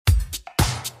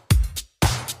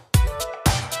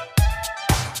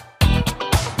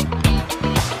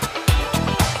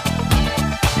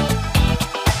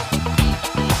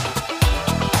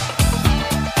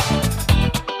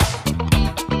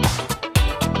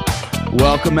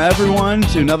Welcome, everyone,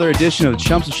 to another edition of the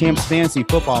Chumps and Champs Fantasy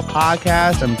Football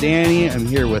Podcast. I'm Danny. I'm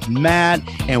here with Matt,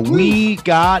 and we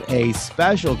got a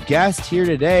special guest here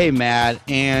today, Matt,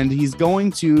 and he's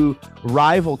going to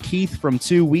rival Keith from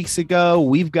 2 weeks ago.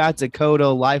 We've got Dakota,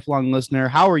 lifelong listener.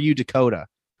 How are you, Dakota?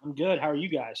 I'm good. How are you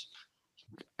guys?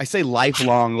 I say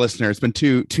lifelong listener. It's been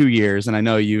two years, and I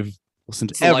know you've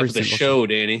listened to every single show,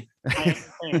 Danny.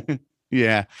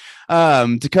 Yeah.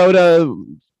 Dakota,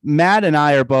 Matt and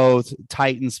I are both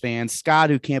Titans fans.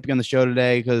 Scott, who can't be on the show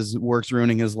today because work's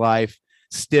ruining his life,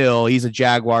 still, he's a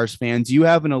Jaguars fan. Do you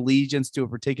have an allegiance to a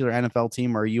particular NFL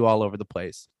team, or are you all over the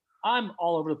place? I'm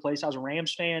all over the place. I was a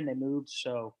Rams fan. They moved,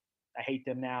 so I hate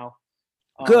them now.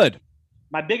 Good.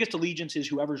 My biggest allegiance is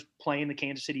whoever's playing the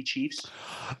Kansas City Chiefs.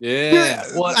 Yeah.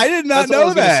 Well, I did not know what I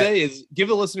was that. Say is give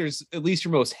the listeners at least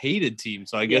your most hated team.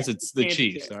 So I guess it's the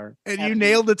Chiefs. And absolutely. You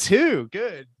nailed it too.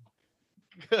 Good.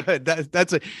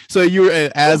 That's a so you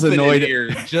were as annoyed here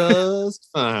just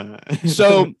fine.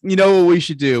 So you know what we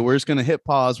should do? We're just gonna hit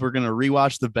pause. We're gonna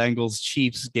rewatch the Bengals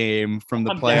Chiefs game from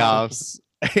the playoffs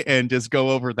and just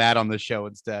go over that on the show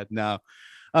instead. No.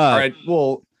 All right.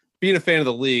 Well, being a fan of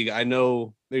the league, I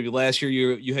know maybe last year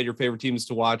you had your favorite teams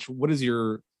to watch. What is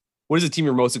the team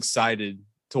you're most excited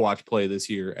to watch play this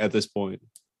year at this point?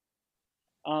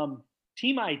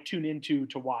 Team I tune into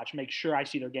to watch, make sure I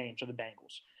see their games are the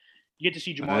Bengals. You get to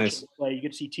see Jamar Chase play. You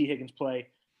get to see T. Higgins play,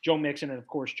 Joe Mixon, and, of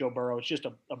course, Joe Burrow. It's just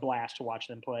a blast to watch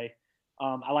them play.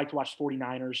 I like to watch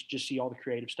 49ers, just see all the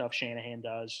creative stuff Shanahan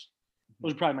does.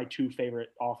 Those are probably my two favorite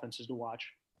offenses to watch.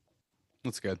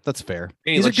 That's good. That's fair.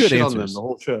 Hey, these are good answers. The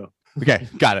whole show. Okay,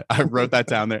 got it. I wrote that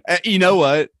down there. You know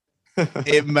what?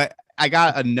 I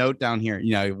got a note down here.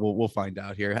 You know, we'll find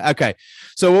out here. Okay,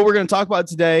 so what we're going to talk about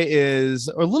today is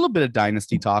a little bit of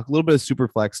Dynasty talk, a little bit of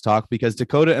Superflex talk, because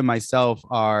Dakota and myself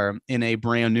are in a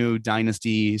brand new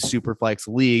Dynasty Superflex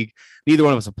league. Neither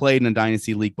one of us have played in a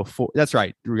Dynasty league before. That's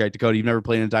right. Right, Dakota, you've never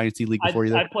played in a Dynasty league before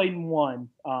either? I played in one.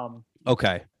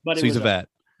 Okay, but so he's a vet.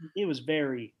 It was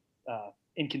very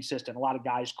inconsistent. A lot of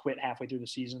guys quit halfway through the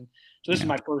season. So this is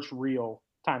my first real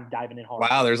time diving in hard.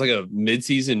 Wow, there's like a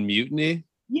mid-season mutiny?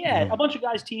 Yeah, a bunch of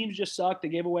guys' teams just sucked. They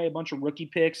gave away a bunch of rookie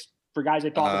picks for guys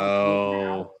they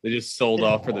thought. They just sold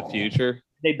off for the future.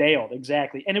 They bailed,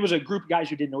 exactly. And it was a group of guys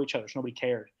who didn't know each other, so nobody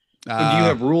cared. And do you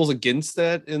have rules against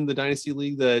that in the Dynasty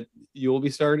League that you will be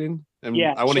starting? And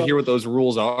yeah, I want to hear what those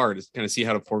rules are to kind of see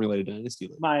how to formulate a Dynasty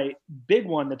League. My big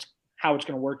one that's how it's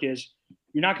going to work is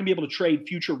you're not going to be able to trade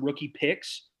future rookie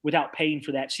picks without paying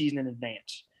for that season in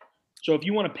advance. So if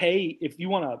you want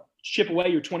to ship away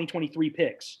your 2023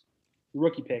 picks, your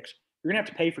rookie picks, you're going to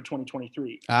have to pay for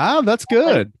 2023. That's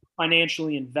good.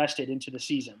 Financially invested into the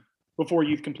season before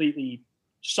you've completely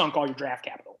sunk all your draft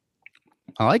capital.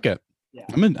 I like it. Yeah.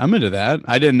 I'm into that.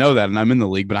 I didn't know that, and I'm in the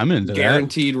league, but I'm into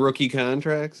guaranteed rookie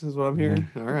contracts is what I'm hearing.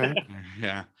 All right.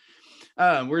 Yeah.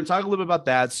 We're going to talk a little bit about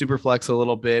that, Superflex a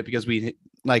little bit, because we,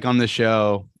 like on the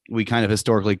show, we kind of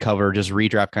historically cover just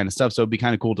redraft kind of stuff. So it'd be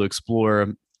kind of cool to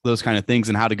explore those kind of things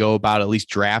and how to go about at least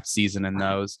draft season in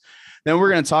those. Then we're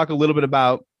going to talk a little bit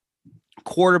about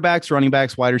quarterbacks, running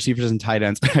backs, wide receivers, and tight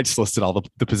ends. I just listed all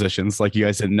the positions like you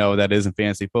guys didn't know that is in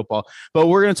fantasy football. But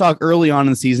we're going to talk early on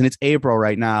in the season. It's April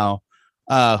right now.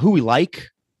 Who we like,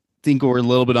 think we're a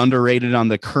little bit underrated on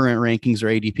the current rankings or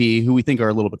ADP, who we think are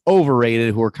a little bit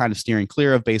overrated, who are kind of steering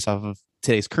clear of based off of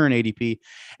today's current ADP.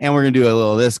 And we're going to do a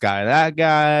little this guy, that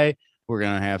guy. We're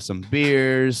going to have some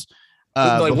beers.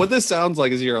 What this sounds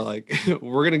like is you're like,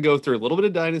 we're going to go through a little bit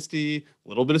of Dynasty, a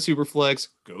little bit of Superflex,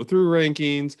 go through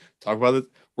rankings, talk about it.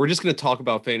 We're just going to talk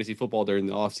about fantasy football during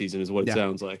the off season is what it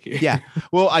sounds like. Yeah.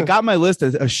 Well, I got my list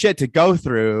of shit to go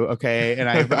through. Okay. And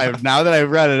I've now that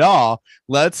I've read it all,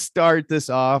 let's start this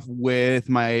off with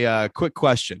my quick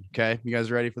question. Okay. You guys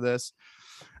ready for this?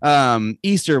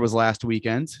 Easter was last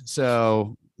weekend.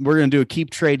 So we're going to do a keep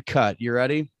trade cut. You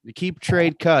ready? The keep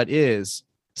trade cut is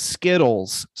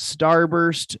Skittles,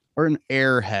 Starburst, or an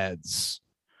Airheads.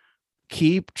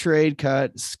 Keep trade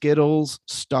cut, Skittles,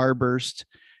 Starburst,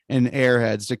 and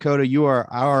Airheads. Dakota, you are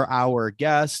our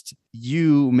guest.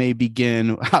 You may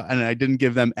begin. And I didn't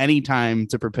give them any time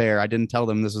to prepare. I didn't tell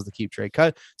them this was the keep trade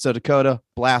cut. So Dakota,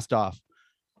 blast off.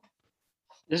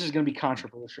 This is going to be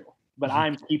controversial, but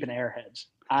I'm keeping Airheads.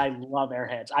 I love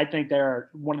Airheads. I think they're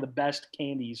one of the best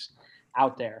candies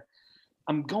out there.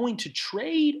 I'm going to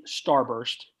trade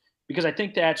Starburst because I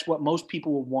think that's what most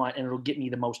people will want, and it'll get me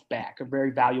the most back, a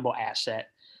very valuable asset.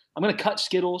 I'm going to cut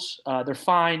Skittles. They're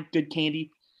fine, good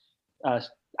candy. I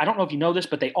don't know if you know this,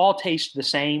 but they all taste the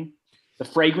same. The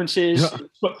fragrances,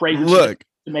 put fragrances Look,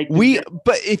 to make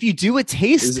but if you do a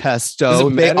taste test,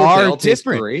 though, they are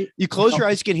different. You close your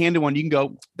eyes, you get handed one, you can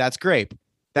go, that's grape.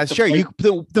 That's true.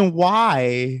 Then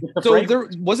why? So there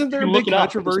wasn't there a big Look it up.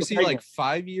 It's the controversy like fragrance.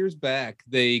 5 years back?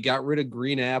 They got rid of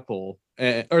green apple,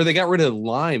 or they got rid of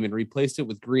lime and replaced it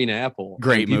with green apple.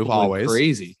 Great And people move, went always.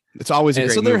 crazy. It's always a And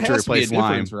great so there move to has to be a replace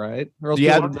lime. difference, right? Or else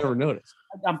Yeah. people would never notice.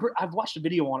 I've watched a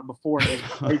video on it before. And it's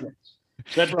fragrance.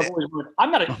 So that's what I've always heard.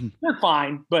 I'm not. They're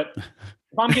fine, but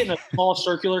if I'm getting a small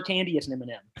circular candy, it's an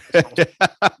M&M.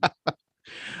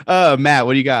 Matt,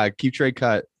 what do you got? Keep trade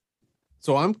cut.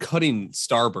 So I'm cutting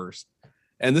Starburst,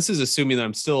 and this is assuming that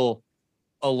I'm still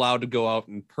allowed to go out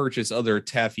and purchase other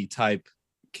taffy type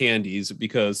candies,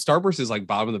 because Starburst is like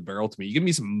bottom of the barrel to me. You give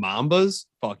me some Mambas,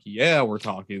 fuck yeah, we're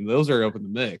talking. Those are up in the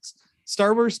mix.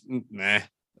 Starburst, nah.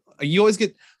 You always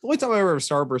get, the only time I ever have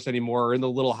Starburst anymore are in the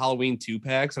little Halloween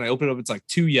 2-packs, and I open it up, it's like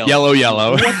 2 yellow. Yellow.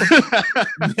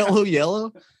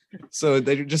 Yellow. So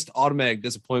they're just automatic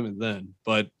disappointment then.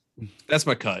 But that's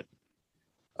my cut.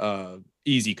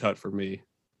 Easy cut for me.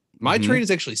 My trade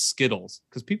is actually Skittles,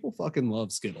 because people fucking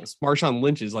love Skittles. Marshawn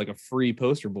Lynch is like a free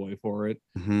poster boy for it.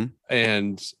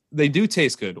 And they do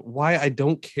taste good. Why I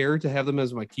don't care to have them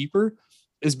as my keeper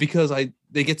is because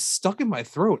they get stuck in my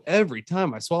throat every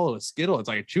time I swallow a Skittle. It's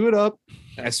like I chew it up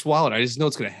and I swallow it. I just know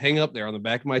it's going to hang up there on the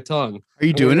back of my tongue. Are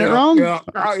you doing it wrong? You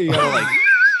gotta like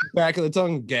back of the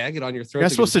tongue, gag it on your throat. You're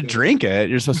not supposed to drink it.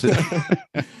 You're supposed to.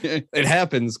 It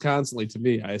happens constantly to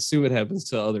me. I assume it happens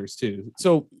to others too.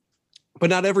 So, but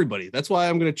not everybody. That's why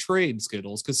I'm going to trade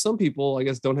Skittles, because some people, I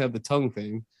guess, don't have the tongue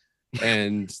thing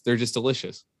and they're just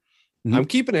delicious. I'm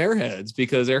keeping Airheads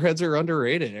because Airheads are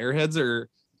underrated. Airheads are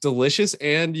delicious,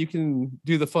 and you can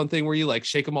do the fun thing where you like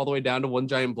shake them all the way down to one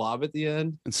giant blob at the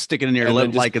end and stick it in your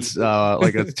lip like it's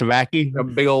like a tobacco. A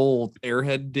big old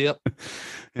Airhead dip.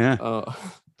 Yeah.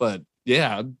 But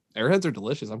yeah, Airheads are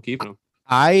delicious. I'm keeping them.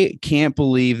 I can't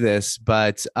believe this,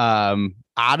 but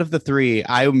out of the three,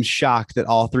 I'm shocked that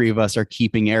all three of us are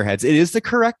keeping Airheads. It is the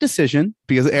correct decision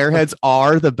because Airheads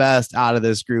are the best out of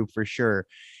this group for sure.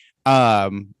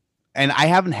 And I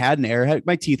haven't had an Airhead.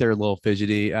 My teeth are a little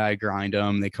fidgety. I grind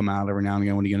them. They come out every now and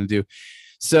again. What are you going to do?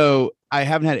 So I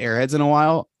haven't had Airheads in a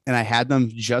while, and I had them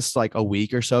just like a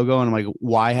week or so ago. And I'm like,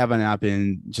 why haven't I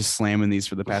been just slamming these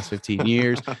for the past 15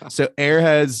 years? So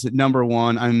Airheads, number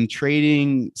one. I'm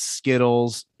trading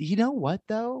Skittles. You know what,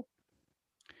 though?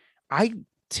 I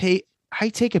take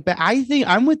it back. I think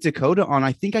I'm with Dakota on,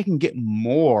 I think I can get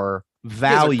more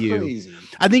value.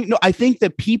 I think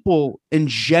that people in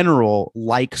general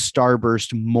like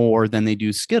Starburst more than they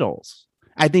do Skittles.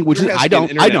 I think, which is I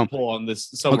don't pull on this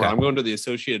somewhere. Okay. I'm going to the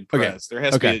Associated Press. Okay. There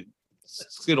has to be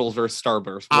Skittles versus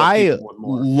Starburst. I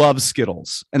love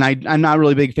Skittles, and I'm not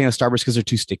really a big fan of Starburst because they're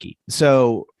too sticky.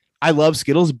 So I love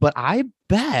Skittles, but I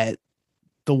bet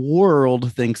the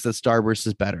world thinks that Starburst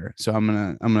is better. So I'm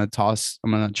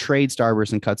gonna trade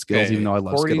Starburst and cut Skittles, even though I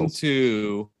love Skittles.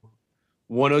 According to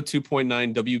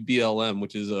 102.9 WBLM,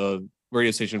 which is a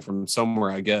radio station from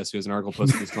somewhere, I guess, who has an article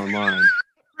posted this online.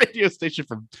 Radio station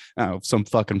from some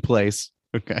fucking place.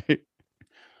 Okay.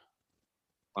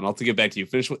 And I'll have to get back to you.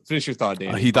 Finish your thought,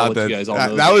 Dan. He thought that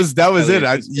that was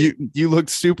it. You looked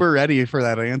super ready for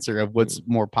that answer of what's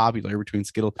more popular between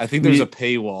Skittles. I think there's a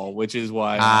paywall, which is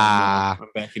why I'm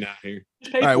backing out here.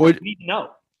 All right, what you need to know.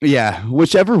 Yeah,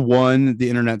 whichever one the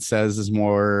internet says is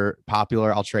more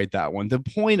popular, I'll trade that one. The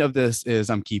point of this is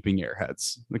I'm keeping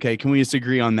Airheads. Okay, can we just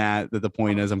agree on that? That the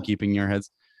point is I'm keeping Airheads.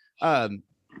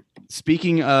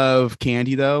 Speaking of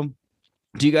candy, though,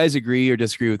 do you guys agree or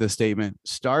disagree with this statement?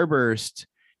 Starburst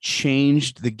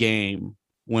changed the game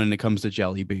when it comes to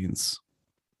jelly beans.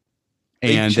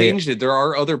 And they changed it. There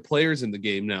are other players in the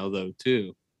game now, though,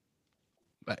 too.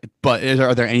 But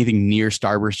are there anything near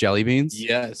Starburst jelly beans?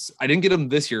 Yes. I didn't get them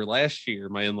this year. Last year,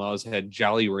 my in-laws had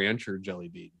Jolly Rancher jelly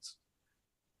beans.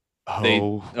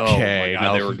 Okay.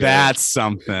 They were good. That's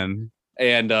something.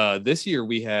 And this year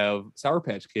we have Sour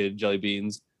Patch Kid jelly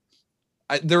beans.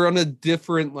 They're on a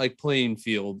different playing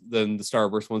field than the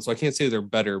Starburst one, so I can't say they're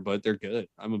better, but they're good.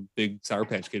 I'm a big Sour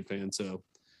Patch Kid fan, so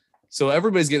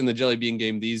everybody's getting the jelly bean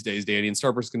game these days, Danny, and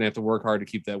Starburst's gonna have to work hard to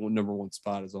keep that number one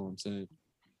spot. Is all I'm saying.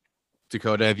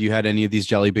 Dakota, have you had any of these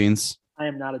jelly beans? I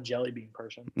am not a jelly bean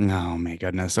person. Oh my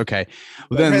goodness. Okay.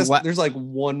 Well, there's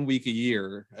 1 week a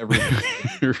year every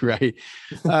right.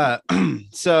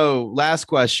 So last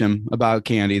question about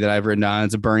candy that I've written down.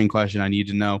 It's a burning question I need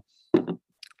to know.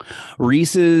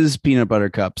 Reese's peanut butter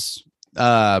cups.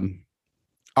 Are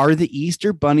the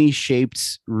Easter bunny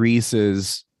shaped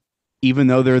Reese's, even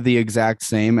though they're the exact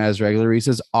same as regular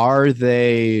Reese's, are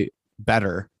they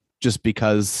better just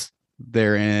because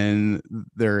they're in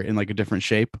like a different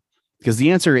shape? Because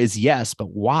the answer is yes, but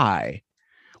why?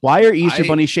 Why are Easter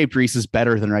bunny shaped Reese's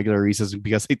better than regular Reese's?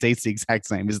 Because they taste the exact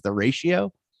same. Is the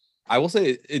ratio? I will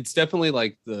say it's definitely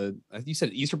like you said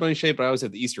Easter bunny shape, but I always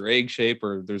have the Easter egg shape,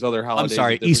 or there's other holidays. I'm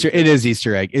sorry, Easter. It is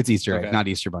Easter egg. It's Easter egg, not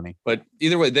Easter bunny. But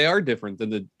either way, they are different than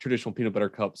the traditional peanut butter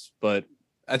cups. But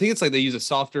I think it's like they use a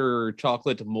softer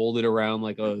chocolate to mold it around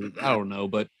like I don't know,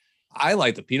 but I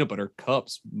like the peanut butter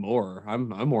cups more. I'm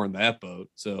more in that boat.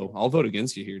 So I'll vote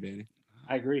against you here, Danny.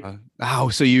 I agree.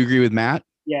 So you agree with Matt?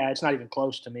 Yeah, it's not even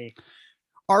close to me.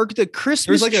 The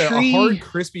Christmas There's like tree... a hard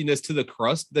crispiness to the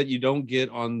crust that you don't get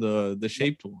on the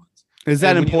shaped ones. Is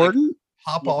that important? You,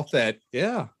 pop off that.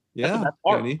 Yeah.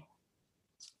 Danny.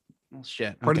 Well,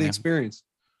 shit. Part of the experience.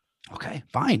 Okay,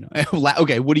 fine.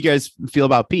 Okay, what do you guys feel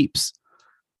about Peeps?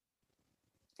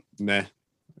 Meh.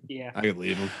 Yeah. I could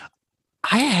leave them.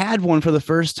 I had one for the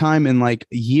first time in like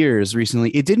years recently.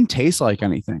 It didn't taste like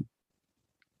anything.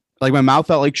 Like my mouth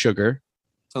felt like sugar.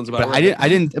 Sounds about right. I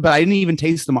didn't even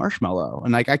taste the marshmallow.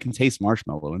 And like I can taste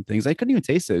marshmallow and things. I couldn't even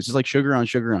taste it. It's just like sugar on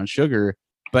sugar on sugar.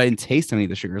 But I didn't taste any of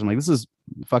the sugars. I'm like, this is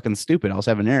fucking stupid. I'll just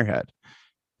have an Airhead.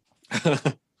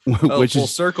 Which full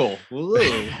is circle.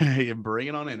 Bring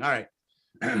it on in. All right.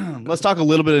 Let's talk a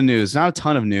little bit of news. Not a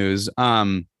ton of news.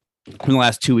 In the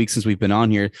last 2 weeks since we've been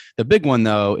on here. The big one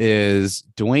though is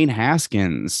Dwayne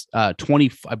Haskins,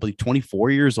 24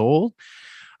 years old.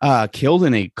 Killed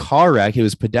in a car wreck. It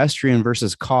was pedestrian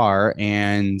versus car,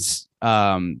 and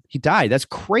he died. That's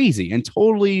crazy and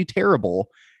totally terrible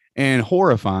and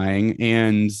horrifying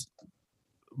and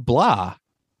blah.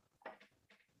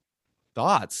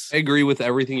 Thoughts? I agree with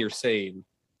everything you're saying.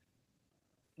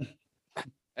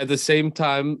 At the same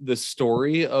time, the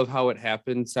story of how it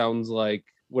happened sounds like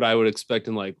what I would expect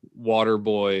in like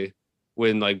Waterboy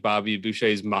when like Bobby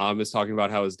Boucher's mom is talking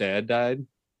about how his dad died.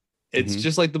 It's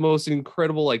just like the most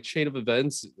incredible like chain of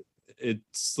events.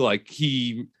 It's like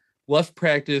he left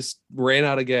practice, ran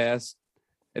out of gas,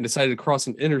 and decided to cross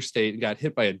an interstate and got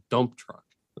hit by a dump truck.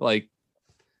 Like,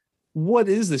 what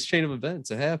is this chain of events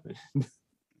that happened?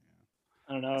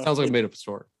 I don't know. Sounds like a made up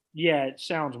story. Yeah, it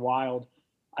sounds wild.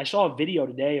 I saw a video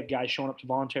today of guys showing up to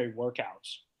voluntary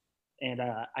workouts. And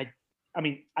I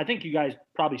mean, I think you guys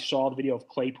probably saw the video of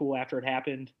Claypool after it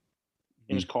happened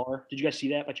in his car. Did you guys see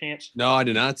that by chance? No, I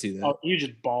did not see that. Oh, he was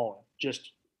just bawling,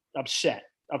 just upset.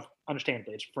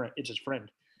 Understandably, it's his friend.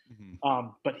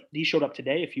 But he showed up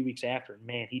today a few weeks after, and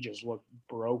man, he just looked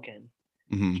broken.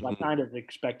 So I kind of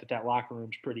expect that locker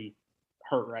room's pretty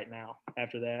hurt right now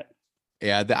after that.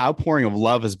 Yeah, the outpouring of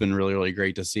love has been really, really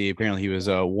great to see. Apparently he was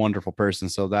a wonderful person.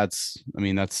 So that's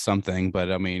something,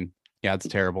 but I mean, yeah, it's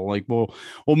terrible. Like we'll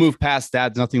move past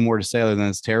that. There's nothing more to say other than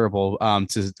it's terrible.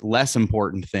 To less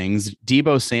important things,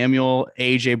 Deebo Samuel,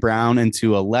 AJ Brown, and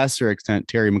to a lesser extent,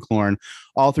 Terry McLaurin.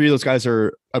 All three of those guys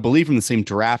are, I believe, from the same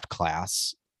draft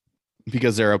class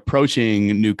because they're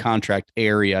approaching new contract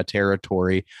area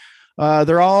territory.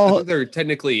 They're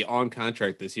technically on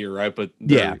contract this year, right? But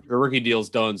their rookie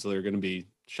deal's done, so they're going to be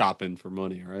shopping for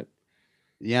money, right?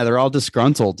 Yeah, they're all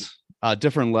disgruntled,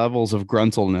 different levels of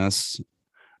gruntledness.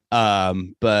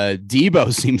 But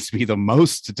Deebo seems to be the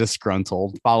most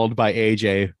disgruntled, followed by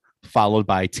AJ, followed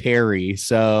by Terry.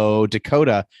 So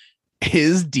Dakota,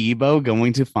 is Deebo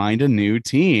going to find a new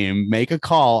team? Make a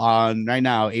call on right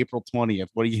now, April 20th.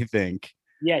 What do you think?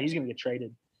 Yeah, he's going to get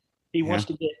traded. He wants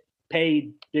to get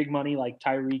paid big money like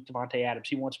Tyreek, Devontae Adams.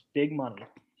 He wants big money.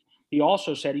 He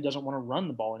also said he doesn't want to run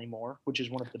the ball anymore, which is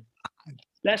one of the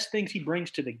best things he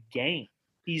brings to the game.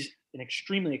 He's an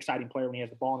extremely exciting player when he has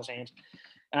the ball in his hands.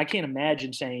 And I can't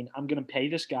imagine saying, I'm going to pay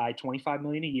this guy $25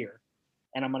 million a year,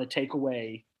 and I'm going to take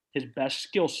away his best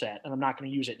skill set, and I'm not going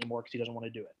to use it anymore because he doesn't want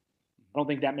to do it. I don't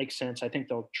think that makes sense. I think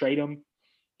they'll trade him,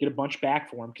 get a bunch back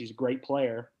for him because he's a great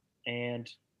player. And,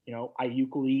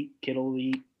 Ayuk will eat, Kittle will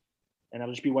eat, and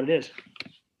that'll just be what it is.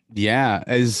 Yeah,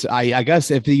 as I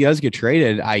guess if he does get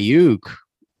traded, Ayuk,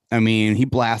 I mean, he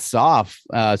blasts off.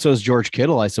 So does George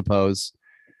Kittle, I suppose,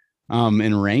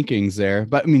 in rankings there.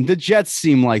 But I mean, the Jets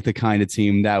seem like the kind of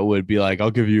team that would be like,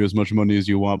 I'll give you as much money as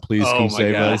you want. Please come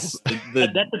save us.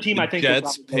 That's the team I think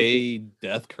Jets pay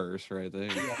death curse right there.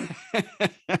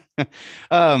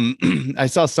 I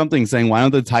saw something saying, why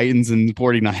don't the Titans and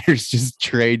 49ers just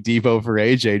trade Deebo for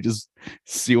AJ? Just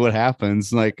see what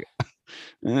happens. Like,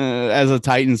 as a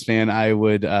Titans fan, I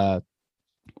would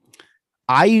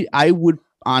honestly,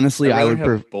 I would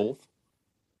have both.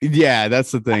 Yeah,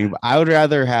 that's the thing. I would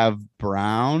rather have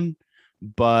Brown,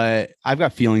 but I've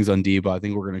got feelings on Deebo. I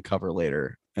think we're going to cover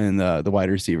later in the wide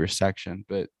receiver section.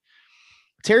 But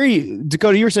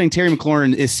Dakota, you were saying Terry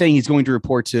McLaurin is saying he's going to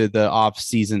report to the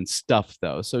off-season stuff,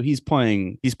 though. So he's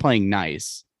playing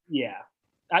nice. Yeah,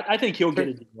 I think he'll get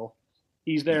a deal.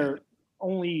 He's their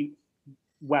only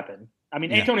weapon. I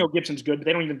mean, Antonio Gibson's good, but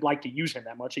they don't even like to use him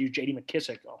that much. They use J.D.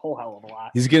 McKissick a whole hell of a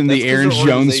lot. He's getting the Aaron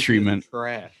Jones treatment.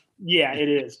 Trash. Yeah, it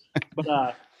is.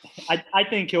 But I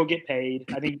think he'll get paid.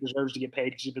 I think he deserves to get paid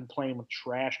because he's been playing with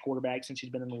trash quarterbacks since he's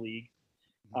been in the league.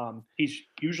 He's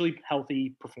usually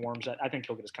healthy, performs. I think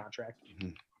he'll get his contract.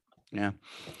 Yeah.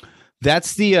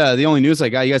 That's the only news I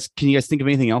got. Can you guys think of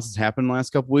anything else that's happened in the last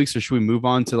couple weeks, or should we move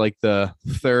on to like the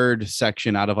third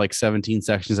section out of like 17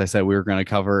 sections I said we were going to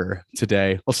cover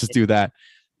today? Let's just do that.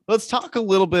 Let's talk a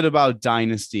little bit about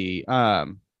Dynasty.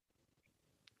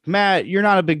 Matt, you're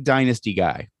not a big Dynasty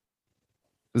guy.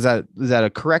 Is that a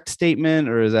correct statement,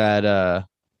 or is that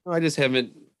I just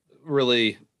haven't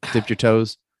really dipped your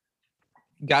toes?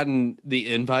 Gotten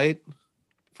the invite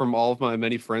from all of my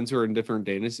many friends who are in different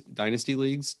dynasty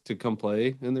leagues to come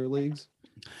play in their leagues.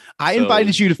 I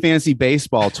invited you to fantasy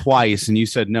baseball twice and you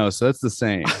said no. So that's the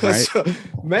same, right? So,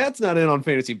 Matt's not in on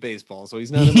fantasy baseball, so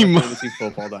he's not in on fantasy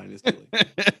football dynasty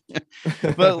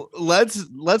league. But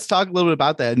let's talk a little bit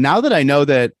about that. Now that I know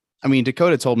that, I mean,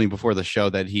 Dakota told me before the show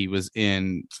that he was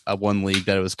in one league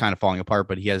that it was kind of falling apart,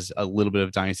 but he has a little bit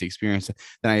of dynasty experience.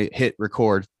 Then I hit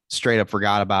record, straight up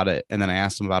forgot about it. And then I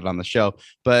asked him about it on the show.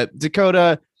 But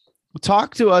Dakota,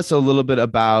 talk to us a little bit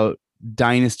about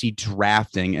dynasty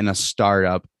drafting in a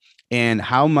startup and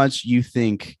how much you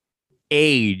think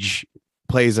age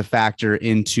plays a factor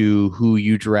into who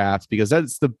you draft, because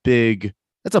that's a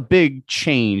big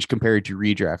change compared to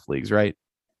redraft leagues, right?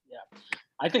 Yeah.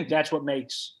 I think that's what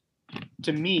makes,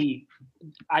 to me,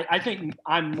 I think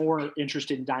I'm more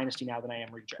interested in dynasty now than I am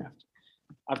redraft.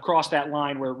 I've crossed that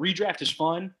line where redraft is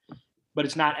fun, but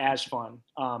it's not as fun.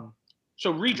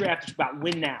 So redraft is about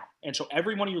win now. And so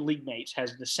every one of your league mates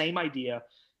has the same idea.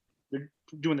 They're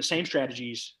doing the same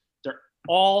strategies. They're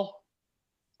all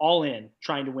in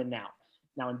trying to win now.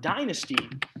 Now in Dynasty,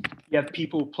 you have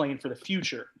people playing for the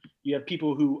future. You have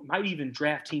people who might even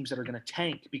draft teams that are going to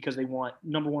tank because they want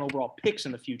number one overall picks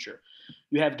in the future.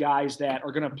 You have guys that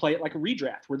are going to play it like a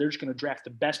redraft where they're just going to draft the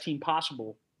best team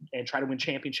possible and try to win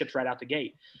championships right out the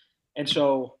gate. And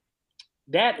so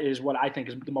that is what I think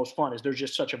is the most fun, is there's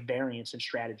just such a variance in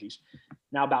strategies.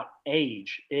 Now about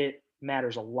age, it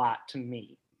matters a lot to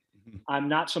me. I'm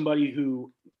not somebody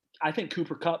who, I think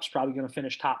Cooper Kupp's probably going to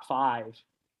finish top 5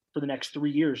 for the next 3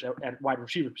 years at wide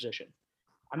receiver position.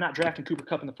 I'm not drafting Cooper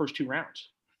Kupp in the first 2 rounds.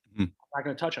 I'm not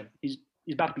going to touch him. He's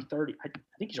about to be 30. I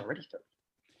think he's already 30.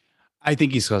 I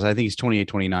think he's close. I think he's 28,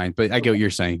 29, but I get what you're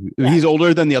saying. Yeah. He's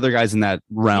older than the other guys in that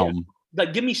realm. Yeah.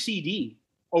 Like, give me CD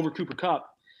over Cooper Kupp.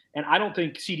 And I don't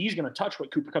think CD is going to touch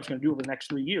what Cooper Kupp's going to do over the next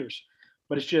 3 years.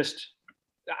 But it's just,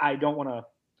 I don't want to,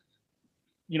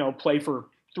 play for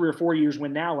 3 or 4 years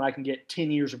win now when I can get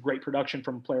 10 years of great production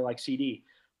from a player like CD.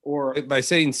 Or by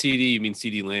saying CD, you mean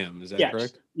CD Lamb. Is that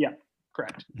correct? Yeah,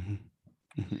 correct.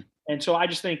 And so I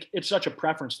just think it's such a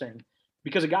preference thing,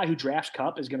 because a guy who drafts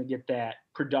Kupp is going to get that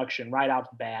production right out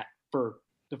the bat for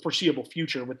the foreseeable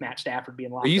future with Matt Stafford being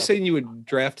locked up. Are you saying you would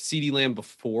draft CD Lamb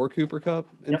before Cooper Kupp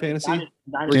in fantasy?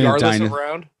 Regardless of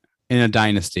round? In a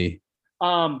dynasty.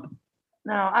 No,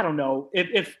 I don't know.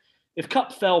 If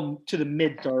Kupp fell to the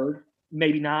mid-third,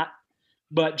 maybe not.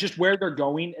 But just where they're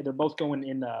going, they're both going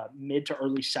in the mid to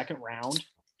early second round.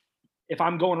 If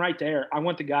I'm going right there, I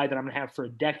want the guy that I'm going to have for a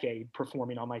decade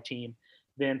performing on my team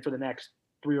than for the next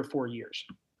 3 or 4 years.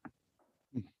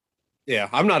 Yeah,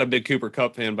 I'm not a big Cooper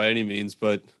Kupp fan by any means,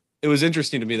 but it was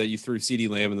interesting to me that you threw CD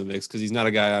Lamb in the mix, because he's not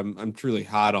a guy I'm truly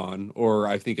hot on, or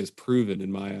I think is proven in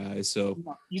my eyes. So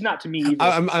he's not to me either.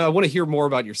 I want to hear more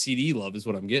about your CD love is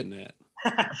what I'm getting at.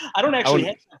 I don't actually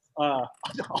have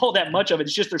all that much of it.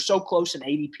 It's just they're so close in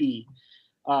ADP.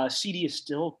 CD is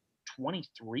still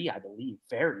 23, I believe.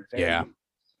 Very, very. Yeah. Good.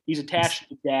 He's attached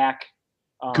to Dak.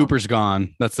 Cooper's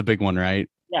gone. That's the big one, right?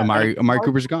 Yeah, Amari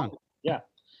Cooper's gone. Yeah.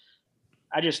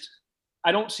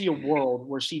 I don't see a world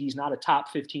where CD's not a top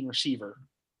 15 receiver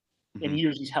in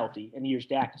years he's healthy, and years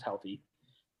Dak is healthy,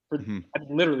 for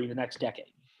literally the next decade.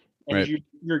 And right.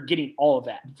 you're getting all of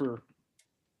that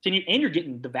and you're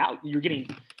getting the value. You're getting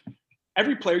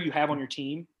every player you have on your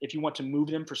team. If you want to move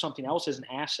them for something else as an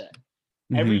asset,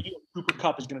 every year Cooper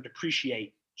Kupp is going to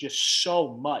depreciate just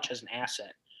so much as an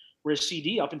asset. Whereas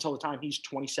CD, up until the time he's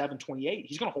 27, 28,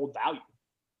 he's going to hold value.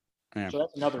 Yeah. So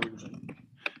that's another reason.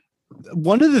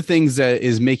 One of the things that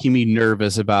is making me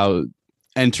nervous about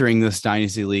entering this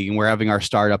dynasty league, and we're having our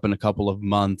startup in a couple of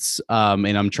months,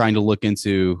 and I'm trying to look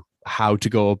into how to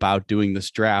go about doing this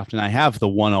draft. And I have the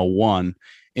 101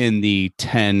 in the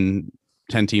 10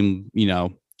 team,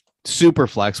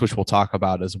 Superflex, which we'll talk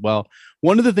about as well.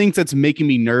 One of the things that's making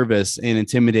me nervous and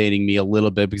intimidating me a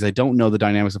little bit, because I don't know the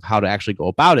dynamics of how to actually go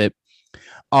about it,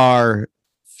 are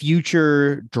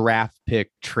future draft pick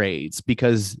trades,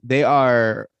 because they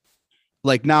are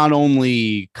like not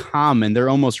only common, they're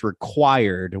almost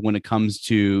required when it comes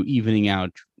to evening out,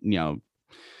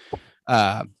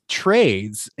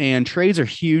 trades. And trades are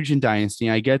huge in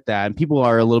Dynasty. I get that. And people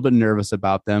are a little bit nervous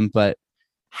about them, but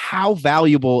how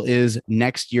valuable is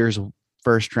next year's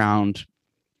first round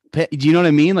pick? Do you know what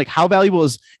I mean? Like, how valuable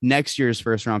is next year's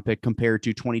first round pick compared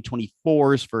to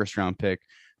 2024's first round pick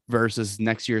versus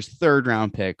next year's third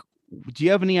round pick? Do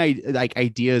you have any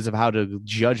ideas of how to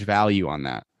judge value on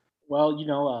that?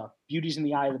 Well, beauty's in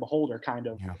the eye of the beholder, kind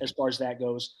of, as far as that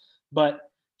goes. But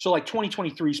so like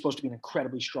 2023 is supposed to be an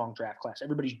incredibly strong draft class.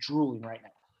 Everybody's drooling right now,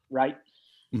 right?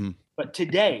 Mm-hmm. But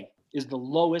today is the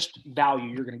lowest value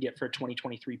you're going to get for a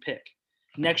 2023 pick.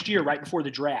 Next year, right before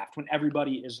the draft, when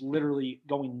everybody is literally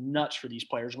going nuts for these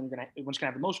players, one's going to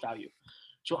have the most value.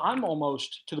 So I'm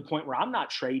almost to the point where I'm not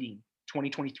trading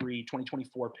 2023,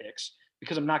 2024 picks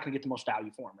because I'm not going to get the most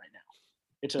value for them right now.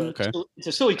 It's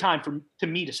a silly time to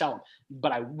me to sell them,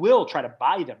 but I will try to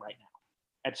buy them right now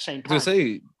at the same time. I was gonna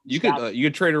say you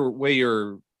could trade away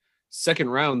your second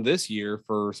round this year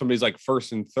for somebody's like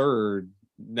first and third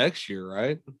next year,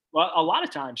 right? Well, a lot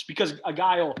of times, because a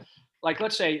guy will, like,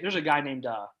 let's say there's a guy named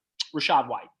Rashad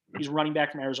White. He's a running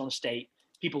back from Arizona State.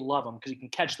 People love him because he can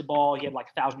catch the ball. He had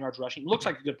like 1,000 yards rushing. He looks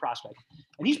like a good prospect,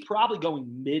 and he's probably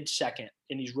going mid-second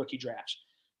in these rookie drafts.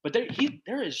 But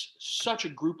there is such a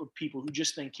group of people who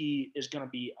just think he is going to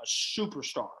be a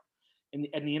superstar in the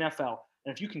NFL.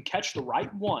 And if you can catch the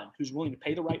right one who's willing to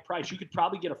pay the right price, you could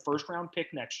probably get a first-round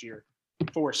pick next year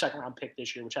for a second-round pick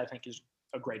this year, which I think is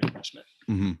a great investment.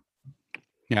 Mm-hmm.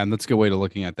 Yeah, and that's a good way to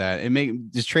looking at that.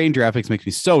 Just trading draft picks makes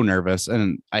me so nervous,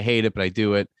 and I hate it, but I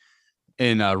do it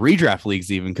in redraft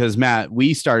leagues even, because Matt,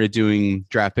 we started doing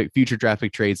future draft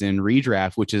pick trades in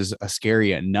redraft, which is a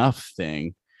scary enough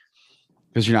thing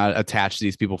because you're not attached to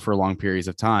these people for long periods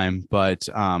of time. But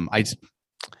it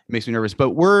makes me nervous.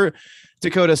 But we're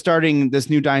Dakota starting this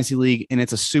new Dynasty league, and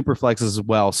it's a Superflex as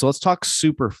well. So let's talk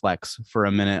Superflex for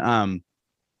a minute.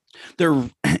 They're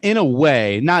in a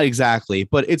way, not exactly,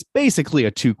 but it's basically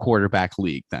a 2 quarterback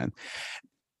league then.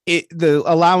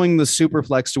 Allowing the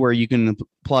Superflex to where you can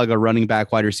plug a running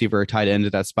back, wide receiver, or tight end to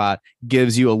that spot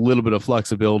gives you a little bit of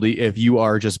flexibility. If you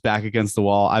are just back against the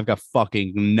wall, I've got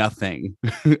fucking nothing.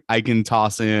 I can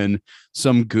toss in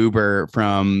some goober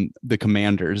from the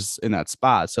Commanders in that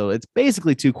spot. So it's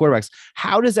basically 2 quarterbacks.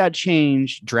 How does that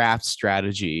change draft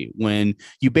strategy when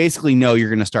you basically know you're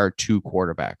going to start 2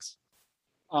 quarterbacks?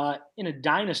 In a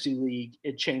dynasty league,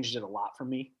 it changes it a lot for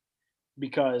me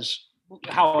because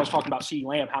how I was talking about CeeDee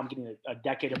Lamb, how I'm getting a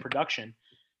decade of production.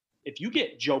 If you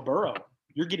get Joe Burrow,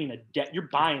 you're getting you're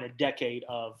buying a decade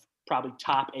of probably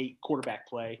top 8 quarterback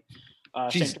play.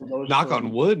 Knock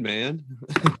on wood, man.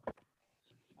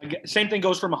 Same thing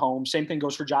goes for Mahomes. Same thing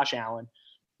goes for Josh Allen.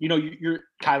 You're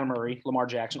Kyler Murray, Lamar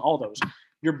Jackson, all those.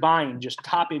 You're buying just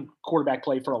top 8 quarterback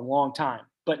play for a long time.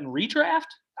 But in redraft,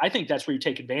 I think that's where you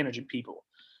take advantage of people.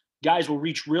 Guys will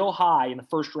reach real high in the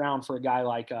first round for a guy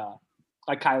like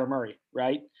Kyler Murray,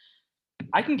 right?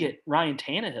 I can get Ryan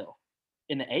Tannehill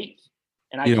in the 8th.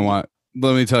 And you don't want.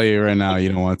 Let me tell you right now, you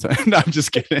don't want to. No, I'm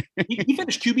just kidding. He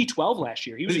finished QB 12 last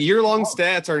year. The year-long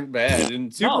stats aren't bad. In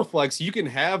Superflex, you can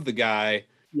have the guy.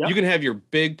 Yep. You can have your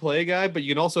big play guy, but you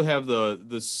can also have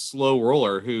the slow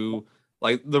roller who,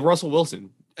 like the Russell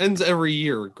Wilson, ends every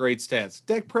year with great stats.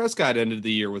 Dak Prescott ended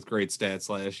the year with great stats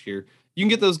last year. You can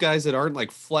get those guys that aren't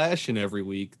like flashing every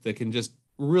week that can just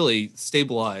really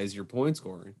stabilize your point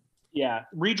scoring. Yeah.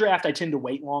 Redraft, I tend to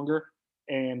wait longer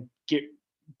and get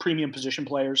premium position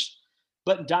players.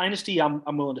 But Dynasty, I'm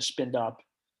willing to spend up.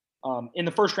 In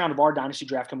the first round of our Dynasty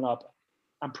draft coming up,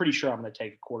 I'm pretty sure I'm going to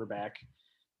take a quarterback.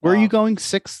 Where are you going?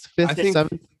 6th, 5th,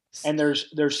 7th? And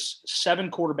there's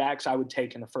 7 quarterbacks I would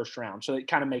take in the first round. So it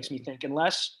kind of makes me think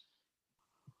unless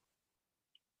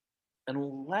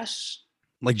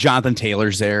like Jonathan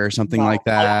Taylor's there or something like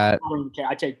that.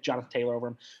 I take Jonathan Taylor over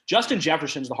him. Justin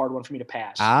Jefferson's the hard one for me to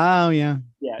pass. Oh, yeah.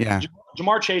 Yeah.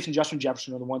 Jamar Chase and Justin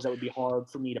Jefferson are the ones that would be hard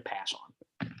for me to pass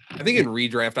on. I think in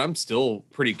redraft, I'm still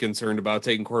pretty concerned about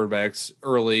taking quarterbacks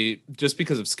early just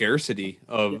because of scarcity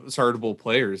of startable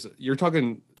players. You're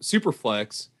talking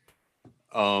Superflex.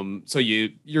 So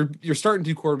you're starting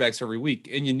 2 quarterbacks every week,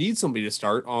 and you need somebody to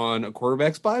start on a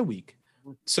quarterback's bye week.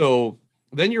 So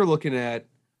then you're looking at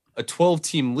a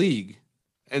 12-team league.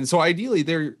 And so ideally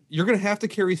you're going to have to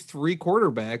carry 3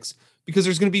 quarterbacks because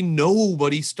there's going to be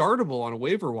nobody startable on a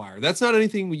waiver wire. That's not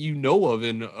anything you know of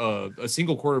in a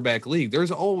single quarterback league.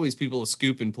 There's always people to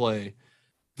scoop and play.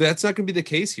 That's not going to be the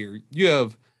case here. You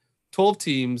have 12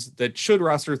 teams that should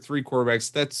roster 3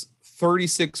 quarterbacks. That's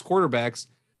 36 quarterbacks.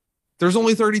 there's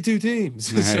only 32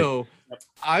 teams. Right. So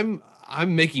I'm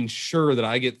making sure that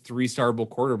I get 3 startable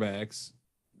quarterbacks.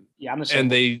 Yeah, I'm the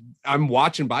same. I'm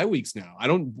watching bye weeks now. I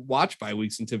don't watch bye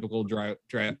weeks in typical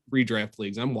redraft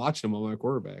leagues. I'm watching them on my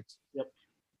quarterbacks. Yep.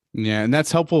 Yeah, and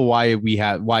that's helpful. Why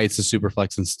it's a super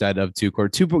flex instead of two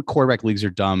quarterback leagues are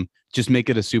dumb. Just make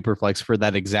it a super flex for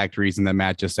that exact reason that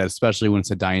Matt just said, especially when it's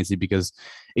a dynasty, because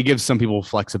it gives some people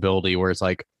flexibility where it's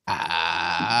like,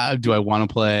 do I want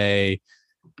to play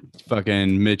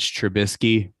fucking Mitch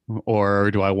Trubisky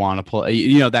or do I want to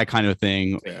play, that kind of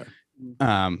thing. Yeah.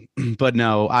 But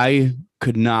no, I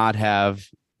could not have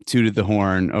tooted the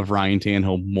horn of Ryan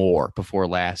Tannehill more before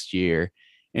last year.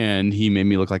 And he made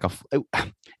me look like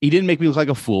he didn't make me look like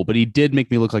a fool, but he did make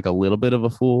me look like a little bit of a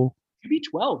fool.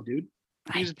 QB12, dude.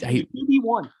 He's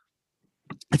QB1.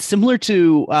 It's similar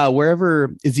to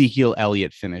wherever Ezekiel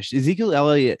Elliott finished. Ezekiel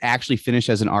Elliott actually finished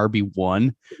as an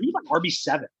RB1. He was like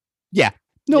RB7. Yeah.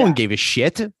 No one gave a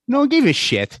shit. No one gave a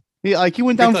shit. He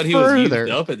went down further. He was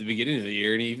used up at the beginning of the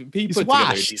year, and he put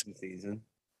together a decent season.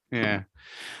 Yeah.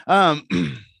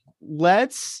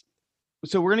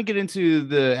 So we're going to get into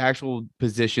the actual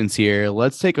positions here.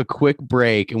 Let's take a quick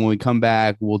break, and when we come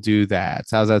back, we'll do that.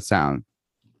 So how's that sound?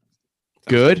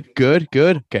 Good.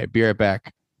 Okay, be right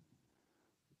back.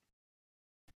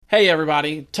 Hey,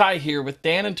 everybody. Ty here with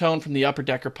Dan and Tone from the Upper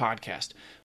Decker podcast.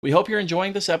 We hope you're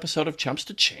enjoying this episode of Chumps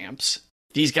to Champs.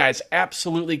 These guys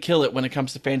absolutely kill it when it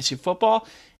comes to fantasy football,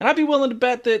 and I'd be willing to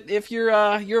bet that if you're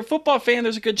a football fan,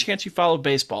 there's a good chance you follow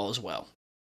baseball as well.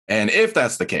 And if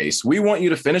that's the case, we want you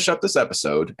to finish up this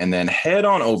episode and then head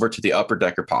on over to the Upper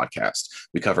Decker podcast.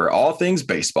 We cover all things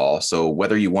baseball. So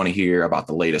whether you want to hear about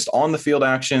the latest on the field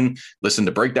action, listen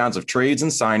to breakdowns of trades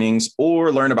and signings,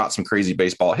 or learn about some crazy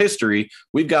baseball history,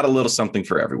 we've got a little something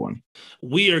for everyone.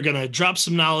 We are going to drop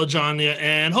some knowledge on you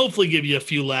and hopefully give you a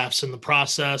few laughs in the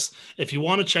process. If you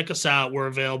want to check us out, we're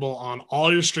available on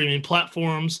all your streaming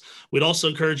platforms. We'd also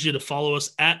encourage you to follow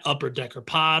us at Upper Decker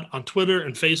Pod on Twitter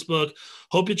and Facebook.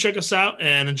 Hope you check us out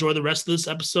and enjoy the rest of this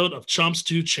episode of Chumps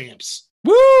to Champs.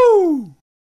 Woo!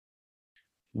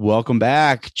 Welcome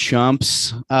back,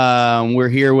 chumps. We're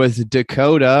here with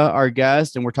Dakota, our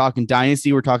guest, and we're talking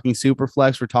Dynasty, we're talking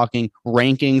Superflex, we're talking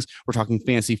rankings, we're talking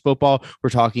fantasy football, we're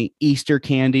talking Easter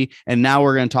candy, and now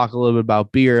we're going to talk a little bit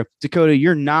about beer. Dakota,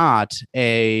 you're not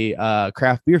a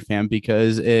craft beer fan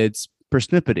because it's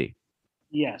persnippety.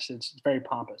 Yes, it's very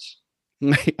pompous.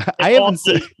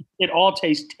 It all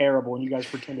tastes terrible, and you guys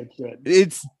pretend it's good.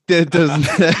 It doesn't.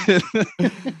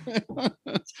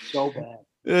 It's so bad.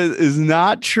 It is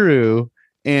not true.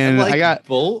 And I got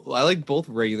both. I like both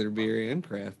regular beer and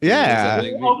craft beer. Yeah.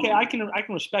 Okay, I can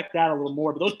respect that a little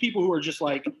more. But those people who are just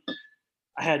like,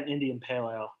 I had an Indian Pale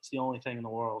Ale. It's the only thing in the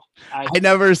world. I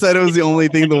never said it was the only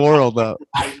thing in the world, though.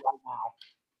 Right now.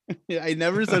 I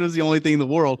never said it was the only thing in the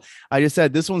world. I just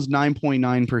said this one's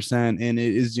 9.9%, and it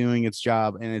is doing its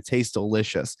job, and it tastes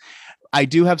delicious. I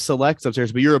do have selects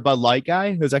upstairs, but you're a Bud Light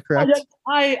guy. Is that correct?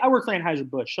 I work for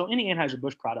Anheuser-Busch, so any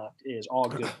Anheuser-Busch product is all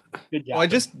good. Good job. Well, I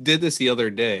just did this the other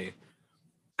day.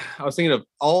 I was thinking of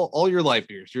all your light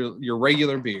beers, your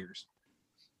regular beers.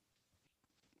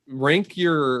 Rank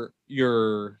your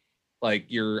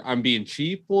I'm being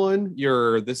cheap one,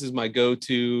 this is my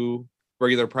go-to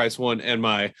regular price one, and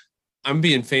my I'm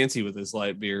being fancy with this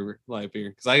light beer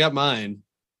because I got mine.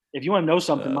 If you want to know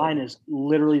something, mine is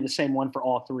literally the same one for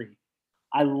all three.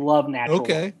 I love Natural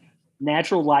Light.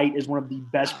 Natural Light is one of the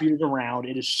best beers around.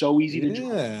 It is so easy to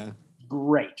drink.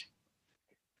 Great.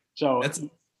 So that's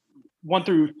 1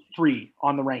 through 3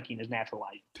 on the ranking is Natural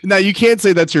Light. Now you can't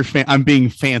say that's your I'm being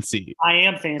fancy. I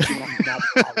am fancy.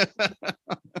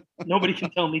 Nobody can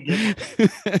tell me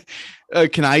different.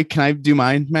 Can I do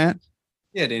mine, Matt?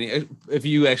 Yeah, Danny. If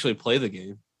you actually play the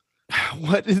game.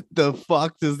 What the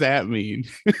fuck does that mean?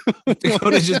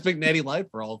 Dakota just picked Natty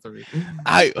Light for all three.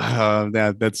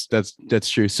 That's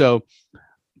true. So,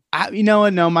 you know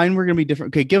what? No, mine were gonna be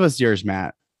different. Okay, give us yours,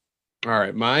 Matt. All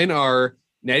right, mine are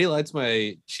Natty Light's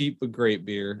my cheap but great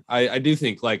beer. I do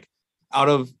think like out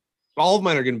of all of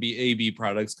mine are going to be AB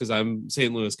products because I'm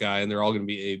St. Louis guy and they're all going to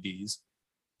be ABs.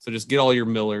 So just get all your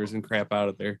Millers and crap out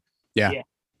of there. Yeah.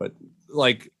 But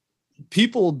like.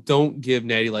 People don't give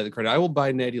Natty Light the credit. I will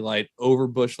buy Natty Light over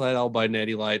Busch Light. I'll buy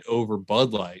Natty Light over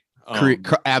Bud Light.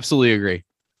 Absolutely agree.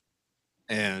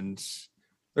 And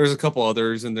there's a couple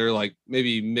others, and they're like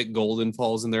maybe Mick Golden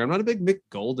falls in there. I'm not a big Mick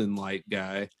Golden Light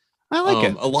guy. I like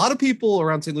it. A lot of people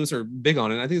around St. Louis are big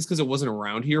on it. I think it's because it wasn't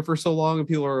around here for so long, and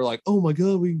people are like, "Oh my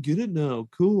god, we can get it now!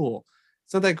 Cool."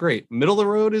 It's not that great. Middle of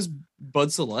the road is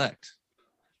Bud Select.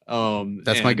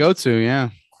 That's my go-to. Yeah,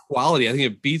 quality. I think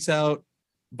it beats out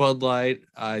Bud Light.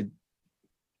 I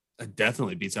It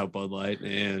definitely beats out Bud Light,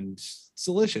 and it's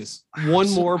delicious. One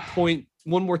more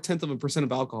 0.1%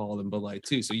 of alcohol than Bud Light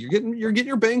too. So you're getting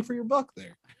your bang for your buck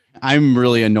there. I'm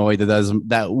really annoyed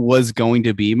that was going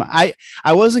to be I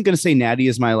wasn't going to say Natty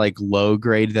is my like low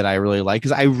grade that I really like,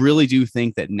 because I really do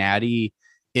think that Natty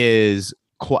is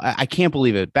I can't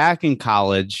believe it. Back in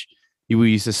college,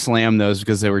 we used to slam those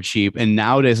because they were cheap, and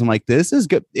nowadays I'm like, this is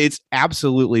good. It's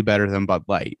absolutely better than Bud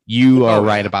Light. You are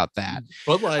right about that.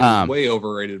 Bud Light is way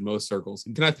overrated in most circles.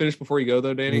 Can I finish before you go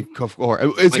though, Danny? It's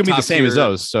gonna be the same as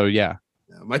those. So yeah.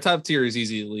 My top tier is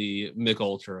easily Mick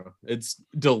Ultra. It's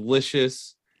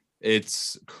delicious.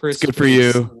 It's crisp. It's good for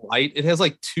you. Light. It has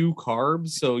like 2 carbs,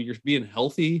 so you're being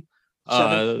healthy.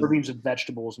 7 servings of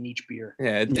vegetables in each beer.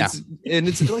 It's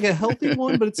like a healthy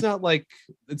one, but it's not like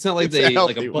they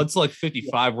like a Bud Select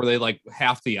 55 where they like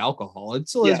half the alcohol. It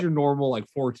still has your normal like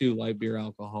 4.2 light beer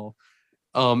alcohol.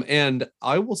 And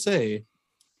I will say,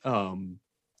 I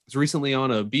was recently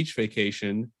on a beach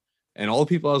vacation, and all the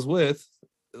people I was with,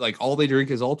 like all they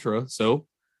drink is Ultra. So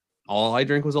all I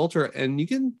drank was Ultra, and you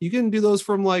can do those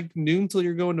from like noon till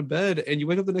you're going to bed, and you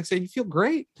wake up the next day and you feel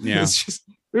great. Yeah, it's just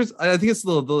I think it's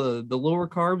the lower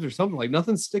carbs or something, like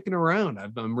nothing's sticking around.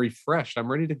 I'm refreshed.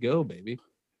 I'm ready to go, baby.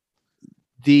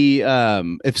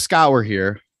 If Scott were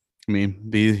here, I mean,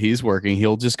 he's working.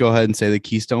 He'll just go ahead and say the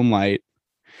Keystone Light.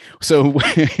 So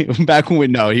back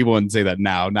when he wouldn't say that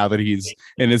now that he's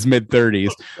in his mid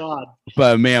 30s. God.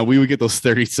 But man, we would get those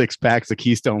 36 packs of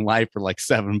Keystone Light for like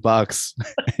 $7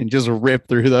 and just rip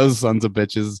through those sons of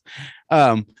bitches.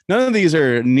 None of these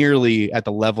are nearly at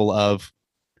the level of,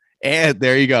 and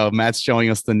there you go. Matt's showing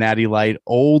us the Natty Light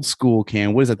old school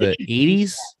can. What is it, the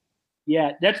 80s?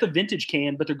 Yeah, that's the vintage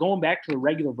can, but they're going back to the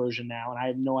regular version now, and I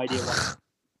have no idea why.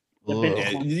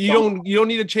 You don't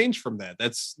need a change from that.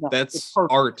 That's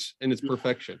art in its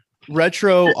perfection.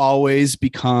 Retro always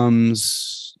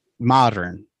becomes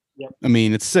modern. Yep. I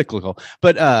mean, it's cyclical,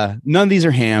 but none of these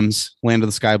are Hams, Land of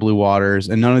the Sky Blue Waters,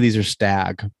 and none of these are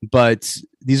Stag, but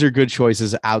these are good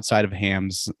choices outside of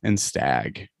Hams and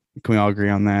Stag. Can we all agree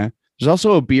on that? There's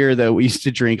also a beer that we used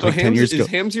to drink like 10 years ago. Is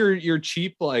Hams your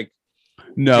cheap, like,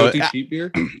 no, cheap beer?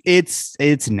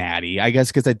 It's Natty, I guess,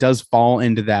 because it does fall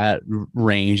into that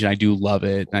range, and I do love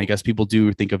it. And I guess people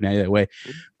do think of Natty that way.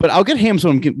 But I'll get Hams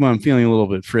when I'm feeling a little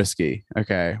bit frisky.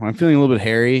 Okay, when I'm feeling a little bit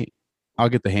hairy, I'll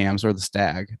get the Hams or the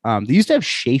Stag. They used to have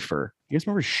Schaefer. You guys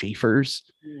remember Schaefers?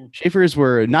 Yeah. Schaefers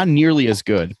were not nearly as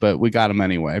good, but we got them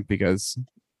anyway because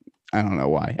I don't know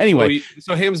why. Anyway,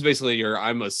 so Ham's basically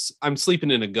I'm sleeping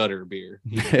in a gutter beer.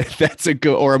 That's a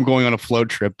good, or I'm going on a float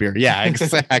trip beer. Yeah,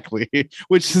 exactly.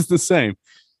 Which is the same.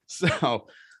 So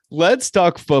let's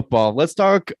talk football. Let's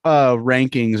talk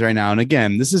rankings right now. And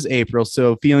again, this is April,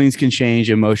 so feelings can change,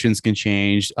 emotions can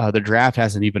change. The draft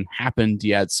hasn't even happened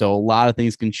yet, so a lot of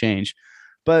things can change.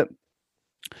 But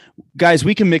guys,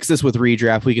 we can mix this with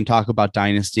redraft. We can talk about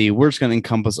Dynasty. We're just going to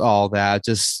encompass all that.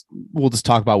 We'll just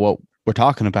talk about what we're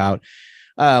talking about.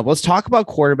 Let's talk about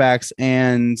quarterbacks,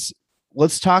 and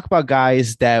let's talk about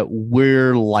guys that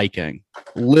we're liking.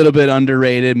 A little bit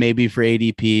underrated, maybe for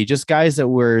ADP, just guys that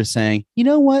we're saying, you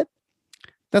know what?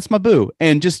 That's my boo.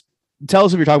 And just tell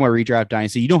us if you're talking about redraft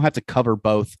Dynasty. You don't have to cover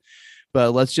both, but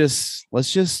let's just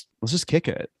kick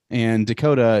it. And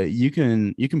Dakota, you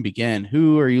can begin.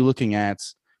 Who are you looking at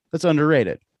that's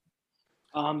underrated?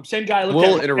 Same guy.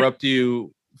 We'll interrupt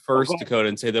you first, Dakota,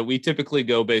 and say that we typically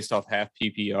go based off half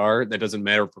PPR. That doesn't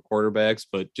matter for quarterbacks,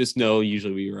 but just know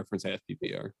usually we reference half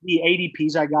PPR. The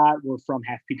ADPs I got were from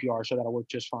half PPR, so that'll work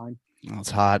just fine.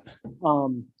 That's hot.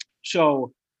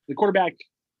 So the quarterback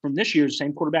from this year is the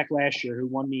same quarterback last year who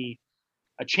won me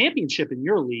a championship in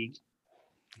your league.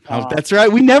 That's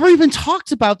right. We never even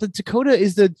talked about that. Dakota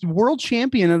is the world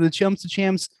champion of the Chumps to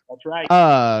Champs. That's right.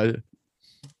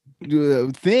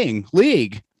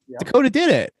 League. Yep. Dakota did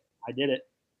it. I did it.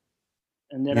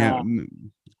 And then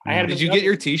did you get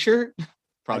your t-shirt?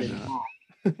 Probably not.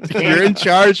 You're in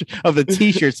charge of the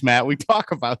t-shirts, Matt. We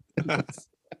talk about this.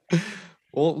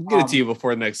 We'll get it to you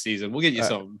before next season. We'll get you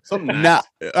something nice.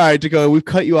 All right, Dakota, we've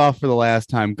cut you off for the last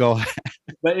time. Go ahead.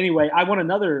 But anyway, I won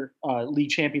another league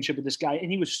championship with this guy,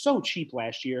 and he was so cheap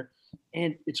last year.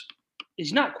 And it's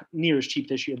not near as cheap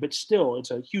this year, but still,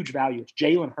 it's a huge value. It's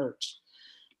Jalen Hurts.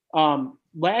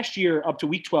 Last year, up to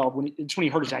week 12, when he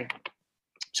hurt his ankle.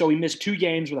 So he missed 2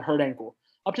 games with a hurt ankle.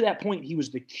 Up to that point, he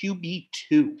was the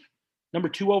QB2, number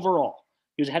 2 overall.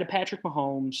 He was ahead of Patrick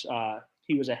Mahomes.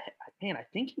 He was I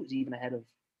think he was even ahead of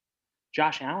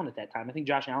Josh Allen at that time. I think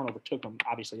Josh Allen overtook him,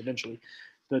 obviously, eventually,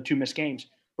 the 2 missed games.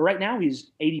 But right now,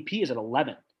 his ADP is at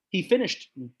 11. He finished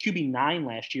QB9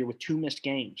 last year with 2 missed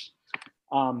games.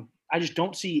 I I just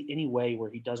don't see any way where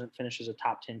he doesn't finish as a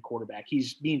top 10 quarterback.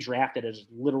 He's being drafted as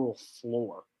literal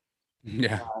floor.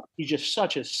 Yeah. He's just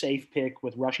such a safe pick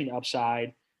with rushing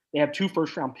upside. They have 2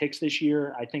 first-round picks this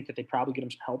year. I think that they probably get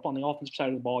him some help on the offensive side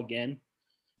of the ball again.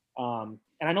 And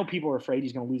I know people are afraid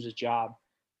he's going to lose his job.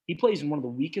 He plays in one of the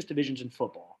weakest divisions in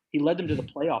football. He led them to the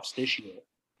playoffs this year.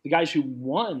 The guys who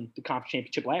won the conference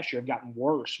championship last year have gotten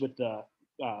worse with the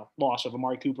loss of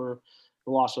Amari Cooper,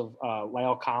 the loss of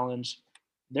Lyle Collins.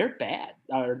 They're bad.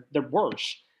 They're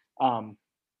worse. The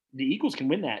Eagles can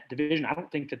win that division. I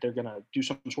don't think that they're going to do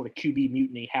some sort of QB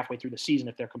mutiny halfway through the season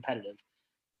if they're competitive.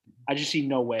 I just see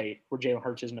no way where Jalen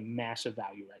Hurts isn't a massive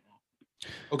value right now.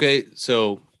 Okay,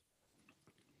 so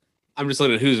I'm just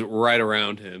looking at who's right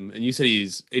around him. And you said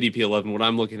he's ADP 11. What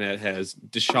I'm looking at has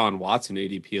Deshaun Watson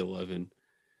ADP 11.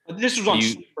 This was on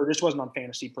Sleeper. This wasn't on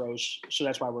Fantasy Pros, so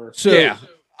that's why we're. So, yeah,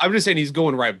 I'm just saying he's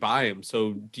going right by him.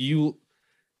 So do you?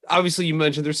 Obviously, you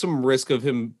mentioned there's some risk of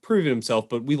him proving himself,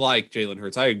 but we like Jalen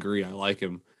Hurts. I agree. I like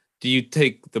him. Do you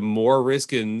take the more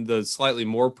risk in the slightly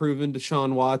more proven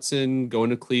Deshaun Watson going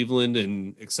to Cleveland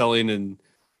and excelling in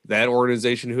that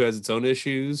organization who has its own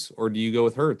issues, or do you go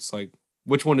with Hurts? Like,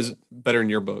 which one is better in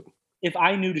your book? If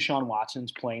I knew Deshaun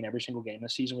Watson's playing every single game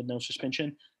this season with no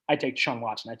suspension, I'd take Deshaun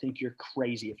Watson. I think you're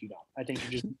crazy if you don't. I think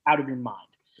you're just out of your mind.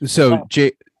 So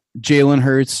Jalen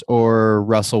Hurts or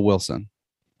Russell Wilson?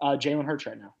 Jalen Hurts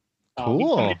right now. Cool.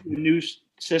 He's coming into a new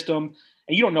system,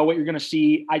 and you don't know what you're going to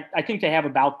see. I think they have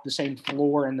about the same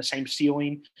floor and the same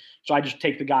ceiling. So I just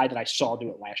take the guy that I saw do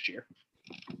it last year.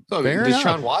 So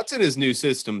Deshaun Watson is new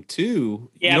system too.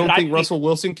 Yeah, you don't think Russell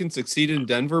Wilson can succeed in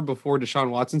Denver before Deshaun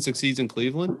Watson succeeds in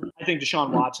Cleveland? I think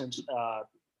Deshaun Watson's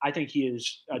I think he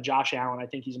is Josh Allen. I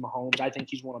think he's Mahomes. I think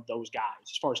he's one of those guys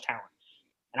as far as talent.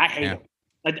 And I hate him.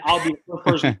 I'll be the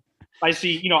first person. I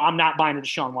see, I'm not buying a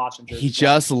Deshaun Watson jersey. He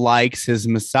just likes his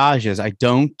massages. I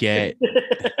don't get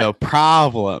the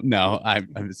problem. No,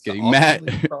 I'm just kidding. Matt,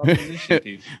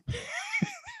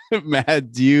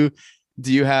 Matt, do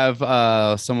you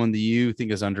have someone that you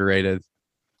think is underrated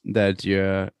that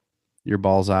your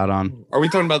balls out on? Are we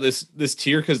talking about this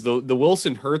tier? Because the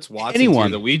Wilson Hurts Watson tier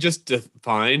that we just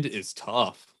defined is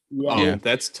tough. Yeah,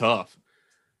 that's tough.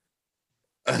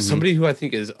 Somebody who I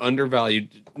think is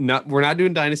undervalued. We're not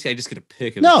doing Dynasty. I just get a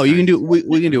pick. No, you can do.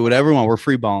 We can do whatever we want. We're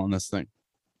free balling this thing.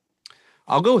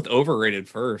 I'll go with overrated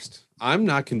first. I'm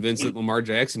not convinced that Lamar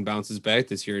Jackson bounces back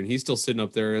this year, and he's still sitting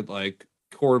up there at like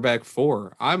quarterback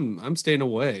 4. I'm staying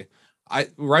away.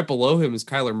 Right below him is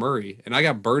Kyler Murray, and I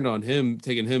got burned on him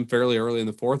taking him fairly early in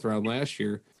the 4th round last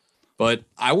year. But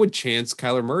I would chance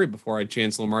Kyler Murray before I'd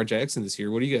chance Lamar Jackson this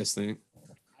year. What do you guys think?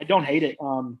 I don't hate it.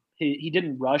 He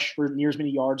didn't rush for near as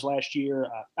many yards last year.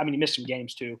 He missed some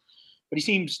games too, but he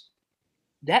seems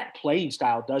that playing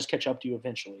style does catch up to you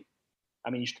eventually.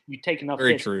 You take enough.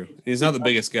 Very true. He's not the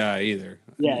biggest guy either.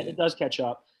 Yeah, it does catch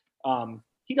up.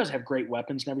 He does have great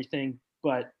weapons and everything,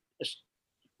 but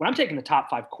when I'm taking the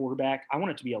top 5 quarterback, I want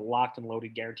it to be a locked and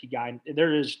loaded guaranteed guy.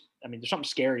 There's something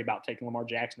scary about taking Lamar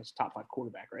Jackson as a top 5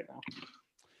 quarterback right now.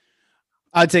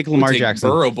 I'd take Lamar Jackson.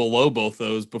 Burrow below both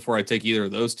those before I take either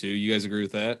of those two. You guys agree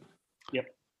with that? Yep.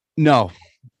 No.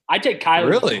 I take Kyler.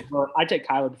 Really? I take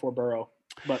Kyler before Burrow,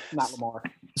 but not Lamar.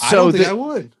 I don't think I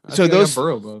would.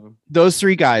 Those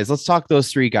 3 guys. Let's talk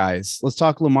those 3 guys. Let's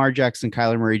talk Lamar Jackson,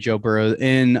 Kyler Murray, Joe Burrow.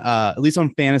 In at least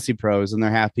on Fantasy Pros and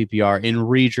their half PPR in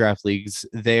redraft leagues,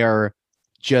 they are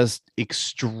just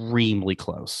extremely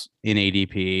close in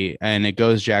ADP, and it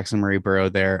goes Jackson, Murray, Burrow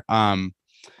there.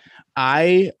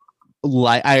 I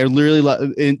literally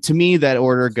love, to me, that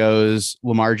order goes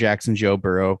Lamar Jackson, Joe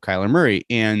Burrow, Kyler Murray.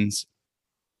 And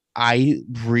I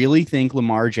really think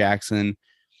Lamar Jackson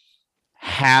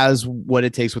has what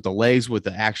it takes with the legs, with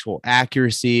the actual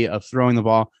accuracy of throwing the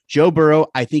ball. Joe Burrow,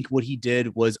 I think what he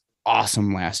did was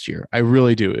awesome last year. I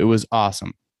really do. It was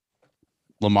awesome.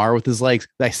 Lamar with his legs.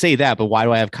 I say that, but why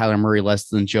do I have Kyler Murray less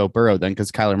than Joe Burrow then?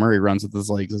 Because Kyler Murray runs with his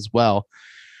legs as well.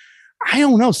 I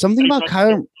don't know. Something about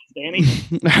Kyler. Danny.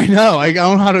 I know. I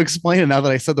don't know how to explain it now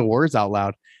that I said the words out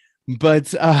loud. But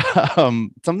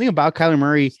something about Kyler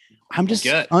Murray, I'm just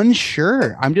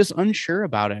unsure. I'm just unsure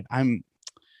about it. I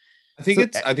think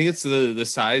it's the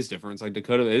size difference. Like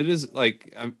Dakota, it is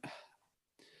like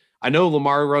I know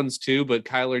Lamar runs too, but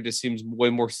Kyler just seems way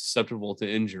more susceptible to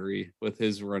injury with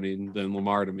his running than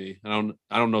Lamar to me. I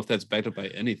don't know if that's backed up by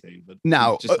anything, but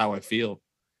now just how I feel.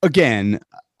 Again,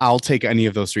 I'll take any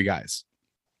of those 3 guys.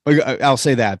 I'll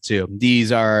say that too.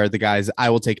 These are the guys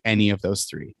I will take any of those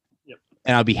 3. Yep.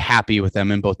 And I'll be happy with them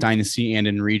in both Dynasty and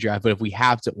in redraft. But if we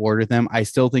have to order them, I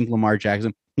still think Lamar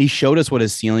Jackson, he showed us what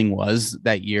his ceiling was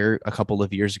that year, a couple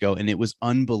of years ago, and it was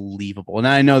unbelievable. And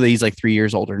I know that he's like 3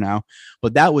 years older now,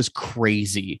 but that was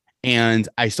crazy. And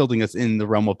I still think that's in the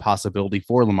realm of possibility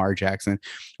for Lamar Jackson.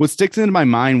 What sticks into my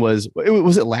mind was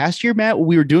it last year, Matt?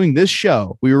 We were doing this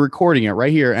show. We were recording it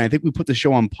right here. And I think we put the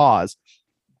show on pause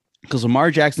because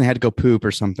Lamar Jackson had to go poop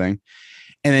or something.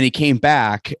 And then he came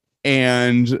back,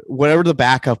 and whatever the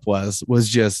backup was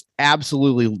just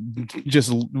absolutely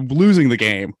just losing the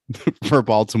game for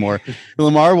Baltimore. And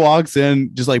Lamar walks in,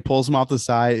 just like pulls him off the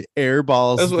side, air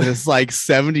balls this like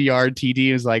 70-yard TD,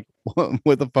 and is like,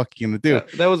 what the fuck are you gonna do?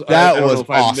 That was that I don't was know if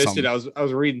I awesome. missed it. I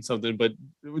was reading something, but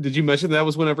did you mention that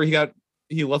was whenever he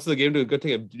left the game to go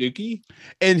take a dookie?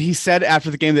 And he said after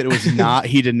the game that it was not,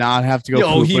 he did not have to go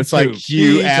No, poop. he It's pooped. like,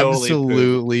 you He totally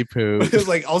absolutely pooped. It was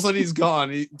like all of a sudden he's gone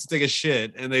to take a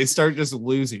shit, and they start just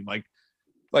losing. Like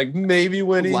maybe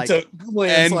when he Like, took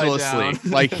endlessly. down.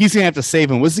 Like he's gonna have to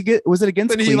save him. Was it against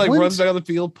Then he Cleveland? like runs back on the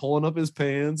field pulling up his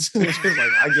pants. It's just like,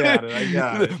 I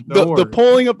got it. The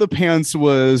pulling up the pants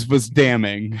was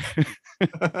damning.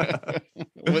 That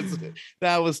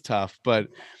was tough. But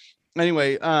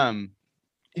anyway,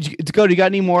 Dakota, you got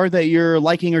any more that you're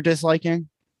liking or disliking?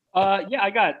 Yeah, I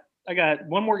got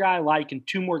one more guy I like and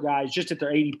two more guys just at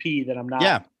their ADP that I'm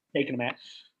not taking them at.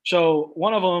 So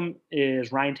one of them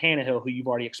is Ryan Tannehill, who you've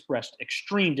already expressed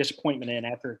extreme disappointment in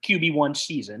after a QB1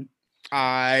 season.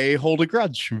 I hold a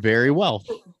grudge very well.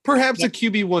 Perhaps a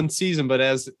QB1 season, but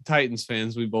as Titans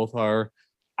fans, we both are.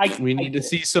 We need to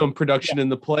see some production in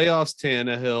the playoffs,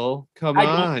 Tannehill. Come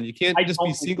on. You can't just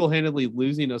be single-handedly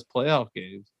losing us playoff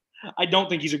games. I don't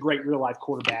think he's a great real-life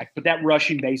quarterback, but that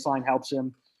rushing baseline helps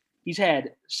him. He's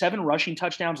had 7 rushing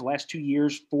touchdowns the last 2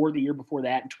 years, 4 the year before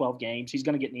that in 12 games. He's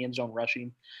going to get in the end zone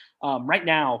rushing. Right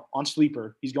now, on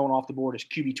Sleeper, he's going off the board as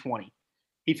QB20.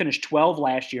 He finished 12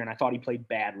 last year, and I thought he played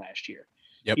bad last year.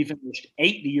 Yep. He finished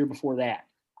 8 the year before that.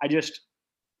 It'd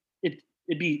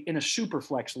be in a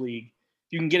Superflex league.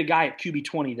 You can get a guy at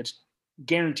QB20 that's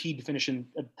guaranteed to finish in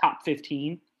the top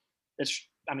 15. That's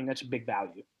a big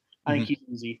value. I think he's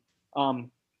easy.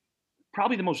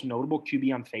 Probably the most notable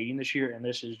QB I'm fading this year, and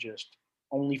this is just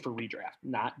only for redraft,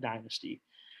 not Dynasty.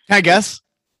 Can I guess?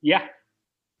 Yeah.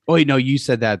 Oh, wait, no, you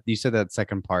said that. You said that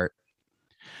second part.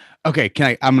 Okay,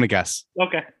 I'm going to guess.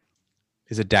 Okay.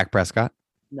 Is it Dak Prescott?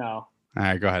 No. All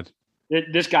right, go ahead.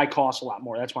 This guy costs a lot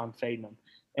more. That's why I'm fading him.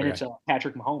 And it's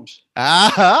Patrick Mahomes.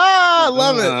 I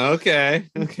love it. Okay.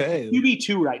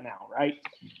 QB2 right now, right?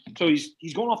 So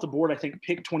he's going off the board, I think,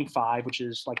 pick 25, which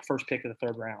is like first pick of the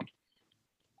third round.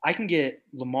 I can get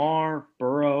Lamar,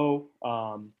 Burrow,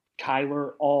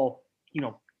 Kyler, all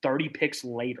 30 picks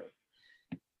later.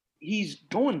 He's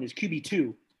going as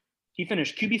QB2. He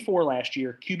finished QB4 last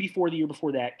year, QB4 the year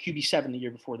before that, QB7 the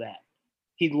year before that.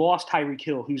 He lost Tyreek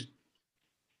Hill,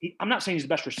 I'm not saying he's the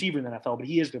best receiver in the NFL, but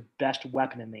he is the best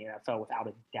weapon in the NFL without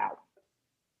a doubt.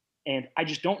 And I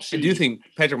just don't see. I do think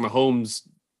Patrick Mahomes'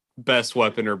 best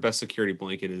weapon or best security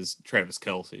blanket is Travis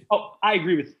Kelce. Oh, I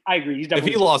agree. He's if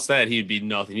he lost that, he'd be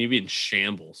nothing. He'd be in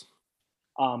shambles.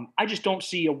 I just don't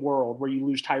see a world where you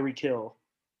lose Tyreek Hill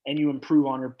and you improve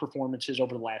on your performances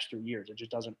over the last 3 years. It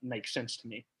just doesn't make sense to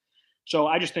me. So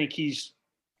I just think he's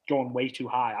going way too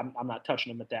high. I'm not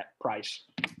touching him at that price.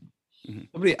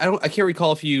 I can't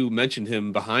recall if you mentioned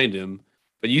him behind him,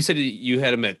 but you said you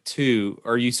had him at 2,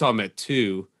 or you saw him at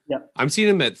 2. Yep. I'm seeing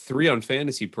him at 3 on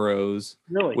Fantasy Pros.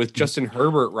 Really? With Justin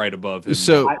Herbert right above him.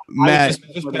 So Matt,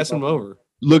 just passing him over.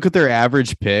 Look at their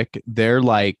average pick. They're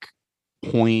like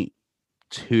 0.2.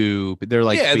 They're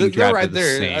like they're right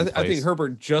there. I think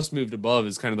Herbert just moved above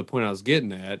is kind of the point I was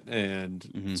getting at,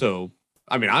 and so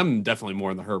I'm definitely more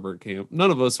in the Herbert camp.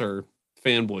 None of us are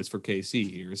fanboys for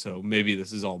KC here, so maybe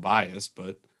this is all biased,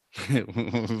 but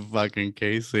fucking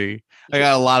KC. I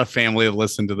got a lot of family that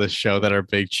listen to this show that are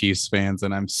big Chiefs fans,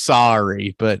 and I'm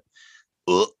sorry, but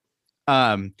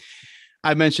I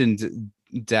mentioned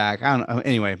Dak. I don't know.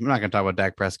 Anyway, I'm not gonna talk about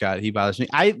Dak Prescott. He bothers me.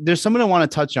 There's someone I want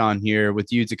to touch on here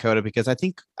with you, Dakota, because I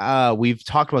think we've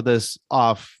talked about this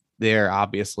off there,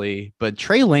 obviously, but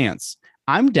Trey Lance.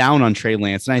 I'm down on Trey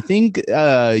Lance, and I think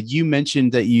you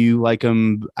mentioned that you like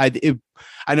him.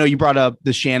 I know you brought up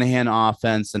the Shanahan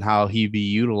offense and how he'd be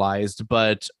utilized,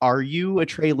 but are you a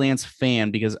Trey Lance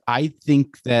fan? Because I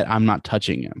think that I'm not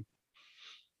touching him.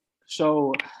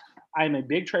 So I'm a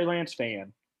big Trey Lance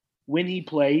fan. When he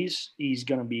plays, he's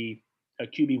going to be a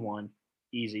QB1,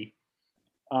 easy.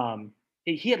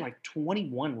 He had like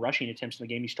 21 rushing attempts in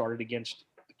the game he started against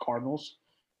the Cardinals.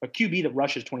 A QB that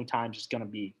rushes 20 times is going to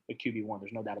be a QB1.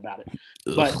 There's no doubt about it.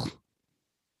 But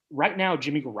right now,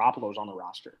 Jimmy Garoppolo's on the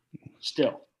roster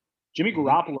still. Jimmy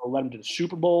Garoppolo led him to the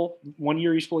Super Bowl 1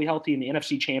 year he's fully healthy, and the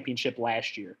NFC Championship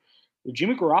last year. If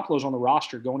Jimmy Garoppolo's on the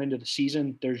roster going into the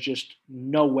season, there's just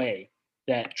no way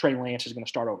that Trey Lance is going to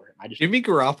start over him. Jimmy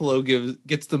Garoppolo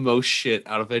gets the most shit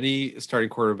out of any starting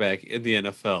quarterback in the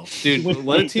NFL. Dude,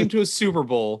 led a team to a Super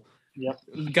Bowl. Yep.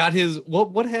 Got his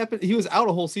what happened? He was out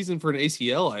a whole season for an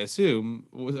ACL, I assume,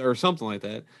 or something like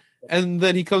that. And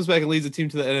then he comes back and leads the team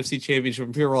to the NFC Championship,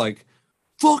 and people were like,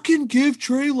 fucking give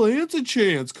Trey Lance a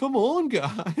chance. Come on,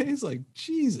 guys. Like,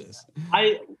 Jesus.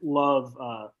 I love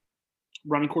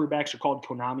running quarterbacks are called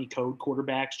Konami code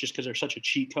quarterbacks just because they're such a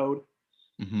cheat code.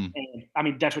 Mm-hmm. And I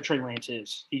mean, that's what Trey Lance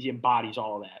is. He embodies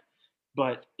all of that.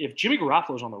 But if Jimmy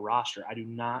Garoppolo's on the roster, I do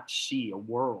not see a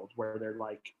world where they're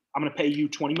like, I'm going to pay you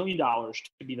 $20 million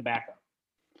to be the backup.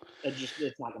 It's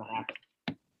not going to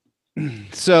happen.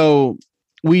 So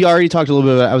we already talked a little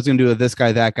bit about, I was going to do a this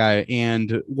guy, that guy.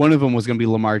 And one of them was going to be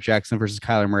Lamar Jackson versus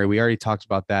Kyler Murray. We already talked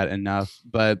about that enough.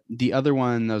 But the other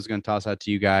one I was going to toss out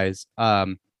to you guys.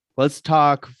 Let's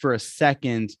talk for a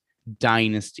second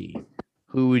Dynasty.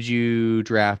 Who would you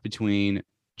draft between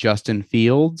Justin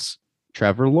Fields,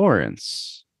 Trevor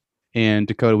Lawrence? And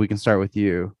Dakota, we can start with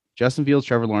you. Justin Fields,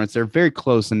 Trevor Lawrence. They're very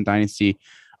close in Dynasty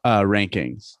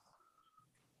rankings.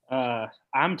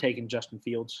 I'm taking Justin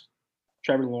Fields.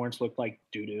 Trevor Lawrence looked like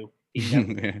doo-doo. He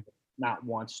never, not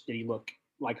once did he look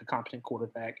like a competent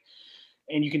quarterback.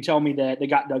 And you can tell me that they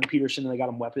got Doug Peterson and they got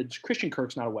him weapons. Christian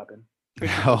Kirk's not a weapon.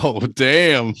 Oh,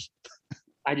 damn.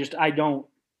 I don't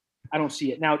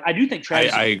see it. Now, I do think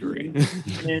Travis. I agree.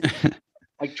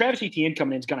 Like Travis Etienne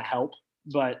coming in is going to help,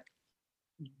 but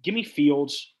give me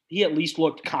Fields. He at least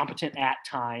looked competent at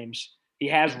times. He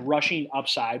has rushing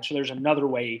upside, so there's another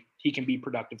way he can be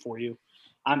productive for you.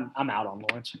 I'm out on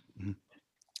Lawrence.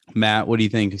 Matt, what do you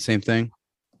think? Same thing?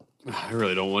 I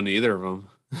really don't want either of them.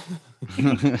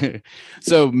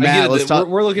 So Matt, let's talk.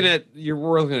 We're looking at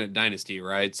Dynasty,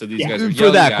 right? So these guys are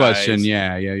for that guys question.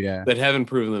 Yeah. That haven't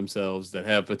proven themselves, that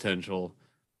have potential.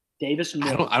 Davis and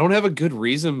I don't have a good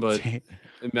reason, but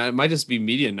it might just be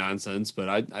media nonsense. But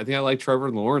I think I like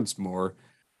Trevor Lawrence more.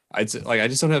 I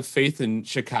just don't have faith in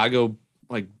Chicago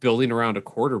like building around a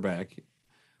quarterback.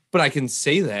 But I can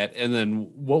say that, and then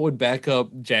what would back up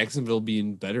Jacksonville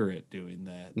being better at doing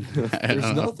that?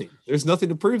 There's nothing. There's nothing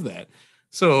to prove that.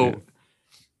 So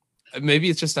maybe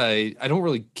it's just I don't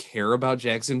really care about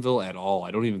Jacksonville at all.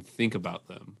 I don't even think about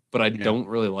them. But I don't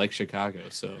really like Chicago.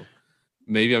 So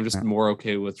maybe I'm just more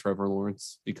okay with Trevor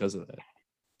Lawrence because of that.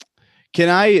 Can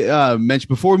I mention,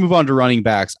 before we move on to running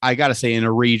backs, I got to say, in a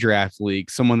redraft league,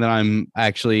 someone that I'm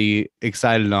actually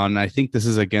excited on, and I think this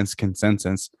is against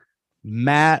consensus,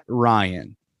 Matt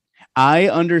Ryan. I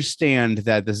understand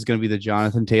that this is going to be the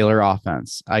Jonathan Taylor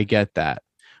offense. I get that.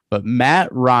 But Matt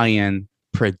Ryan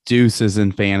produces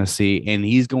in fantasy, and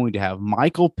he's going to have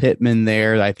Michael Pittman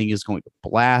there that I think is going to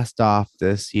blast off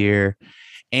this year.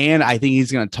 And I think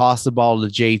he's going to toss the ball to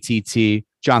JTT,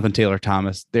 Jonathan Taylor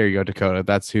Thomas. There you go, Dakota.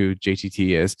 That's who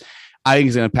JTT is. I think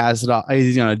he's going to pass it off.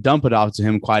 He's going to dump it off to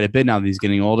him quite a bit now that he's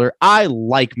getting older. I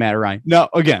like Matt Ryan. No,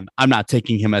 again, I'm not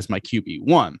taking him as my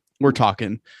QB1. We're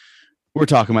talking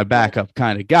my backup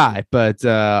kind of guy, but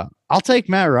I'll take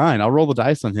Matt Ryan. I'll roll the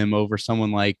dice on him over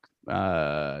someone like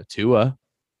Tua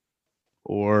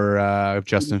or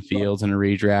Justin Fields in a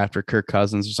redraft or Kirk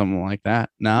Cousins or something like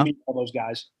that. No, all those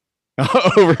guys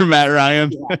over Matt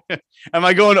Ryan. Yeah. Am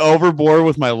I going overboard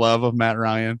with my love of Matt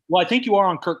Ryan? Well, I think you are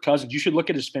on Kirk Cousins. You should look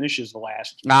at his finishes the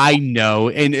last. I know,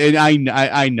 and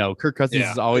I know Kirk Cousins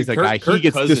is always that guy. He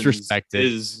gets Cousins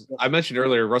disrespected. I mentioned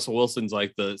earlier, Russell Wilson's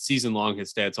like the season long.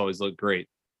 His stats always look great.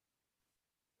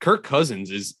 Kirk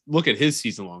Cousins look at his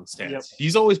season long stats. Yep.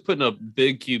 He's always putting up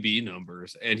big QB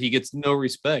numbers, and he gets no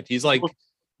respect. He's like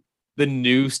the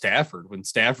new Stafford. When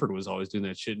Stafford was always doing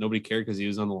that shit, nobody cared because he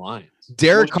was on the Lions.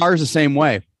 Derek Carr's the same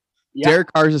way. Yeah.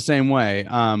 Derek Carr's the same way.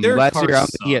 Last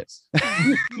year,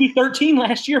 he 13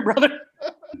 last year, brother.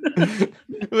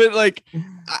 But like,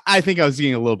 I think I was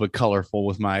getting a little bit colorful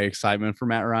with my excitement for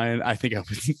Matt Ryan. I think I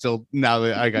was still, now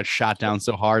that I got shot down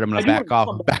so hard, I'm gonna back off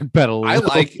and backpedal.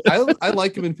 I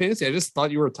like him in fantasy. I just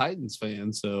thought you were a Titans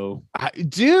fan, so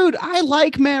dude, I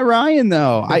like Matt Ryan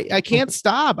though. I can't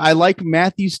stop. I like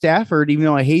Matthew Stafford, even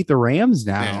though I hate the Rams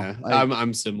now. Yeah,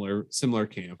 I'm similar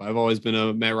camp. I've always been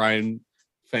a Matt Ryan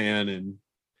fan, and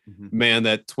man,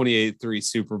 that 28-3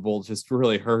 Super Bowl just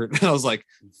really hurt. I was like,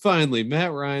 finally,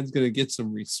 Matt Ryan's gonna get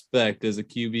some respect as a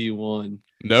QB1.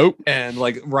 Nope. And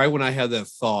like right when I had that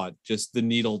thought, just the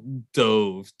needle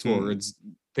dove towards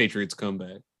Patriots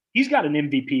comeback. He's got an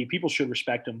MVP. People should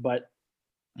respect him, but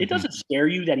it doesn't scare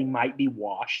you that he might be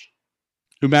washed.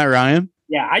 Who, Matt Ryan?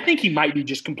 Yeah, I think he might be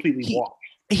just completely washed.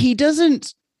 He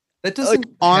doesn't. That doesn't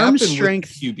arm happen strength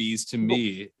with QBs to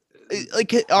me.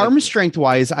 Like arm strength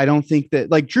wise, I don't think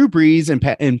that like Drew Brees and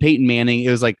Peyton Manning,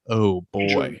 it was like, oh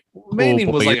boy.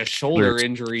 Manning was like your a shoulder shoulders.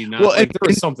 injury, not Well, like there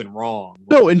was something wrong.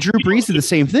 No, and Drew Brees did the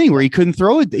same thing where he couldn't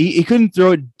throw it. He couldn't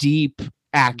throw it deep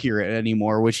accurate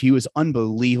anymore, which he was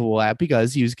unbelievable at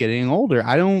because he was getting older.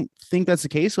 I don't think that's the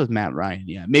case with Matt Ryan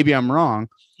yet. Maybe I'm wrong.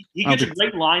 He gets a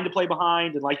great line to play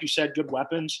behind, and like you said, good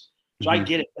weapons. So I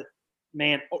get it, but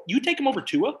man, you take him over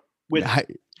Tua with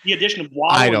the addition of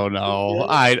Waddle. I don't know.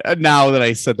 Now that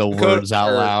I said the words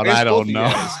out loud, I don't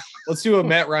know. Let's do a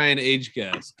Matt Ryan age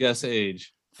guess. Guess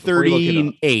age.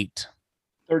 38.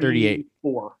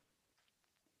 34.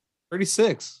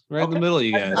 36. Right in the middle,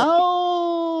 you guys.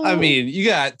 Oh, I mean, you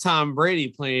got Tom Brady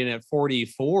playing at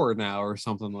 44 now or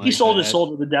something like that. He sold his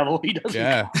soul to the devil. He doesn't.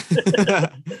 Yeah.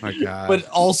 My God. But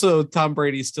also, Tom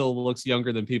Brady still looks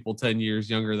younger than people 10 years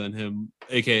younger than him,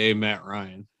 aka Matt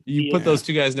Ryan. You put those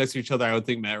two guys next to each other, I would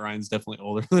think Matt Ryan's definitely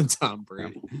older than Tom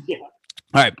Brady. Yeah.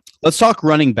 All right, let's talk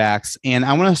running backs. And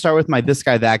I want to start with my this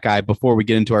guy, that guy before we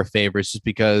get into our favorites, just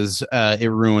because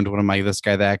it ruined one of my this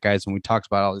guy, that guys when we talked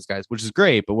about all these guys, which is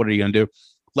great. But what are you going to do?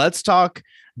 Let's talk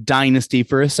Dynasty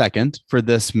for a second for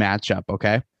this matchup,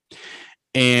 okay?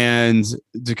 And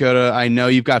Dakota, I know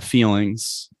you've got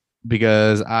feelings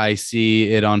because I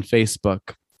see it on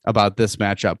Facebook about this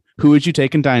matchup. Who would you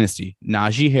take in Dynasty,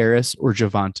 Najee Harris or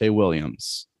Javonte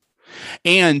Williams?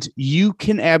 And you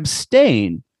can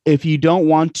abstain if you don't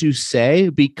want to say,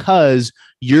 because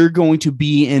you're going to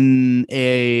be in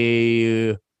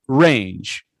a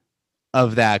range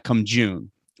of that come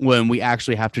June when we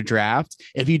actually have to draft.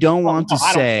 If you don't want to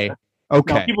say,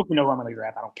 okay. No, people can know who I'm going to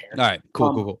draft. I don't care. All right,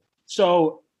 cool.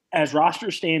 So as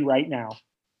rosters stand right now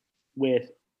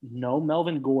with no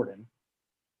Melvin Gordon,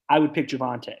 I would pick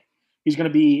Javonte. He's going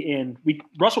to be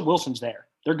Russell Wilson's there.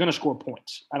 They're going to score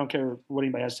points. I don't care what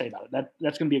anybody has to say about it.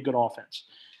 That's going to be a good offense.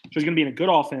 So he's going to be in a good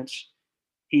offense.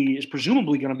 He is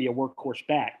presumably going to be a workhorse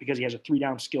back because he has a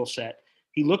 3-down skill set.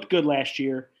 He looked good last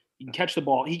year. He can catch the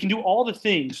ball. He can do all the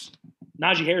things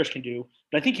Najee Harris can do.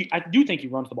 But I do think he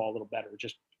runs the ball a little better,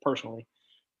 just personally.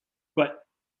 But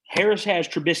Harris has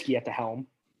Trubisky at the helm,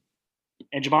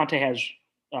 and Javonte has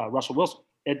Russell Wilson.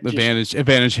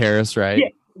 Advantage Harris, right? Yeah.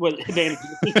 Well, advantage.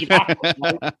 Right?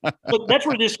 But that's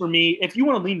what it is for me. If you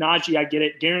want to lean Najee, I get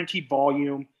it. Guaranteed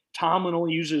volume. Tomlin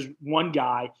only uses one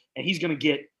guy, and he's going to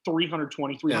get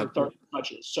 320, 330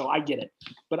 touches. So I get it.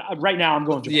 But right now I'm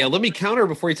going to. Yeah, let me counter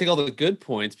before you take all the good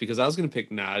points, because I was going to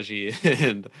pick Najee.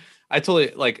 And I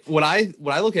totally, like, what I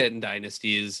look at in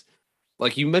Dynasty is,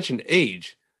 like you mentioned,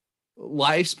 age,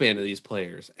 lifespan of these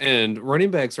players. And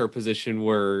running backs are a position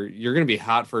where you're going to be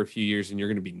hot for a few years and you're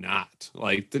going to be not.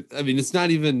 Like, I mean, it's not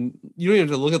even, you don't even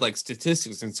have to look at like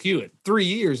statistics and skew it. 3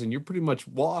 years and you're pretty much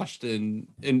washed. And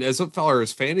as far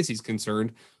as fantasy is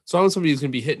concerned, so I want somebody who's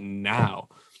going to be hitting now.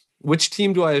 Which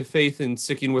team do I have faith in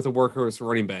sticking with a workhorse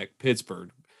running back?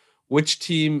 Pittsburgh. Which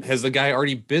team has the guy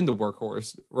already been the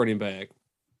workhorse running back?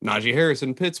 Najee Harris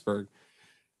in Pittsburgh.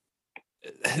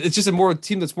 It's just a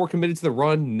team that's more committed to the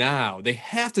run now. They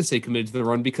have to stay committed to the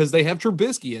run because they have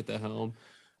Trubisky at the helm.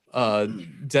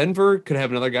 Denver could have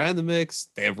another guy in the mix.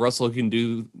 They have Russell who can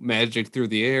do magic through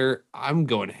the air. I'm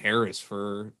going Harris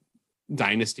for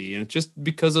Dynasty, and it's just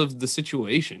because of the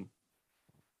situation.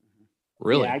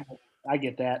 Really? Yeah, I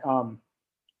get that.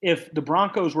 If the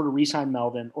Broncos were to re-sign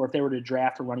Melvin, or if they were to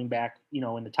draft a running back,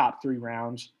 in the top 3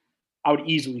 rounds, I would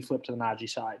easily flip to the Najee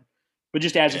side. But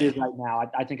just as it is right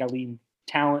now, I think I lean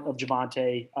talent of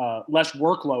Javonte, less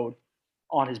workload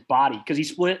on his body, because he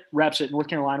split reps at North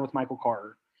Carolina with Michael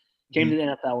Carter, came to the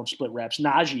NFL and split reps.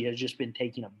 Najee has just been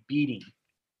taking a beating.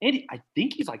 And I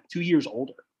think he's like 2 years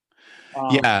older.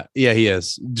 Yeah, he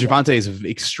is. Javonte is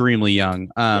extremely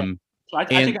young. So I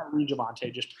think I lean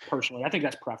Javonte just personally. I think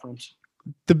that's preference.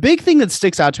 The big thing that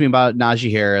sticks out to me about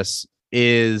Najee Harris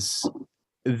is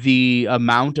the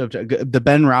amount of the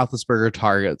Ben Roethlisberger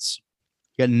targets.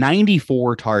 He got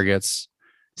 94 targets,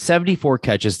 74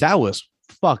 catches. That was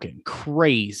fucking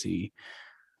crazy.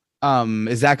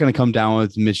 Is that going to come down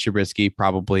with Mitch Trubisky?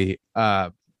 Probably.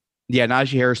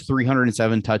 Najee Harris,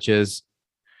 307 touches.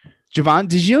 Did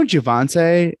you know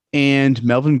Javonte and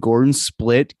Melvin Gordon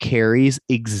split carries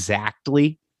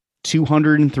exactly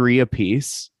 203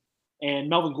 apiece? And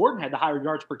Melvin Gordon had the higher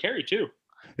yards per carry too.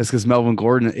 It's because Melvin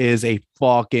Gordon is a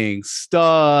fucking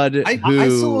stud. I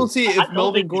still don't see if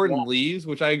Melvin Gordon leaves,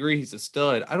 which I agree he's a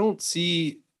stud. I don't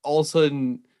see all of a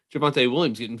sudden Javonte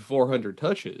Williams getting 400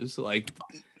 touches. Like,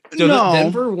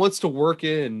 Denver wants to work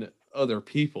in other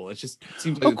people. It just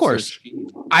seems like, of course,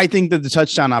 I think that the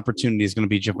touchdown opportunity is going to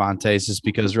be Javonte's, just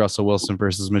because Russell Wilson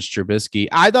versus Mitch Trubisky.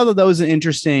 I thought that was an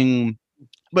interesting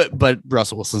But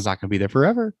Russell Wilson's not going to be there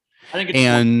forever. I think it's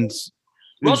And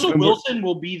Russell Wilson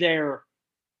will be there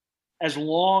as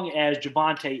long as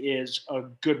Javonte is a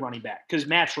good running back. Because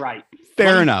Matt's right.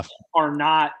 Fair enough. Are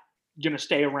not going to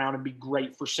stay around and be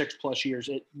great for 6+ years.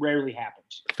 It rarely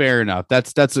happens. Fair enough.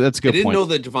 That's a good point. I didn't know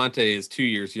that Javonte is 2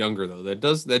 years younger though. That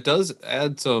does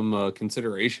add some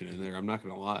consideration in there. I'm not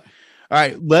going to lie. All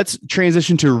right, let's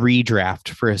transition to redraft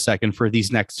for a second for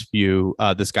these next few.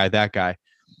 This guy, that guy.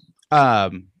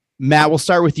 Matt, we'll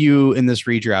start with you in this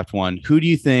redraft one. Who do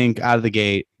you think out of the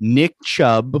gate? Nick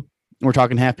Chubb. We're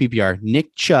talking half PPR.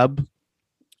 Nick Chubb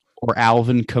or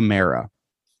Alvin Kamara?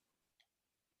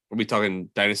 Are we talking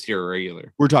dynasty or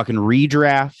regular? We're talking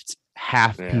redraft,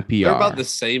 half PPR. They're about the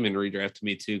same in redraft to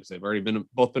me too, because they've already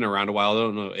both been around a while. I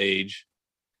don't know age.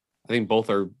 I think both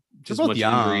are just both much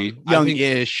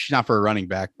youngish, not for a running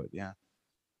back, but yeah.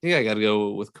 I think I got to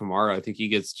go with Kamara. I think he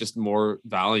gets just more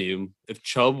volume. If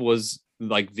Chubb was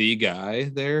like the guy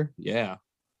there, yeah,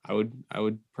 I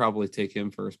would probably take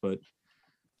him first. But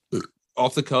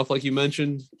off the cuff, like you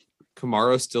mentioned,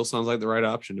 Kamara still sounds like the right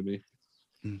option to me.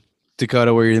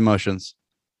 Dakota, what are your emotions?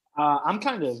 I'm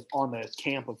kind of on the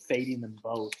camp of fading them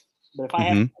both. But if I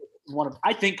have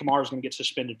I think Kamara's going to get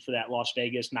suspended for that Las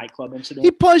Vegas nightclub incident.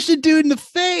 He punched a dude in the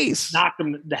face. Knocked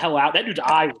him the hell out. That dude's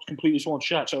eye was completely swollen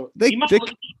shut. So I'm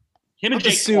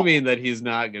assuming that he's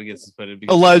not going to get suspended.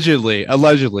 Allegedly,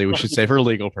 we should say for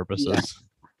legal purposes.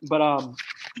 Yeah. But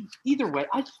either way,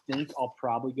 I think I'll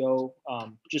probably go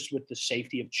just with the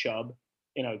safety of Chubb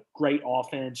in a great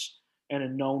offense and a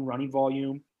known running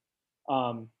volume.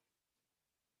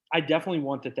 I definitely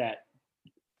want that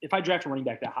if I draft a running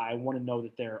back that high, I want to know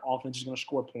that their offense is going to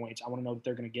score points. I want to know that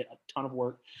they're going to get a ton of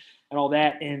work and all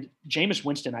that. And Jameis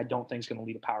Winston, I don't think is going to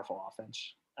lead a powerful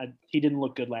offense. He didn't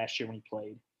look good last year when he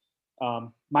played.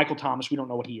 Michael Thomas, we don't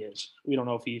know what he is. We don't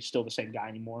know if he's still the same guy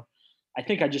anymore. I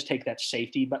think I just take that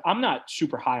safety, but I'm not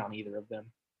super high on either of them.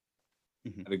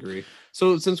 I'd agree.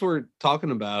 So since we're talking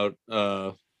about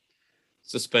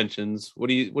suspensions, what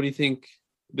do you think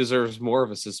deserves more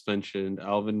of a suspension?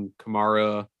 Alvin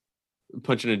Kamara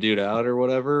punching a dude out or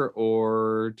whatever,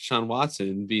 or Deshaun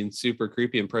Watson being super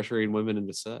creepy and pressuring women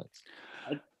into sex?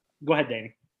 Go ahead,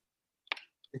 Danny.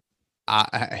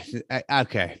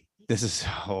 Okay. This is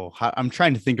I'm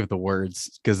trying to think of the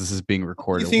words because this is being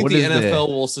recorded. You think the NFL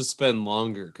will suspend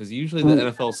longer? Because usually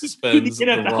the NFL suspends the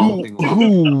wrong thing.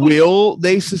 Who will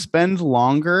they suspend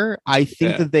longer? I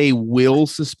think that they will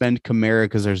suspend Kamara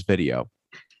because there's video.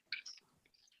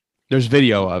 There's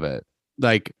video of it.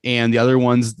 And the other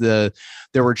ones, there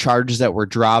were charges that were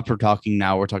dropped. We're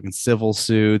talking civil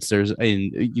suits. There's,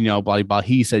 blah, blah,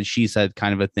 he said, she said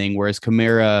kind of a thing. Whereas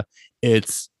Kamara,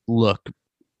 it's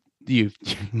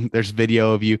there's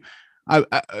video of you.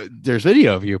 There's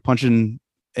video of you punching,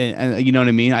 and you know what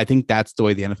I mean? I think that's the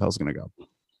way the NFL is going to go.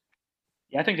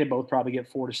 Yeah, I think they both probably get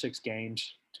 4 to 6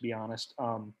 games, to be honest.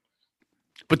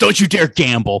 But don't you dare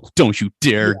gamble. Don't you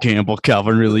dare gamble,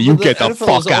 Calvin. Really, you get the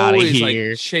NFL fuck out of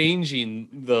here. Changing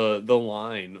the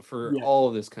line for all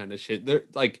of this kind of shit. They're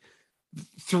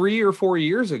 3 or 4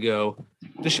 years ago,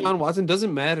 Deshaun Watson,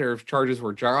 doesn't matter if charges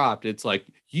were dropped. It's like,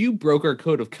 you broke our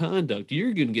code of conduct.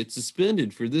 You're going to get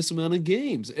suspended for this amount of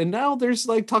games. And now there's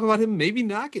talk about him maybe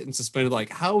not getting suspended.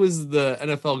 How is the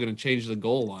NFL going to change the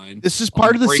goal line? This is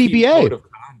part of the CBA.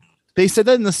 They said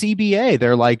that in the CBA.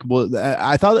 They're like, well,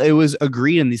 I thought it was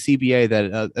agreed in the CBA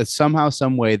that somehow,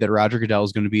 some way that Roger Goodell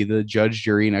is going to be the judge,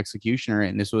 jury, and executioner.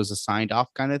 And this was a signed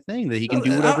off kind of thing that he can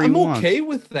do whatever he wants. I'm okay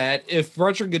with that if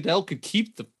Roger Goodell could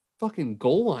keep the fucking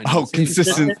goal line. Oh,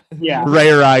 consistent.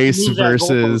 Ray Rice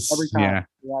versus. Yeah.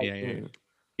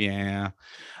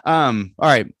 All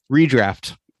right.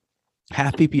 Redraft.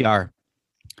 Half PPR.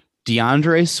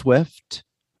 DeAndre Swift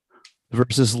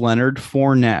versus Leonard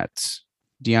Fournette.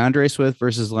 DeAndre Swift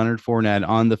versus Leonard Fournette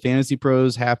on the Fantasy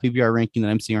Pros half PPR ranking that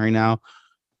I'm seeing right now.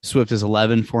 Swift is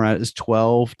 11, Fournette is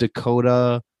 12.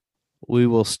 Dakota, we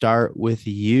will start with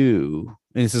you.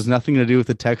 And this has nothing to do with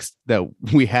the text that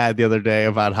we had the other day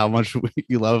about how much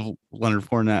you love Leonard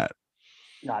Fournette.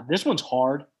 Nah, this one's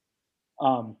hard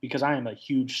because I am a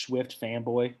huge Swift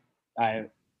fanboy.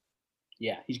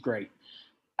 He's great.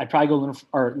 I'd probably go Leonard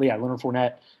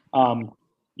Fournette.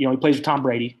 He plays with Tom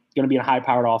Brady, going to be in a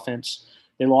high-powered offense.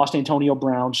 They lost Antonio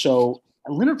Brown. So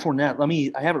Leonard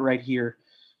Fournette, I have it right here.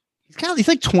 He's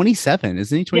like 27,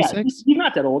 isn't he? 26? Yeah, he's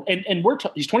not that old. And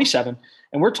he's 27.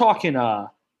 And we're talking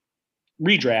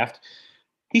redraft.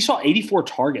 He saw 84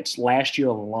 targets last year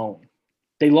alone.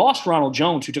 They lost Ronald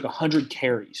Jones, who took 100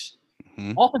 carries.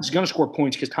 Mm-hmm. Offense is going to score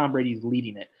points because Tom Brady is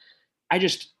leading it.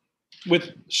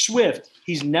 With Swift,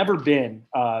 he's never been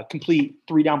a complete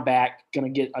 3-down back, going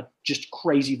to get a just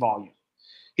crazy volume.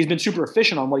 He's been super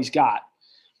efficient on what he's got.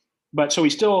 But so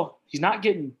he's not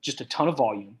getting just a ton of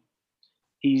volume.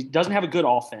 He doesn't have a good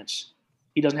offense.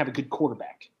 He doesn't have a good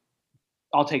quarterback.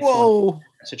 I'll take Fournette in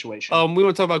that situation. We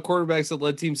want to talk about quarterbacks that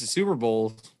led teams to Super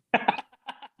Bowls.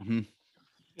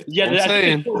 Yeah,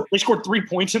 they scored 3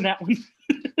 points in that one.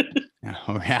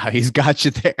 Oh, yeah, he's got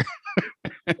you there.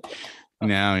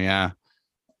 No, yeah.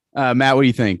 Matt, what do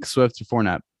you think? Swift or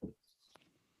Fournette?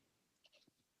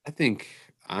 I think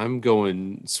I'm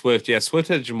going Swift. Yeah, Swift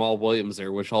had Jamal Williams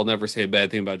there, which I'll never say a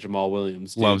bad thing about Jamal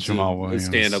Williams. Love Jamal Williams. A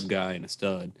stand-up guy and a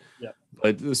stud. Yeah.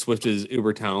 But Swift is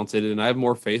uber talented, and I have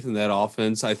more faith in that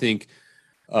offense. I think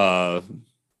MCDC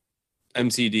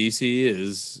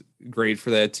is great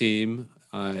for that team.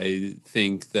 I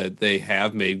think that they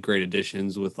have made great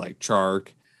additions with like Chark,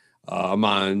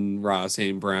 Amon-Ra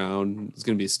St. Brown is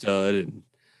going to be a stud, and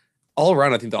all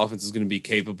around, I think the offense is going to be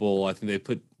capable. I think they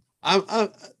put.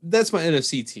 That's my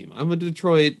NFC team. I'm a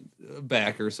Detroit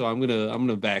backer, so I'm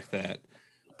gonna back that.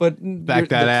 But back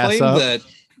that ass up.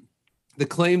 The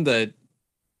claim that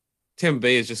Tampa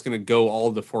Bay is just going to go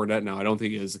all to Fournette now, I don't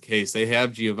think it is the case. They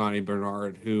have Giovanni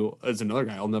Bernard, who is another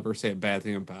guy I'll never say a bad